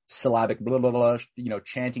random syllabic blah blah blah,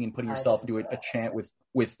 chanting and putting yourself into a chant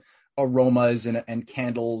with aromas and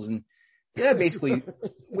candles and basically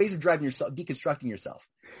ways of deconstructing yourself,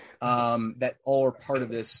 that all are part of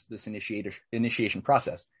this initiation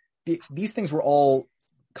process. These things were all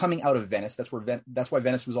coming out of Venice. That's why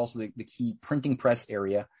Venice was also the key printing press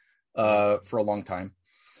area for a long time.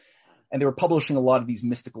 And they were publishing a lot of these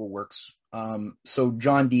mystical works. So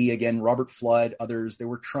John Dee, again, Robert Flood, others, they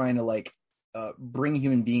were trying to bring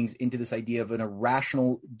human beings into this idea of an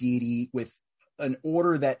irrational deity with an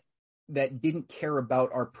order that didn't care about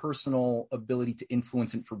our personal ability to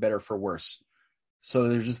influence it for better or for worse. So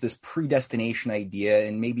there's just this predestination idea,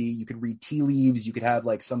 and maybe you could read tea leaves, you could have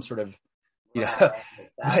like some sort of, that's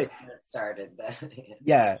when it started.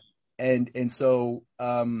 Yeah. And so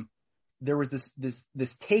there was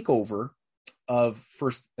this takeover of,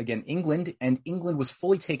 first, again, England, and England was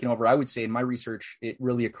fully taken over. I would say in my research, it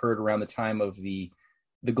really occurred around the time of the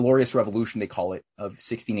Glorious Revolution, they call it, of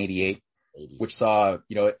 1688. 80s. Which saw,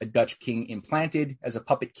 a Dutch king implanted as a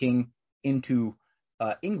puppet king into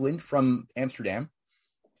England from Amsterdam.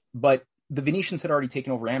 But the Venetians had already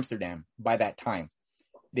taken over Amsterdam by that time.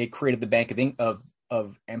 They created the Bank of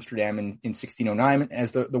Amsterdam in 1609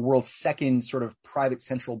 as the world's second sort of private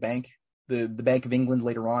central bank. The Bank of England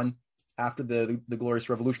later on, after the Glorious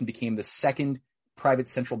Revolution, became the second private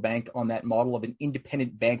central bank on that model of an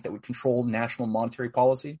independent bank that would control national monetary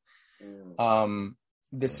policy.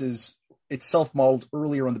 It's self-modeled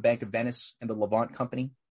earlier on the Bank of Venice and the Levant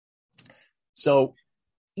Company. So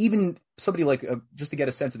even somebody like, just to get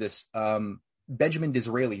a sense of this, Benjamin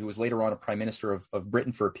Disraeli, who was later on a prime minister of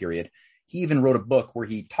Britain for a period, he even wrote a book where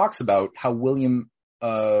he talks about how William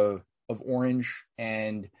of Orange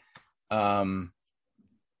and George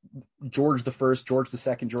I, George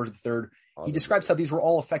II, George III, he describes how these were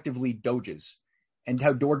all effectively doges. And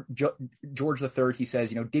how George III, he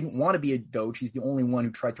says, didn't want to be a doge. He's the only one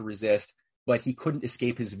who tried to resist, but he couldn't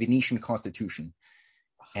escape his Venetian constitution.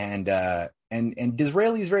 And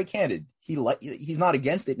Disraeli is very candid. He's not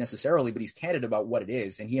against it necessarily, but he's candid about what it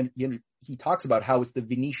is. And he talks about how it's the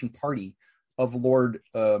Venetian party of Lord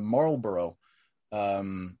Marlborough,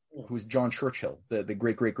 who was John Churchill, the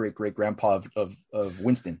great grandpa of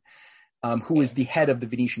Winston. Who is the head of the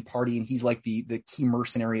Venetian party, and he's like the key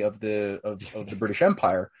mercenary of the British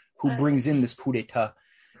Empire, who brings in this coup d'etat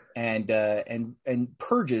and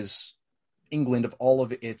purges England of all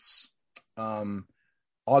of its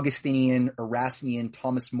Augustinian, Erasmian,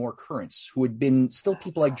 Thomas More currents, who had been still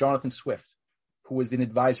people like Jonathan Swift, who was an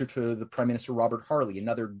advisor to the Prime Minister Robert Harley,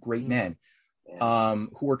 another great man,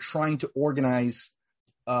 who were trying to organize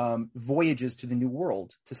voyages to the New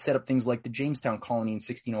World to set up things like the Jamestown colony in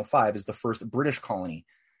 1605 as the first British colony.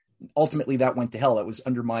 Ultimately, that went to hell. That was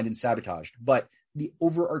undermined and sabotaged. But the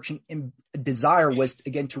overarching desire was,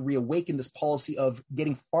 again, to reawaken this policy of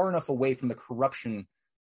getting far enough away from the corruption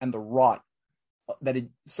and the rot that had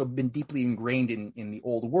so been deeply ingrained in the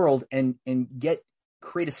old world, and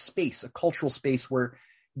create a space, a cultural space where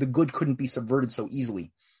the good couldn't be subverted so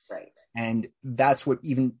easily. Right. And that's what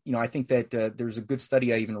even, I think that there's a good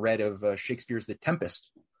study I even read of Shakespeare's The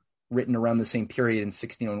Tempest, written around the same period in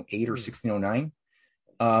 1608 or 1609.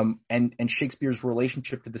 And Shakespeare's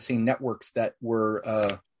relationship to the same networks that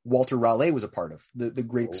were Walter Raleigh was a part of, the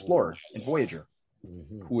great explorer and voyager,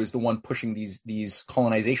 who was the one pushing these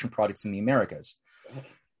colonization projects in the Americas.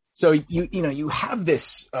 So you have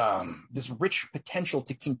this rich potential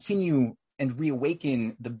to continue and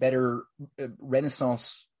reawaken the better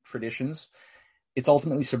Renaissance traditions. It's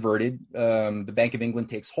ultimately subverted. The Bank of England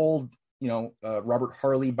takes hold. Robert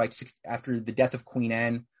Harley, after the death of Queen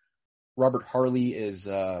Anne, Robert Harley is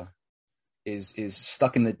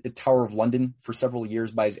stuck in the Tower of London for several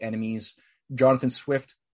years by his enemies. Jonathan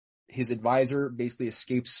Swift, his advisor, basically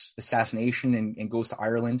escapes assassination and goes to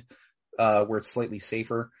Ireland, where it's slightly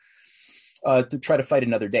safer, to try to fight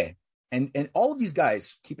another day. And all of these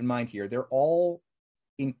guys, keep in mind here, they're all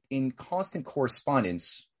in constant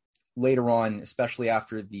correspondence later on, especially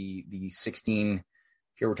after the 16,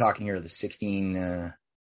 here we're talking here, the 1630s,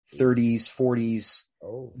 40s.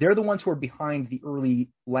 Oh. They're the ones who are behind the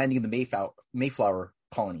early landing of the Mayflower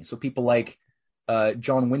colony. So people like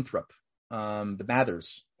John Winthrop, the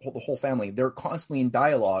Mathers, the whole family, they're constantly in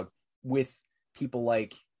dialogue with people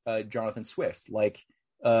like Jonathan Swift, like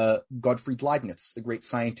Gottfried Leibniz, the great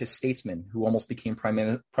scientist statesman who almost became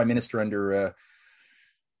prime minister under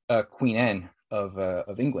Queen Anne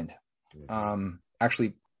of England.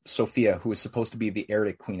 Actually, Sophia, who was supposed to be the heir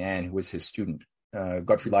to Queen Anne, who was his student.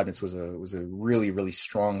 Gottfried Leibniz was a really, really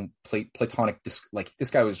strong Platonic, this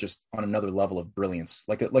guy was just on another level of brilliance,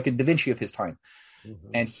 like a Da Vinci of his time. Mm-hmm.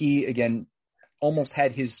 And he, again, almost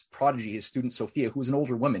had his prodigy, his student Sophia, who was an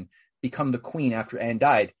older woman, become the queen after Anne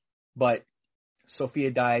died. But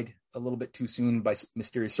Sophia died a little bit too soon by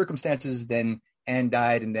mysterious circumstances. Then Anne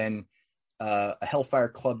died, and then a Hellfire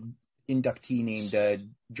Club inductee named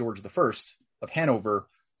George I of Hanover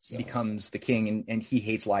becomes the king, and he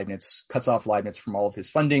hates Leibniz, cuts off Leibniz from all of his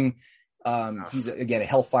funding. He's, again, a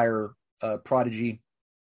Hellfire prodigy,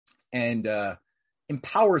 and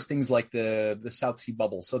empowers things like the South Sea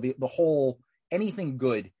Bubble. So the whole, anything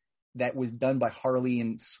good that was done by Harley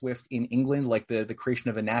and Swift in England, like the creation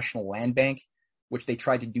of a national land bank, which they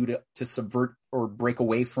tried to do to subvert or break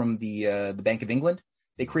away from the Bank of England.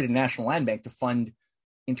 They created a national land bank to fund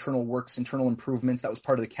internal works, internal improvements. That was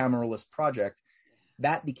part of the Cameralist project.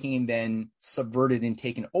 That became then subverted and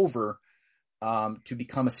taken over to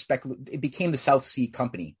become it became the South Sea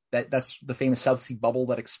Company. That's the famous South Sea Bubble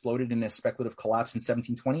that exploded in a speculative collapse in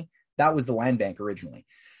 1720. That was the land bank originally.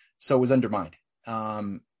 So it was undermined.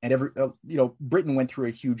 And Britain went through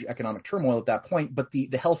a huge economic turmoil at that point, but the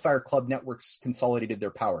Hellfire Club networks consolidated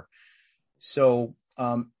their power. So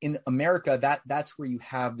in America, that's where you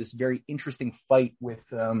have this very interesting fight with,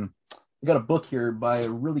 I got a book here by a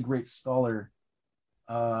really great scholar.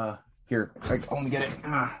 Here, I only get it.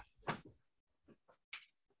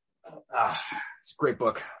 It's a great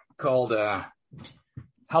book called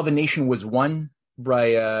How the Nation Was Won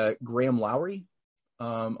by Graham Lowry.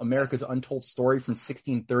 America's Untold Story from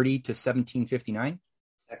 1630 to 1759.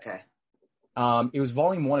 Okay. It was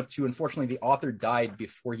volume 1 of 2. Unfortunately, the author died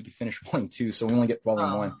before he could finish volume 2, so we only get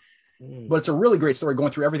volume 1. But it's a really great story, going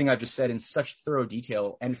through everything I've just said in such thorough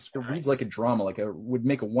detail, and it reads like a drama, would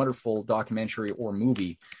make a wonderful documentary or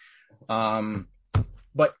movie.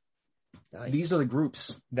 But these are the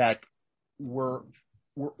groups that were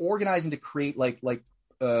organizing to create, like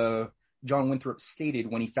John Winthrop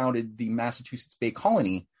stated when he founded the Massachusetts Bay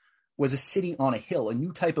Colony, was a city on a hill. A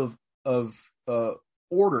new type of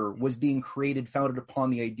order was being created, founded upon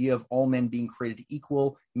the idea of all men being created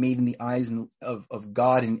equal, made in the eyes of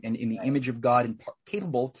God and in the image of God, and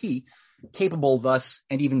capable thus,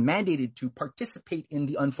 and even mandated to participate in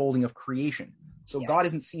the unfolding of creation. So God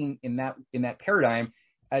isn't seen in that paradigm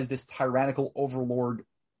as this tyrannical overlord,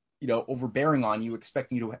 overbearing on you,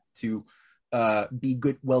 expecting you to be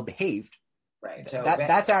good, well behaved. Right.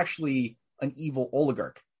 That's actually an evil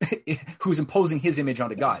oligarch who's imposing his image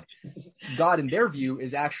onto God. God, in their view,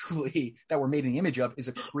 is actually, that we're made in the image of, is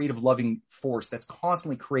a creative, loving force that's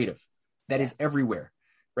constantly creative, that is everywhere,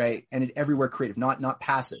 right? And everywhere creative, not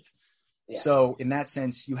passive. Yeah. So in that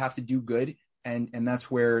sense, you have to do good, and that's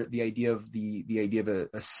where the idea of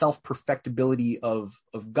a self-perfectibility of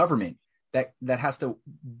government that has to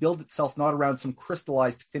build itself not around some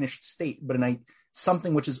crystallized, finished state, but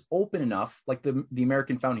something which is open enough, like the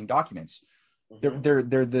American founding documents. Mm-hmm.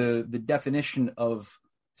 They're the definition of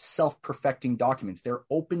self-perfecting documents. They're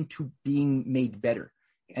open to being made better,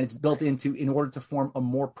 and it's built in order to form a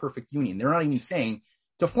more perfect union. They're not even saying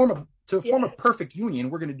to form a perfect union,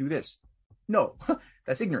 we're going to do this. No,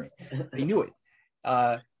 that's ignorant. They knew it.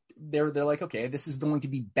 They're like, okay, this is going to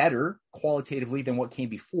be better qualitatively than what came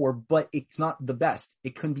before, but it's not the best.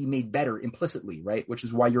 It can be made better implicitly, right? Which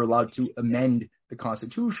is why you're allowed to amend the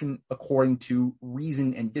Constitution according to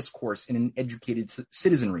reason and discourse in an educated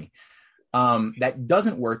citizenry. That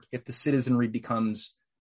doesn't work if the citizenry becomes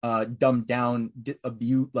dumbed down,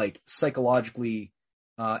 abused, like psychologically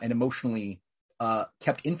and emotionally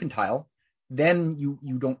kept infantile. Then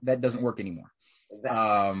you don't. That doesn't work anymore.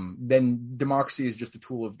 then democracy is just a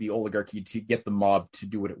tool of the oligarchy to get the mob to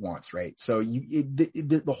do what it wants, right? So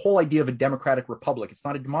the whole idea of a democratic republic, it's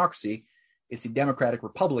not a democracy, it's a democratic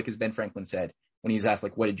republic, as Ben Franklin said when he's asked,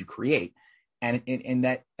 like, what did you create? And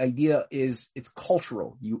that idea is, it's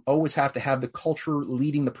cultural. You always have to have the culture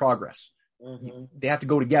leading the progress. They have to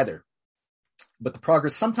go together. But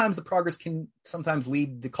sometimes the progress can sometimes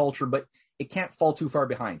lead the culture, but it can't fall too far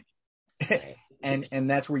behind. And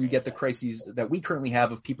that's where you get the crises that we currently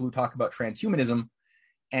have of people who talk about transhumanism.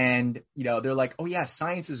 And, they're like, oh yeah,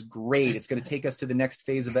 science is great. It's going to take us to the next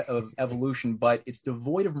phase of evolution, but it's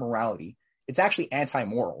devoid of morality. It's actually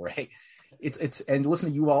anti-moral, right? And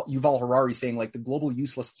listen to Yuval Harari saying, like, the global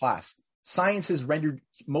useless class. Science has rendered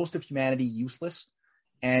most of humanity useless.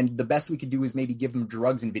 And the best we could do is maybe give them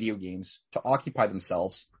drugs and video games to occupy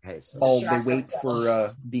themselves while they wait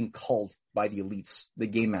for being culled by the elites, the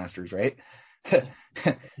game masters, right?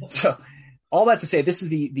 So all that to say, this is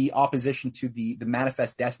the opposition to the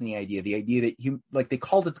manifest destiny idea, the idea that they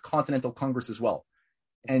called it the Continental Congress as well.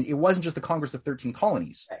 And it wasn't just the Congress of 13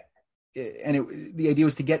 colonies. And the idea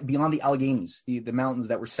was to get beyond the Alleghenies, the mountains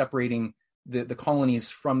that were separating the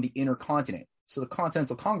colonies from the inner continent. So the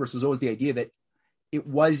Continental Congress was always the idea that it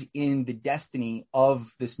was in the destiny of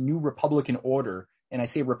this new Republican order. And I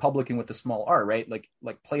say Republican with the small r, right? Like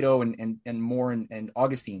Plato and More and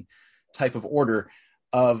Augustine type of order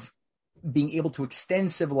of being able to extend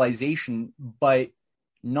civilization, but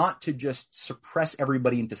not to just suppress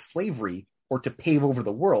everybody into slavery or to pave over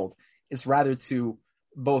the world. It's rather to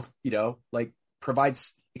both, provide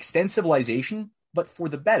extend civilization, but for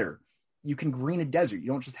the better. You can green a desert. You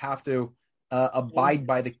don't just have to abide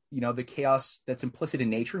by the chaos that's implicit in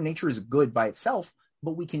nature. Nature is good by itself,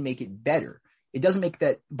 but we can make it better. It doesn't make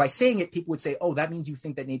that, by saying it, people would say, oh, that means you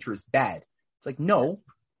think that nature is bad. It's like, no,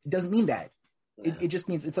 it doesn't mean that. It just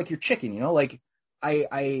means, it's like your chicken,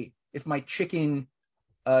 if my chicken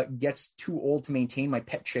gets too old to maintain, my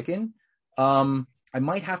pet chicken, I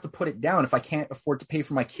might have to put it down. If I can't afford to pay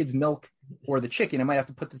for my kid's milk or the chicken, I might have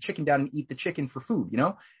to put the chicken down and eat the chicken for food,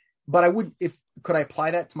 But could I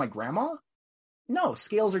apply that to my grandma? No,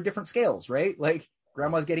 scales are different scales, right? Like,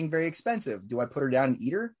 grandma's getting very expensive. Do I put her down and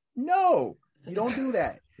eat her? No, you don't do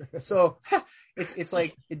that. So it's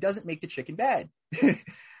like, it doesn't make the chicken bad.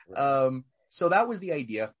 So that was the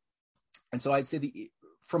idea. And so I'd say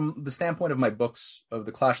from the standpoint of my books of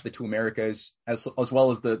the Clash of the Two Americas, as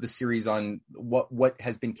well as the series on what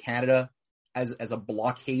has been Canada as a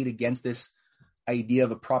blockade against this idea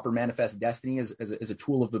of a proper manifest destiny as a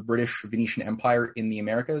tool of the British Venetian Empire in the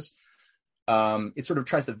Americas, it sort of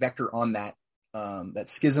tries to vector on that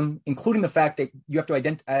schism, including the fact that you have to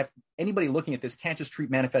identify, anybody looking at this can't just treat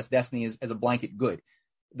manifest destiny as a blanket good.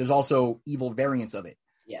 There's also evil variants of it,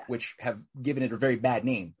 which have given it a very bad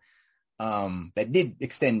name, that did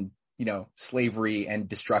extend, slavery and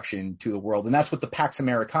destruction to the world. And that's what the Pax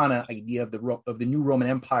Americana idea of the new Roman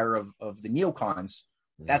Empire of the neocons,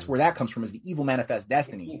 that's where that comes from, is the evil manifest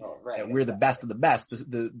destiny. Evil, right. That we're the best of the best,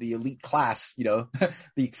 the elite class, the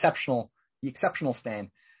exceptional stand.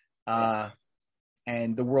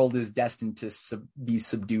 And the world is destined to be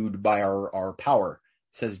subdued by our power,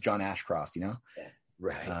 says John Ashcroft,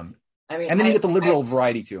 Right. And then you get the liberal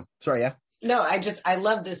variety too. Sorry, yeah? No, I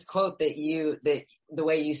love this quote that the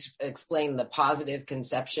way you explain the positive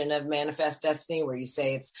conception of manifest destiny, where you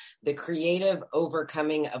say it's the creative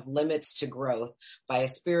overcoming of limits to growth by a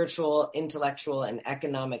spiritual, intellectual, and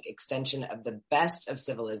economic extension of the best of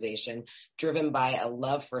civilization, driven by a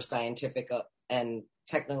love for scientific and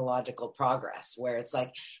technological progress, where it's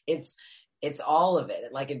like, it's all of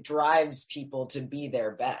it. Like, it drives people to be their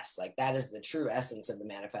best. Like, that is the true essence of the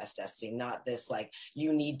manifest destiny, not this, like,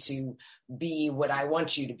 you need to be what I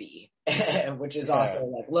want you to be, which is also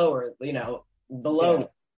like lower, below. Yeah.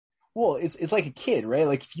 Well, it's like a kid, right?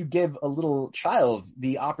 Like, if you give a little child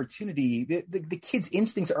the opportunity, the kid's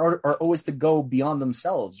instincts are always to go beyond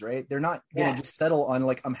themselves, right? They're not going to just settle on,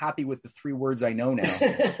 like, I'm happy with the 3 words I know now.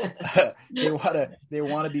 They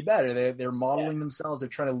want to be better. They're modeling themselves. They're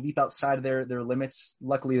trying to leap outside of their limits.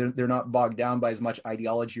 Luckily, they're not bogged down by as much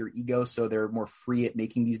ideology or ego, so they're more free at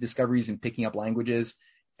making these discoveries and picking up languages.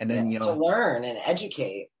 And then, to learn and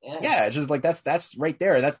educate. Yeah, it's just like, that's right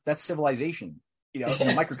there. That's civilization. In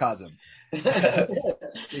a microcosm. So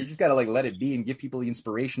you just got to, like, let it be and give people the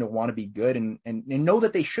inspiration to want to be good and know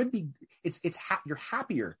that they should be. You're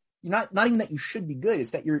happier. You're not even that you should be good. It's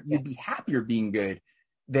that you'd be happier being good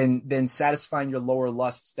than satisfying your lower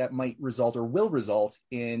lusts that might result or will result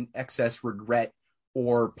in excess regret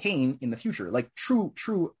or pain in the future. Like, true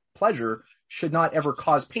pleasure should not ever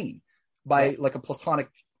cause pain. By like a Platonic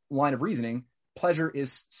line of reasoning, pleasure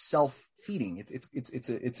is feeding.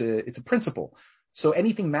 It's a principle. So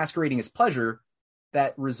anything masquerading as pleasure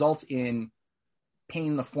that results in pain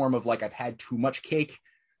in the form of like, I've had too much cake,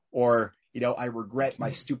 or, I regret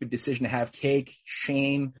my stupid decision to have cake,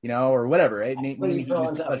 shame, or whatever, right? Maybe he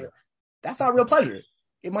used pleasure. That's not real pleasure.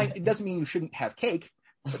 It doesn't mean you shouldn't have cake,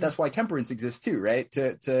 but that's why temperance exists too, right?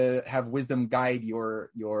 To have wisdom guide your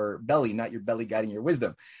belly, not your belly guiding your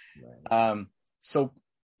wisdom. Right. So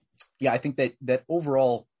yeah, I think that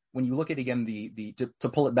overall, when you look at, again, to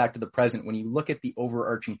pull it back to the present, when you look at the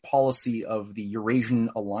overarching policy of the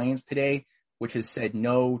Eurasian Alliance today, which has said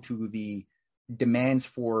no to the demands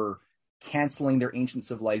for canceling their ancient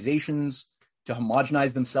civilizations, to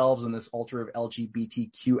homogenize themselves in this altar of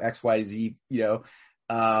LGBTQ, XYZ,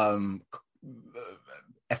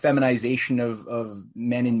 effeminization of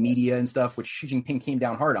men in media and stuff, which Xi Jinping came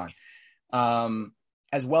down hard on,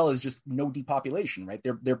 as well as just no depopulation, right?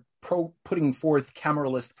 They're putting forth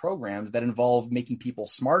cameralist programs that involve making people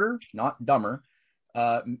smarter, not dumber,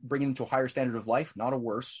 bringing them to a higher standard of life, not a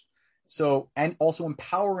worse. So, and also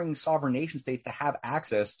empowering sovereign nation states to have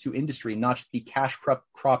access to industry, not just be cash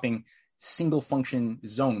cropping single function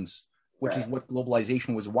zones, which is what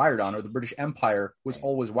globalization was wired on, or the British Empire was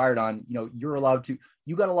always wired on. You're allowed to,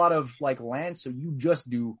 you got a lot of like land, so you just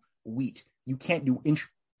do wheat. You can't do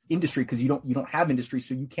industry because you don't have industry,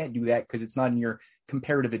 so you can't do that because it's not in your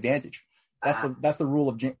comparative advantage. That's the rule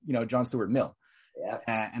of John Stuart Mill,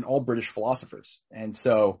 and all British philosophers. And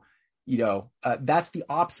so, that's the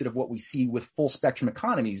opposite of what we see with full spectrum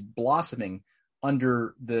economies blossoming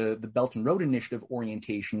under the Belt and Road Initiative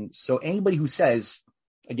orientation. So anybody who says,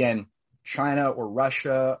 again, China or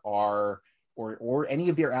Russia or any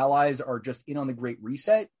of their allies are just in on the Great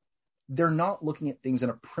Reset, they're not looking at things in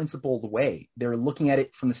a principled way. They're looking at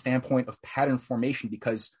it from the standpoint of pattern formation.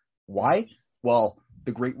 Because why? Well,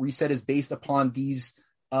 the Great Reset is based upon these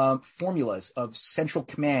formulas of central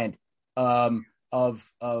command, like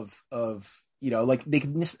they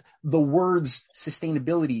can miss the words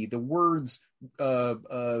sustainability, the words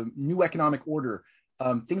new economic order,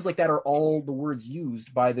 things like that are all the words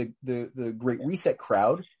used by the Great Reset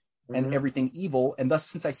crowd, and everything evil. And thus,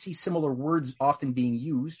 since I see similar words often being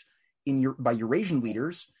used by Eurasian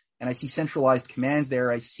leaders, and I see centralized commands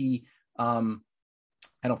there, I see, I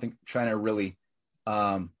don't think China really,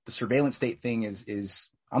 the surveillance state thing is,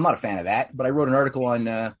 I'm not a fan of that, but I wrote an article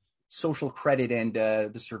on social credit and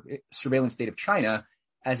the surveillance state of China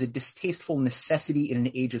as a distasteful necessity in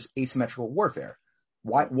an age of asymmetrical warfare.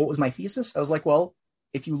 What was my thesis? I was like, well,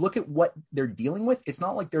 if you look at what they're dealing with, it's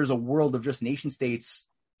not like there's a world of just nation states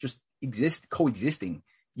just coexisting.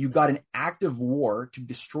 You've got an active war to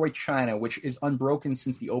destroy China, which is unbroken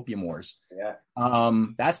since the Opium Wars.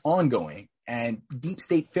 That's ongoing. And deep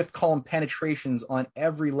state fifth column penetrations on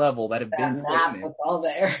every level that have been all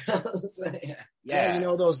there.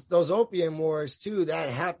 Those Opium Wars too, that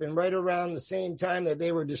happened right around the same time that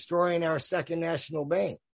they were destroying our second national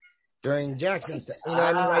bank during Jackson's time.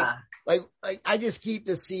 I mean, like I just keep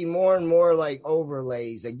to see more and more like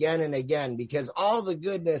overlays again and again, because all the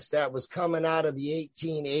goodness that was coming out of the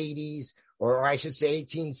 1880s, or I should say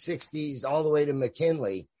 1860s, all the way to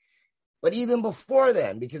McKinley. But even before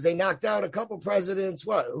then, because they knocked out a couple presidents,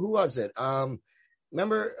 who was it?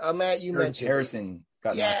 Remember, Matt, you mentioned Harrison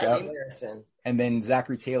got knocked out. And then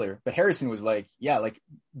Zachary Taylor. But Harrison was like,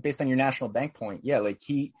 based on your national bank point,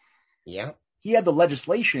 he had the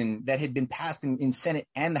legislation that had been passed in Senate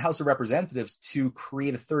and the House of Representatives to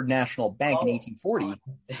create a third national bank in 1840. On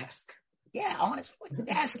his desk. Yeah, on his fucking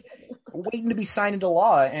desk, waiting to be signed into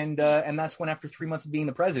law. And that's when, after 3 months of being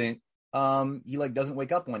the president, he doesn't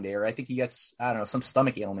wake up one day, or I think he gets, some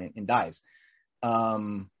stomach ailment and dies.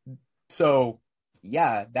 So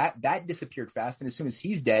yeah, that disappeared fast. And as soon as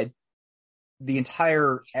he's dead, the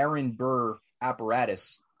entire Aaron Burr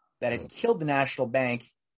apparatus that had killed the national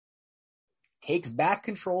bank takes back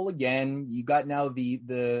control again. You got now the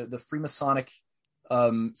Freemasonic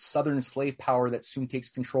Southern slave power that soon takes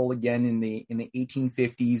control again in the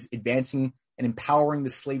 1850s, advancing and empowering the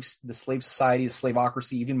slave society, the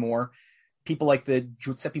slaveocracy even more. People like the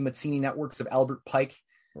Giuseppe Mazzini networks of Albert Pike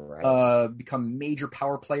become major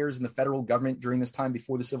power players in the federal government during this time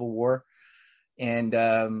before the Civil War. And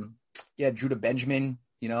Judah Benjamin,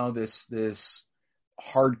 this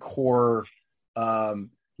hardcore,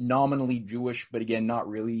 nominally Jewish, but again, not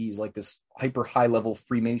really. He's like this hyper high level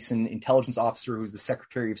Freemason intelligence officer who's the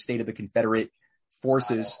Secretary of State of the Confederate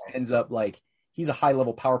Forces. Ends up he's a high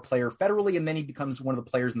level power player federally, and then he becomes one of the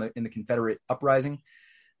players in the Confederate uprising.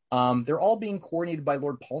 They're all being coordinated by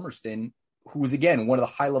Lord Palmerston, who was again one of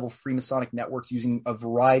the high level Freemasonic networks using a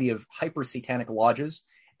variety of hyper satanic lodges.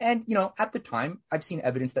 And, at the time, I've seen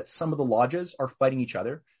evidence that some of the lodges are fighting each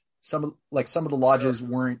other. Some of the lodges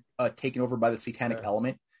weren't taken over by the satanic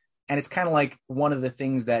element. And it's kind of like one of the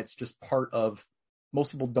things that's just part of,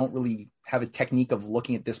 most people don't really have a technique of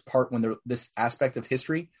looking at this part when they're this aspect of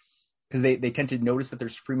history, because they tend to notice that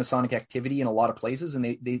there's Freemasonic activity in a lot of places. And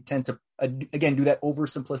they tend to, again, do that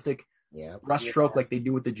oversimplistic brush stroke like they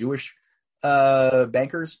do with the Jewish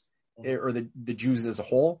bankers or the Jews as a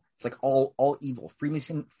whole. It's like all evil.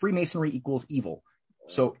 Freemasonry equals evil.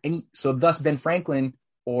 So thus Ben Franklin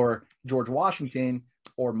or George Washington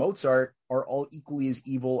or Mozart are all equally as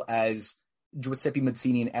evil as Giuseppe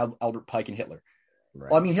Mazzini and Albert Pike and Hitler.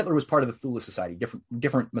 Right. Well, I mean, Hitler was part of the Thule Society,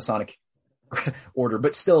 different Masonic order,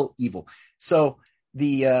 but still evil. So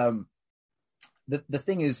the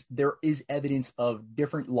thing is, there is evidence of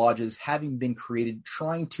different lodges having been created,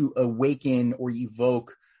 trying to awaken or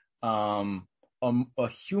evoke a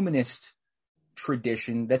humanist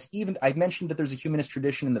tradition. That's even, I mentioned that there's a humanist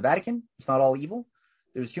tradition in the Vatican. It's not all evil.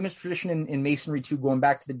 There's a humanist tradition in Masonry too, going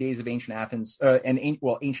back to the days of ancient Athens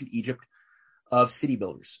ancient Egypt, of city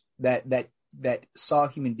builders that saw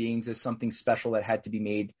human beings as something special that had to be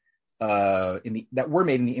made that were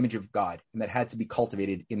made in the image of God, and that had to be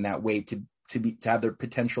cultivated in that way to have their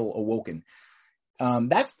potential awoken.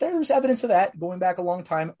 There's evidence of that going back a long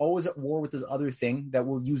time, always at war with this other thing that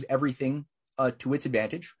will use everything to its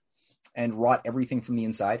advantage and rot everything from the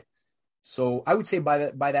inside. So I would say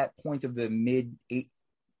by that point of the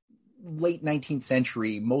late 19th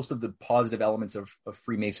century, most of the positive elements of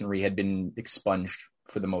Freemasonry had been expunged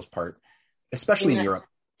for the most part, especially in Europe.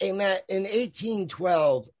 Hey, Matt, in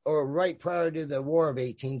 1812, or right prior to the War of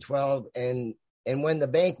 1812, and when the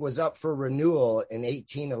bank was up for renewal in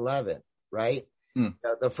 1811, right?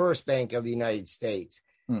 The first bank of the United States.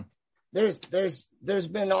 There's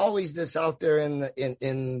been always this out there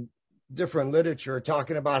in different literature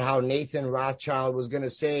talking about how Nathan Rothschild was going to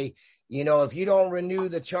say, if you don't renew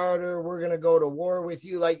the charter, we're going to go to war with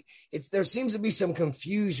you. Like there seems to be some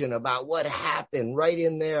confusion about what happened right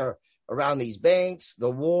in there around these banks, the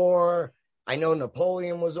war. I know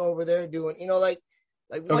Napoleon was over there doing,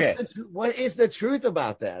 what is the truth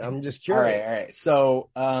about that? I'm just curious. All right. So,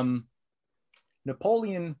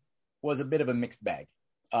 Napoleon was a bit of a mixed bag.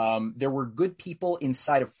 There were good people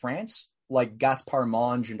inside of France, like Gaspard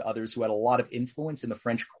Monge and others, who had a lot of influence in the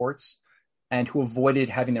French courts and who avoided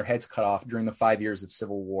having their heads cut off during the 5 years of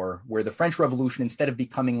civil war, where the French Revolution, instead of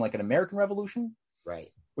becoming like an American Revolution,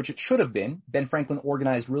 right, which it should have been, Ben Franklin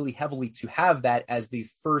organized really heavily to have that as the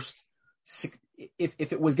first.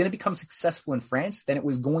 If it was going to become successful in France, then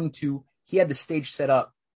he had the stage set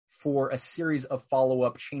up for a series of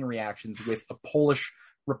follow-up chain reactions with a Polish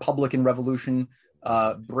Republican Revolution,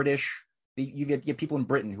 British. You get people in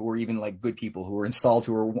Britain who were even like good people who were installed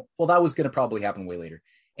that was going to probably happen way later.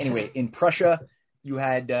 Anyway, in Prussia, you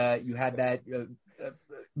had that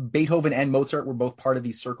Beethoven and Mozart were both part of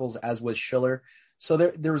these circles, as was Schiller. So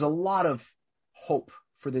there was a lot of hope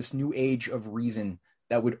for this new age of reason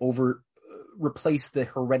that would replace the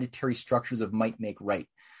hereditary structures of might make right.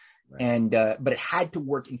 And but it had to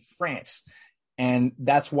work in France, and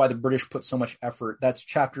that's why the British put so much effort. That's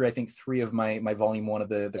chapter, I think, 3 of my volume 1 of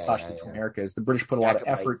the Clash of the Two Americas. The British put a lot of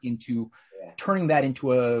effort into turning that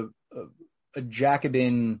into a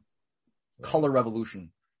Jacobin color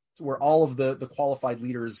revolution, where all of the qualified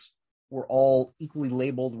leaders were all equally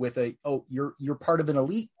labeled with you're part of an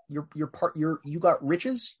elite, you got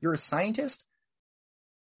riches, you're a scientist,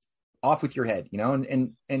 off with your head,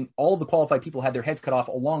 and all the qualified people had their heads cut off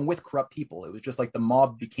along with corrupt people. It was just like the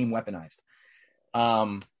mob became weaponized,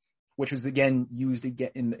 which was again used again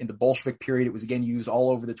in the Bolshevik period. It was again used all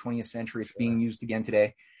over the 20th century. It's being used again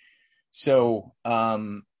today. So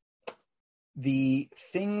the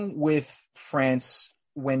thing with France,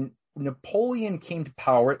 when Napoleon came to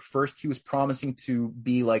power, at first he was promising to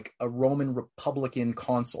be like a Roman Republican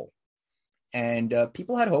consul. And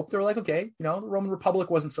people had hope. They were like, okay, the Roman Republic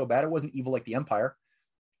wasn't so bad. It wasn't evil like the Empire.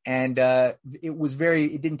 And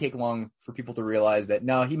it didn't take long for people to realize that,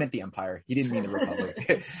 no, he meant the Empire. He didn't mean the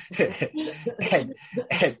Republic.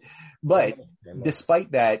 But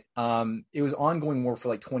despite that, it was ongoing war for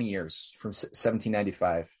like 20 years, from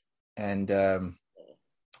 1795. And the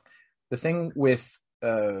thing with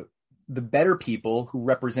the better people who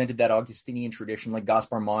represented that Augustinian tradition, like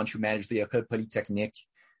Gaspard Monge, who managed the École Polytechnique,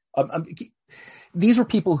 these were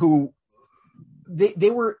people who they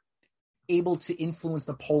were able to influence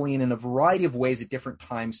Napoleon in a variety of ways at different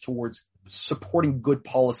times towards supporting good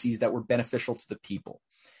policies that were beneficial to the people.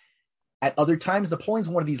 At other times, Napoleon's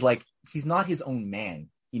one of these, like, he's not his own man.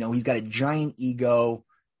 He's got a giant ego.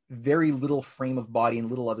 very little frame of body and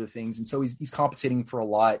little other things. And so he's compensating for a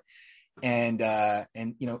lot. And sorry,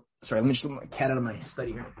 let me just let my cat out of my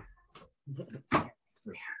study here.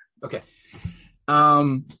 Okay.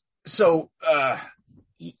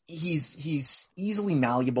 He's easily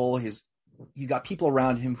malleable. He's got people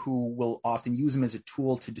around him who will often use him as a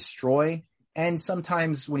tool to destroy. And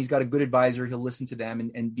sometimes when he's got a good advisor, he'll listen to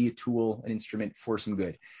them and be a tool, an instrument for some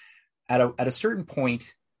good. At a certain point,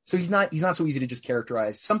 so he's not so easy to just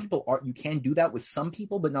characterize. Some people you can do that with some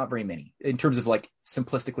people, but not very many in terms of like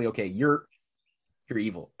simplistically, okay, you're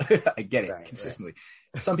evil. I get it consistently.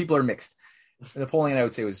 Right. Some people are mixed. Napoleon, I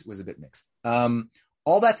would say, was a bit mixed.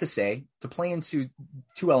 All that to say, to play into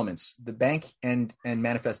two elements, the bank and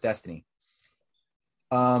Manifest Destiny.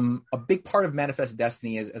 A big part of Manifest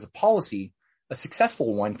Destiny as a policy, a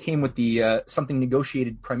successful one, came with the something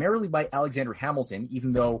negotiated primarily by Alexander Hamilton,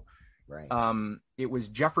 even though it was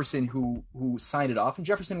Jefferson who signed it off. And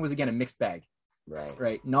Jefferson was, again, a mixed bag.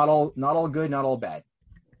 Right. Not all good, not all bad.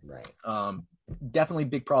 Right. Definitely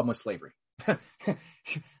big problem with slavery. The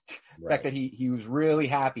fact that he was really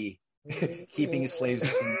happy keeping his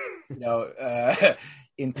slaves,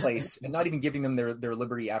 in place and not even giving them their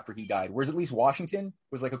liberty after he died. Whereas at least Washington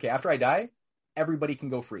was like, okay, after I die, everybody can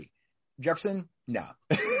go free. Jefferson, no,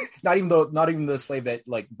 not even the slave that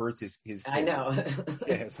like birthed his kids. I know.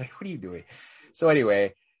 Yeah, it's like, what are you doing? So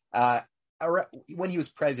anyway, when he was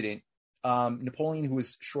president, Napoleon, who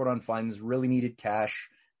was short on funds, really needed cash.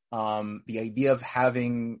 The idea of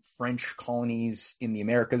having French colonies in the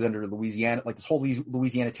Americas under Louisiana, like this whole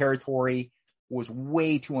Louisiana territory, was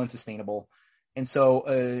way too unsustainable. And so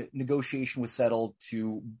a negotiation was settled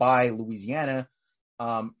to buy Louisiana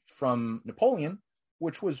from Napoleon,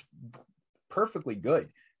 which was perfectly good.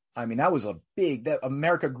 I mean, that was that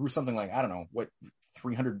America grew something like, I don't know,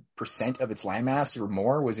 300% of its landmass or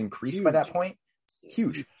more was increased. Huge. By that point.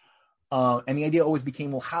 Huge. And the idea always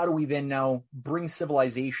became, well, how do we then now bring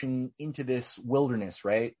civilization into this wilderness,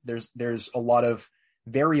 right? There's a lot of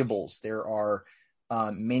variables. There are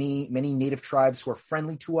many native tribes who are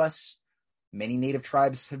friendly to us. Many native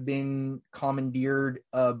tribes have been commandeered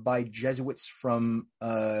by Jesuits from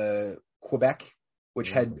Quebec,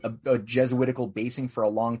 which had a Jesuitical basing for a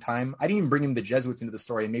long time. I didn't even bring in the Jesuits into the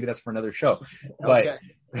story, and maybe that's for another show. But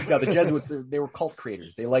no, the Jesuits, they were cult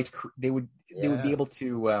creators. They would be able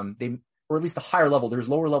to, or at least the higher level. There's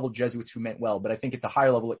lower level Jesuits who meant well, but I think at the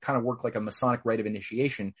higher level, it kind of worked like a Masonic rite of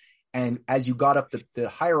initiation. And as you got up the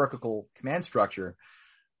hierarchical command structure,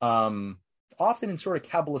 often in sort of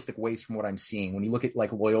Kabbalistic ways from what I'm seeing, when you look at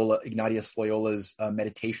like Ignatius Loyola's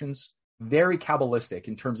meditations, very Kabbalistic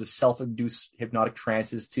in terms of self-induced hypnotic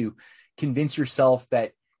trances to convince yourself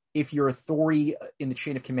that if your authority in the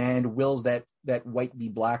chain of command wills that white be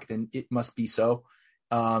black, then it must be so.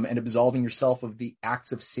 And absolving yourself of the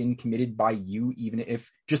acts of sin committed by you, even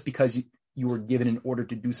if just because you were given an order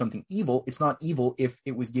to do something evil, it's not evil if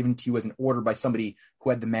it was given to you as an order by somebody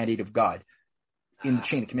who had the mandate of God in the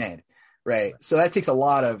chain of command. Right. So that takes a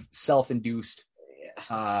lot of self-induced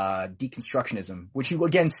deconstructionism, which you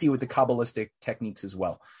again see with the Kabbalistic techniques as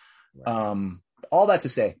well. Right. All that to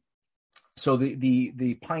say, so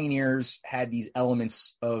the pioneers had these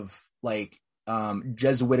elements of like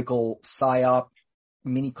Jesuitical psyop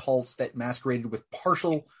mini cults that masqueraded with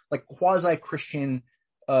partial, like quasi-Christian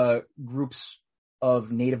groups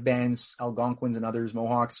of native bands, Algonquins and others,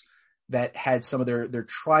 Mohawks, that had some of their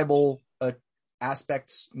tribal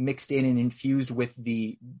aspects mixed in and infused with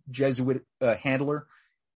the Jesuit handler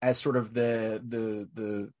as sort of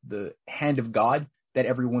the hand of God that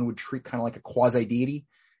everyone would treat kind of like a quasi deity.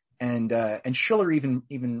 And Schiller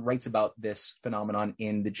even writes about this phenomenon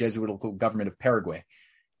in the Jesuitical government of Paraguay.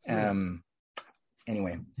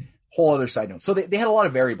 Anyway, whole other side note. So they had a lot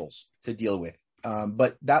of variables to deal with,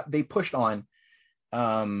 but that they pushed on.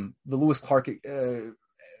 The Lewis Clark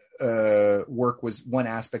work was one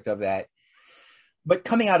aspect of that. But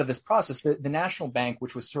coming out of this process, the National Bank,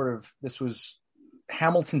 which was this was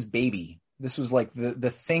Hamilton's baby. This was like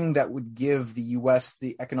the thing that would give the U.S.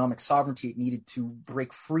 the economic sovereignty it needed to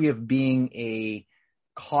break free of being a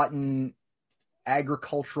cotton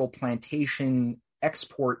agricultural plantation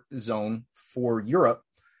export zone for Europe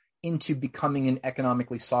into becoming an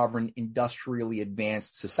economically sovereign, industrially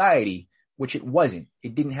advanced society, which it wasn't.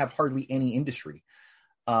 It didn't have hardly any industry.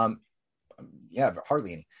 Hardly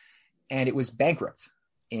any. And it was bankrupt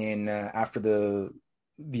after the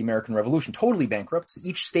American Revolution, totally bankrupt.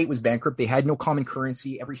 Each state was bankrupt. They had no common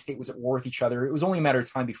currency. Every state was at war with each other. It was only a matter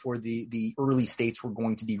of time before the early states were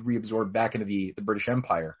going to be reabsorbed back into the British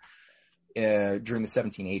Empire during the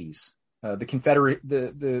 1780s.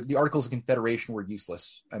 the Articles of Confederation were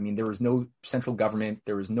useless. I mean, there was no central government,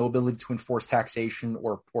 there was no ability to enforce taxation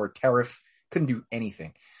or tariff, couldn't do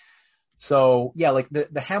anything. So yeah, like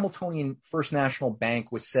the Hamiltonian First National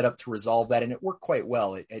Bank was set up to resolve that, and it worked quite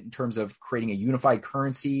well in terms of creating a unified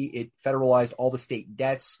currency. It federalized all the state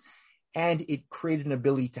debts, and it created an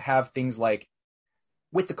ability to have things like,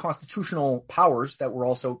 with the constitutional powers that were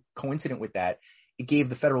also coincident with that, it gave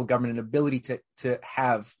the federal government an ability to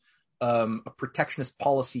have a protectionist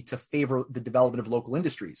policy to favor the development of local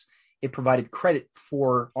industries. It provided credit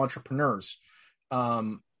for entrepreneurs,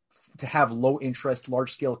 to have low interest,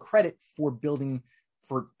 large scale credit for building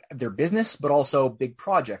for their business, but also big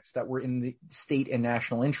projects that were in the state and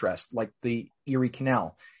national interest, like the Erie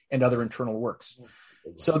Canal and other internal works.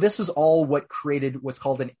 So this was all what created what's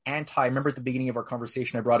called an remember at the beginning of our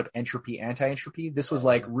conversation, I brought up entropy, anti-entropy. This was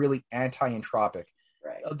like really anti-entropic.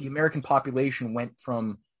 Right. The American population went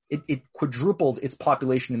from, it quadrupled its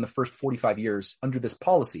population in the first 45 years under this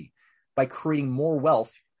policy by creating more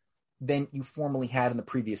wealth than you formerly had in the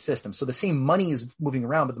previous system. So the same money is moving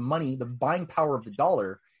around, but the buying power of the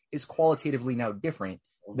dollar is qualitatively now different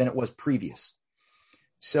than it was previous.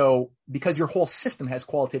 So because your whole system has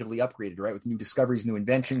qualitatively upgraded, right, with new discoveries, new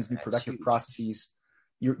inventions, new productive processes,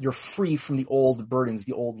 you're free from the old burdens,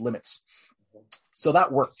 the old limits. So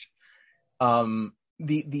that worked. There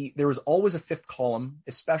was always a fifth column,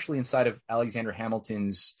 especially inside of Alexander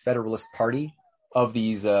Hamilton's Federalist Party, of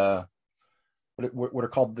these what are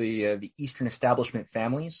called the Eastern Establishment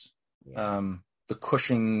families. The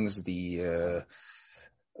Cushings,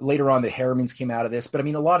 later on the Harrimans came out of this, but I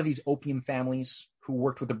mean, a lot of these opium families who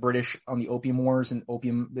worked with the British on the opium wars, and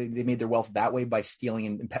opium, they made their wealth that way by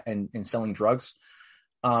stealing and selling drugs.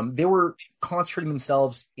 They were concentrating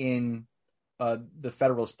themselves in the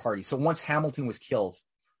Federalist Party. So once Hamilton was killed,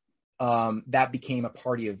 that became a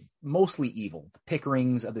party of mostly evil, the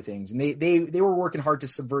Pickerings, other things. And they were working hard to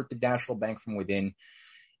subvert the national bank from within.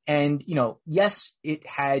 And, yes, it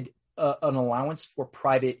had an allowance for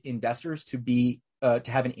private investors to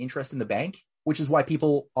have an interest in the bank, which is why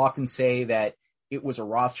people often say that it was a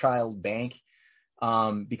Rothschild bank,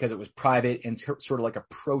 because it was private and sort of like a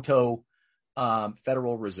proto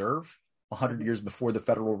Federal Reserve 100 years before the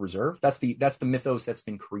Federal Reserve. That's the mythos that's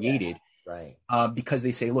been created. Right. Because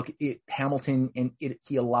they say, look, Hamilton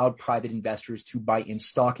he allowed private investors to buy in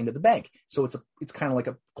stock into the bank. So it's kind of like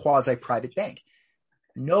a quasi private bank.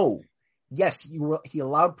 No. Yes, he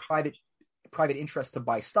allowed private interests to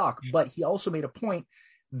buy stock, but he also made a point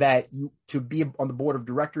that to be on the board of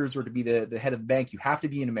directors or to be the head of the bank, you have to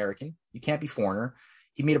be an American. You can't be foreigner.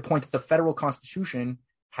 He made a point that the federal constitution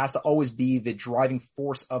has to always be the driving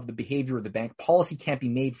force of the behavior of the bank. Policy can't be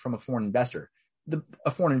made from a foreign investor.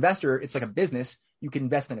 A foreign investor, it's like a business. You can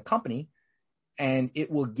invest in a company and it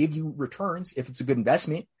will give you returns if it's a good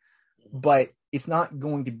investment, but it's not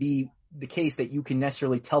going to be the case that you can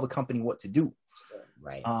necessarily tell the company what to do.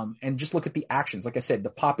 Right. And just look at the actions. Like I said, the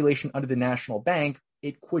population under the national bank,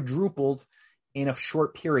 it quadrupled in a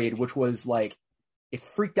short period, which was like, it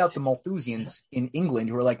freaked out the Malthusians in England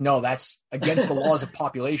who were like, no, that's against the laws of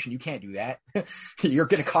population. You can't do that. You're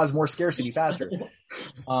going to cause more scarcity faster.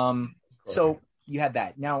 So you had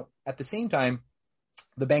that. Now, at the same time,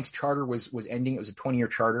 the bank's charter was ending. It was a 20-year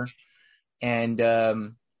charter.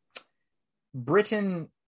 And Britain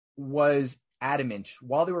was adamant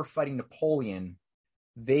while they were fighting Napoleon.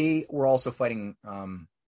 They were also fighting,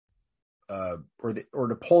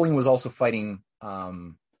 Napoleon was also fighting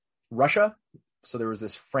Russia. So there was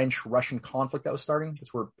this French-Russian conflict that was starting.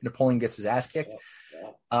 That's where Napoleon gets his ass kicked.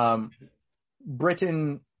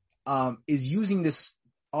 Britain is using this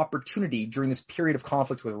opportunity during this period of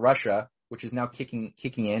conflict with Russia, which is now kicking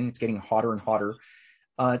in. It's getting hotter and hotter,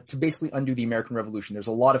 to basically undo the American Revolution. There's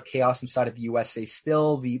a lot of chaos inside of the USA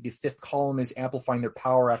still. The fifth column is amplifying their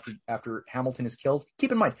power after Hamilton is killed.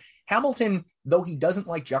 Keep in mind, Hamilton, though he doesn't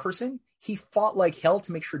like Jefferson, he fought like hell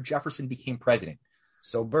to make sure Jefferson became president.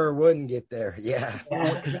 So Burr wouldn't get there. Yeah.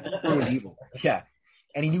 Because he was evil. Yeah.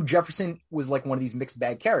 And he knew Jefferson was like one of these mixed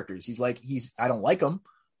bag characters. I don't like him,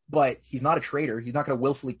 but he's not a traitor. He's not going to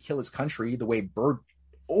willfully kill his country the way Burr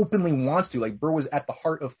openly wants to. Like, Burr was at the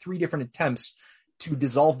heart of 3 different attempts to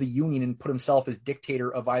dissolve the Union and put himself as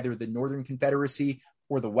dictator of either the Northern Confederacy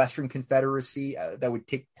or the Western Confederacy that would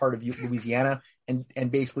take part of Louisiana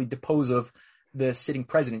and basically depose of the sitting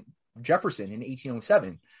president Jefferson in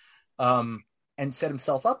 1807. And set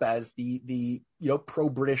himself up as the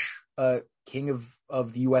pro-British king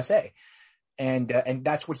of the USA, and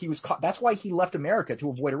that's what he was caught. That's why he left America, to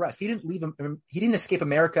avoid arrest. He didn't escape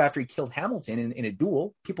America after he killed Hamilton in a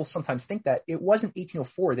duel. People sometimes think that it wasn't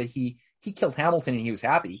 1804 that he killed Hamilton and he was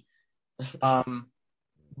happy.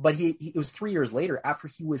 But it was 3 years later after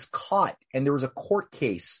he was caught, and there was a court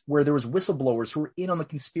case where there was whistleblowers who were in on the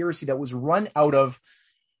conspiracy that was run out of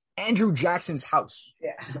Andrew Jackson's house.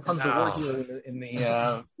 Yeah. He becomes the war hero in the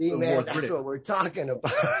man, that's what we're talking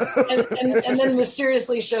about. and then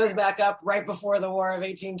mysteriously shows back up right before the War of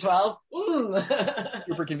 1812.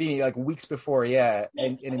 Super convenient, like weeks before, yeah.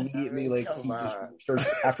 And immediately, like, he just starts,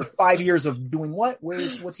 after 5 years of doing what?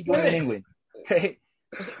 What's he doing in England?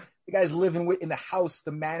 The guy's living in the house,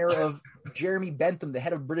 the manor of Jeremy Bentham, the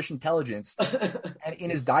head of British intelligence. And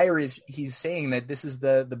in his diaries, he's saying that this is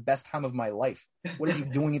the best time of my life. What is he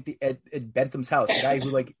doing at Bentham's house? The guy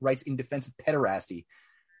who, like, writes in defense of pederasty.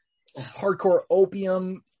 Hardcore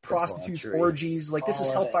opium, prostitutes, orgies. Like, this is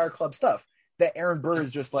Hellfire Club stuff that Aaron Burr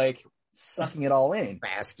is just, like, sucking it all in.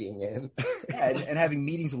 Basking in. and having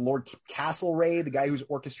meetings with Lord Castlereagh, the guy who's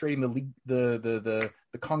orchestrating the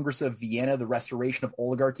Congress of Vienna, the restoration of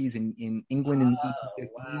oligarchies in England in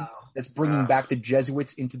 1815. That's bringing back the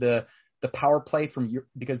Jesuits into the power play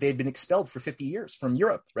because they had been expelled for 50 years from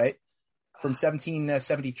Europe, right? From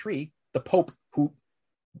 1773, the Pope, who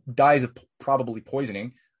dies of probably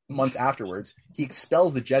poisoning months afterwards, he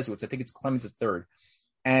expels the Jesuits. I think it's Clement III,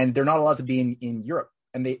 and they're not allowed to be in Europe.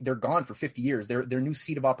 And they're gone for 50 years. Their new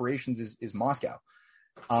seat of operations is Moscow.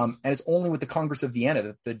 And it's only with the Congress of Vienna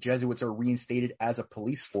that the Jesuits are reinstated as a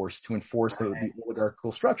police force to enforce the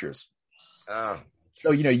oligarchical structures.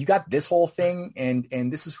 So, you got this whole thing,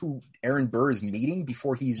 and this is who Aaron Burr is meeting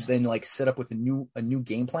before he's then, like, set up with a new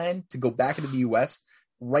game plan to go back into the U.S.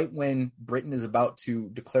 right when Britain is about to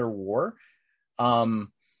declare war. And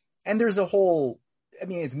there's a whole, I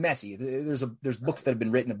mean, it's messy. There's books that have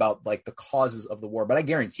been written about, like, the causes of the war, but I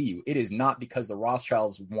guarantee you, it is not because the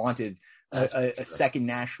Rothschilds wanted a second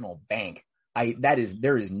national bank.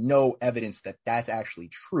 There is no evidence that that's actually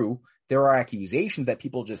true. There are accusations that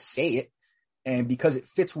people just say it, and because it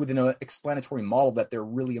fits within an explanatory model that they're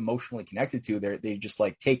really emotionally connected to, they just,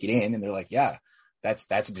 like, take it in, and they're like, yeah, that's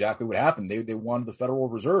exactly what happened. They wanted the Federal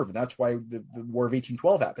Reserve, and that's why the War of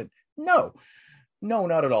 1812 happened. No,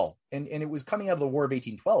 not at all. And it was coming out of the War of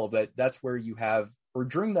 1812 that's where you have, or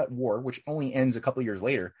during that war, which only ends a couple of years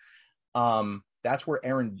later, that's where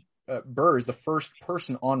Aaron Burr is the first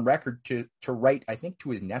person on record to write, I think,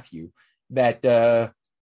 to his nephew, that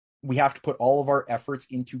we have to put all of our efforts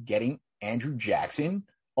into getting Andrew Jackson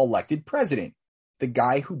elected president. The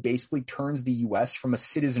guy who basically turns the U.S. from a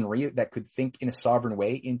citizenry that could think in a sovereign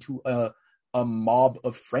way into a mob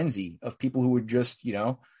of frenzy of people who would just,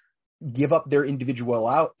 give up their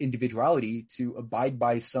individuality to abide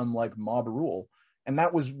by some, like, mob rule. And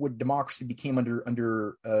that was what democracy became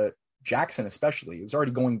under Jackson, especially. It was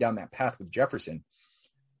already going down that path with Jefferson.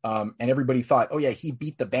 And everybody thought, oh yeah, he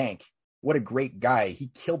beat the bank. What a great guy. He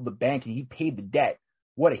killed the bank and he paid the debt.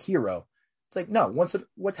 What a hero. It's like, no,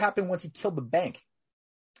 what's happened once he killed the bank?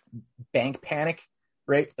 Bank panic,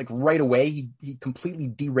 right? Like, right away, he completely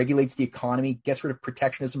deregulates the economy, gets rid of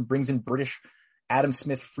protectionism, brings in British Adam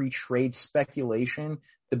Smith free trade speculation.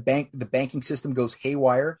 The banking system goes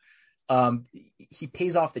haywire. He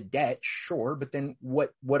pays off the debt, sure, but then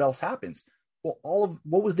what else happens? Well,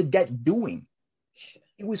 what was the debt doing?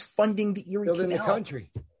 It was funding the Erie Building Canal. the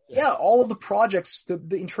country. Yeah, all of the projects,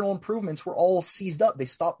 the internal improvements were all seized up. They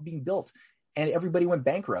stopped being built, and everybody went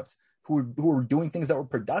bankrupt who were doing things that were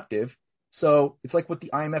productive. So it's like what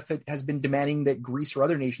the IMF has been demanding that Greece or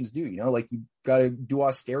other nations do. Like, you got to do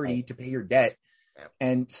austerity to pay your debt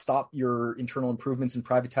and stop your internal improvements and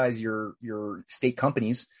privatize your state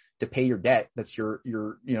companies to pay your debt. That's your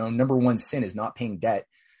number one sin, is not paying debt.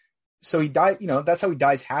 So he died, that's how he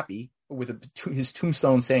dies happy, with his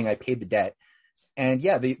tombstone saying, I paid the debt. And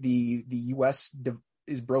yeah, the U.S.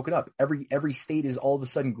 is broken up. Every state is all of a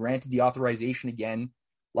sudden granted the authorization again,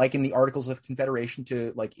 like in the Articles of Confederation,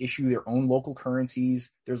 to, like, issue their own local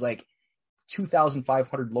currencies. There's like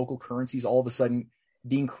 2,500 local currencies all of a sudden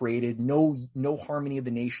being created. No harmony of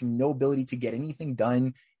the nation, no ability to get anything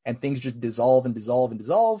done, and things just dissolve and dissolve and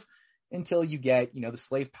dissolve until you get, the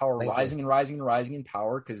slave power rising and rising and rising in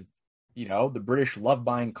power, because, the British love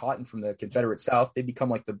buying cotton from the Confederate South. They become,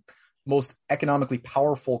 like, the most economically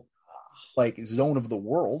powerful, like, zone of the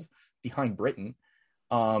world behind Britain.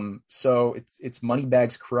 So it's money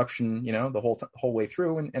bags, corruption, the whole way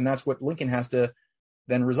through. And that's what Lincoln has to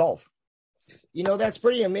then resolve. That's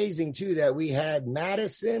pretty amazing too, that we had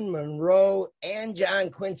Madison, Monroe, and John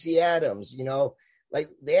Quincy Adams, like,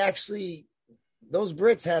 those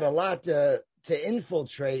Brits had a lot to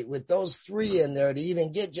infiltrate with those three in there to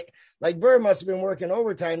even get, like, Burr must have been working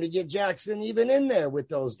overtime to get Jackson even in there with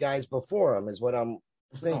those guys before him, is what I'm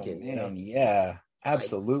thinking. Oh, man, yeah.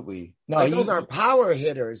 Absolutely. No, like those are power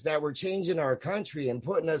hitters that were changing our country and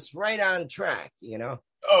putting us right on track, you know?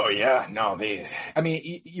 Oh yeah, no, I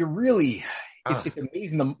mean, you're really, it's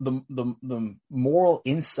amazing the moral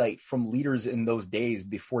insight from leaders in those days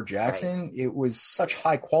before Jackson. Right. It was such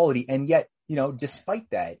high quality, and yet, you know, despite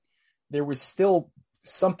that, there was still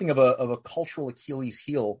something of a cultural Achilles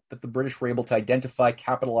heel that the British were able to identify,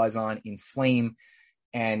 capitalize on, inflame,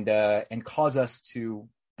 and cause us to.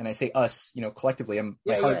 And I say us, you know, collectively.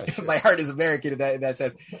 My heart is American in that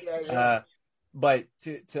sense. But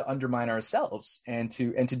to undermine ourselves and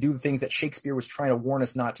to do the things that Shakespeare was trying to warn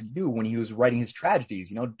us not to do when he was writing his tragedies.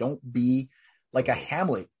 You know, don't be like a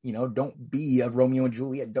Hamlet. You know, don't be a Romeo and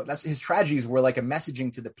Juliet. That's his tragedies were like a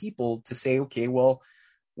messaging to the people to say, okay, well,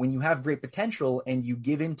 when you have great potential and you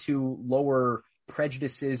give into lower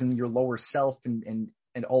prejudices and your lower self and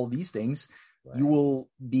all of these things, you will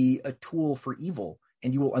be a tool for evil.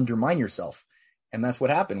 And you will undermine yourself, and that's what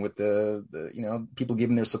happened with the you know, people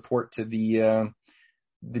giving their support to the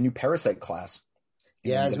new parasite class.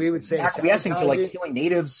 Yeah, as we would say, acquiescing to like killing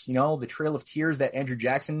natives. You know, the Trail of Tears that Andrew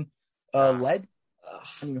Jackson led.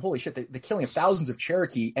 I mean, holy shit! The killing of thousands of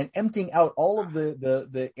Cherokee and emptying out all of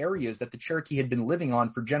the areas that the Cherokee had been living on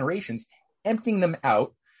for generations, emptying them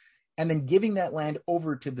out, and then giving that land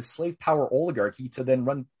over to the slave power oligarchy to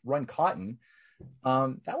then run cotton.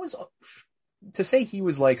 That was. To say he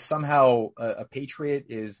was like somehow a patriot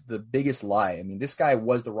is the biggest lie. I mean, this guy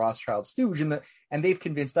was the Rothschild stooge, and they've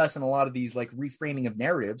convinced us in a lot of these like reframing of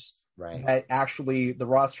narratives that actually the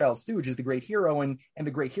Rothschild stooge is the great hero, and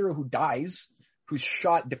the great hero who dies, who's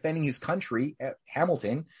shot defending his country at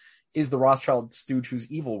Hamilton, is the Rothschild stooge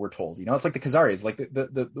who's evil. We're told, you know, it's like the Khazarians, like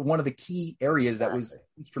the one of the key areas that was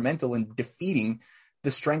instrumental in defeating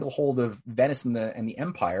the stranglehold of Venice and the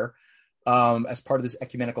empire. As part of this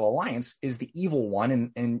ecumenical alliance is the evil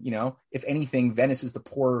one. And, you know, if anything, Venice is the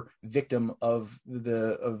poor victim of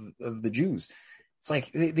the Jews. It's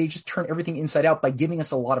like, they just turn everything inside out by giving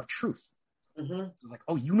us a lot of truth. Mm-hmm. Like,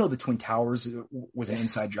 oh, you know, the Twin Towers was an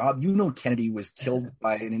inside job. You know, Kennedy was killed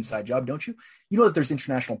by an inside job, don't you? You know that there's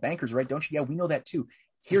international bankers, right? Don't you? Yeah, we know that too.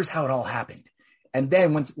 Here's how it all happened. And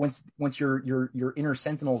then once your inner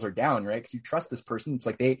sentinels are down, right? Because you trust this person, it's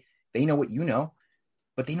like they know what you know.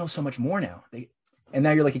 But they know so much more now. And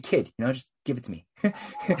now you're like a kid, you know, just give it to me.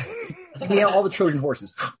 Yeah, all the Trojan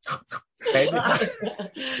horses. Right?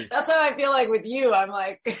 That's how I feel like with you. I'm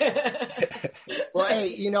like, well, hey,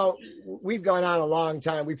 you know, we've gone on a long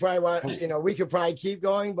time. We probably want, you know, we could probably keep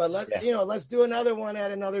going, but let's do another one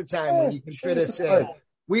at another time when you can fit us in.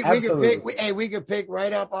 We could pick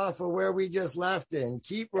right up off of where we just left and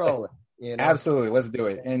keep rolling. You know? Absolutely, let's do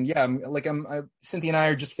it. And yeah, Cynthia and I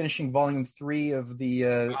are just finishing volume 3 of the.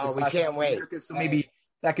 We can't wait. So maybe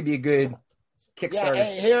that could be a good Kickstarter. Yeah,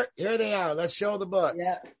 hey, here they are. Let's show the books.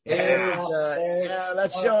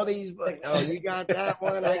 Let's show these books. Oh, you got that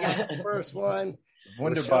one. I got the first one.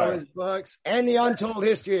 Wonderful. His books and the Untold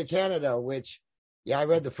History of Canada, which. Yeah, I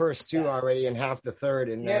read the first 2 already and half the third.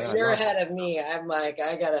 And you're ahead of me. I'm like, I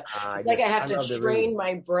have to train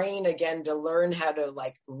my brain again to learn how to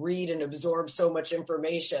like read and absorb so much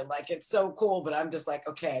information. Like it's so cool, but I'm just like,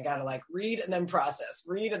 okay, I gotta like read and then process,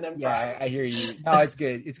 process. Yeah, I hear you. No, it's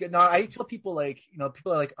good. It's good. No, I tell people like, you know,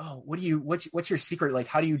 people are like, oh, what's your secret? Like,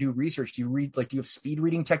 how do you do research? Do you have speed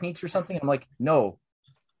reading techniques or something? I'm like, no.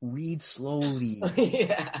 Read slowly.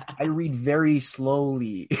 Yeah. I read very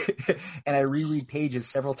slowly and I reread pages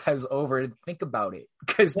several times over and think about it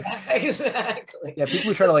because exactly. Yeah, people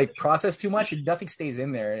who try to like process too much and nothing stays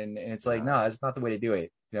in there. And it's like, no, it's not the way to do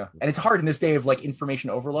it. Yeah. And it's hard in this day of like information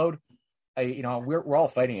overload. We're all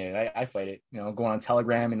fighting it. I fight it, you know, going on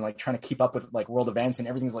Telegram and like trying to keep up with like world events and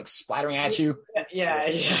everything's like splattering at you. Yeah.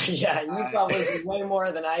 You probably do way more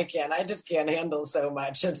than I can. I just can't handle so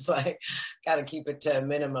much. It's like, got to keep it to a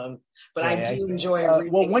minimum. But I do enjoy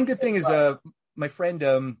reading. Well, one good thing is my friend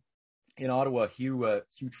in Ottawa, Hugh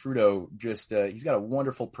Trudeau, he's got a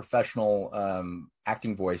wonderful professional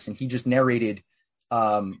acting voice, and he just narrated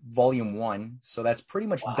volume 1. So that's pretty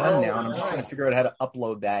much done now. And I'm just trying to figure out how to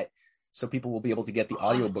upload that. So people will be able to get the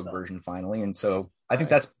audiobook version finally. And so I think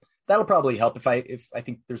that'll probably help if I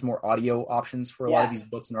think there's more audio options for a lot of these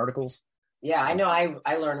books and articles. Yeah, I know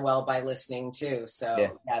I learn well by listening too. So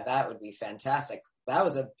yeah, that would be fantastic. That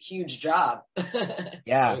was a huge job.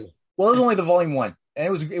 Yeah. Well, it was only the volume 1. And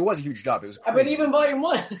it was a huge job. It was crazy. But even volume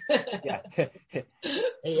 1. Yeah.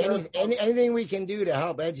 Hey, anything we can do to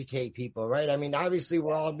help educate people, right? I mean, obviously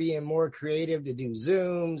we're all being more creative to do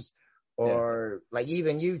Zooms. Or like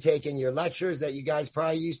even you taking your lectures that you guys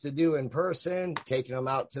probably used to do in person, taking them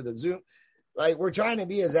out to the Zoom. like we're trying to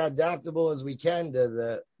be as adaptable as we can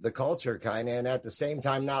to the culture kind of, and at the same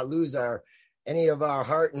time not lose any of our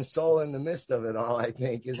heart and soul in the midst of it all, I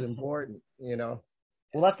think is important, you know?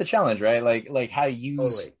 Well, that's the challenge, right? Like how you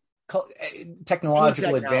use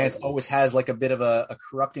technological advance always has like a bit of a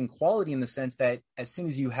corrupting quality in the sense that as soon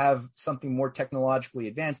as you have something more technologically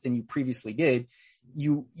advanced than you previously did,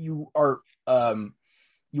 you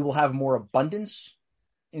will have more abundance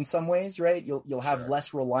in some ways, right? You'll have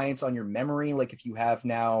less reliance on your memory. Like if you have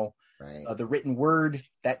now the written word,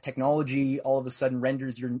 that technology all of a sudden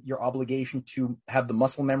renders your obligation to have the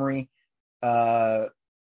muscle memory.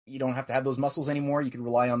 You don't have to have those muscles anymore. You can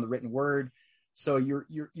rely on the written word. So your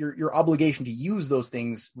obligation to use those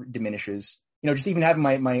things diminishes. You know, just even having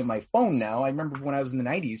my phone now. I remember when I was in the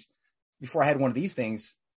 90s, before I had one of these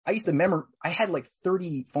things, I used to I had like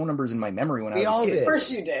 30 phone numbers in my memory when I was a kid. Of course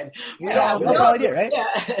you did. Yeah, we all did, right?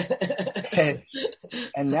 Yeah.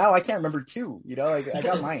 And now I can't remember 2, you know, like I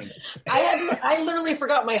got mine. I literally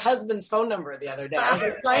forgot my husband's phone number the other day. I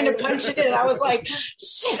was trying to punch it in and I was like,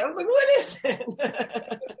 shit, I was like, what is it?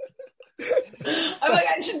 I'm like,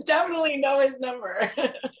 I should definitely know his number.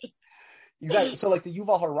 Exactly. So like the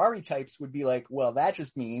Yuval Harari types would be like, well, that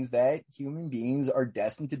just means that human beings are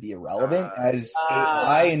destined to be irrelevant as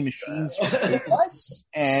AI and machines replace us.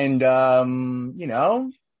 And, you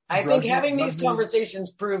know. I think having these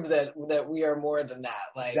conversations prove that we are more than that.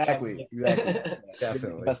 Like Exactly.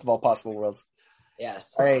 Definitely. Best of all possible worlds.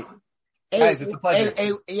 Yes. All right. Guys, it's a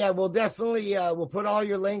pleasure. Yeah, we'll definitely, we'll put all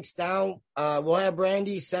your links down. We'll have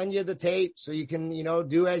Brandy send you the tape so you can, you know,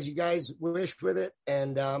 do as you guys wish with it.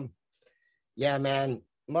 And, yeah, man,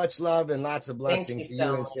 much love and lots of blessings to you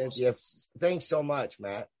and Cynthia. Thanks so much,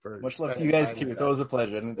 Matt. Much love to you guys too. It's always a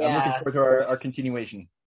pleasure. And I'm looking forward to our continuation.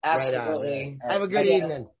 Absolutely. Right on, have a good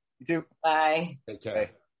evening. You too. Bye. Take care.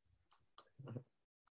 Bye.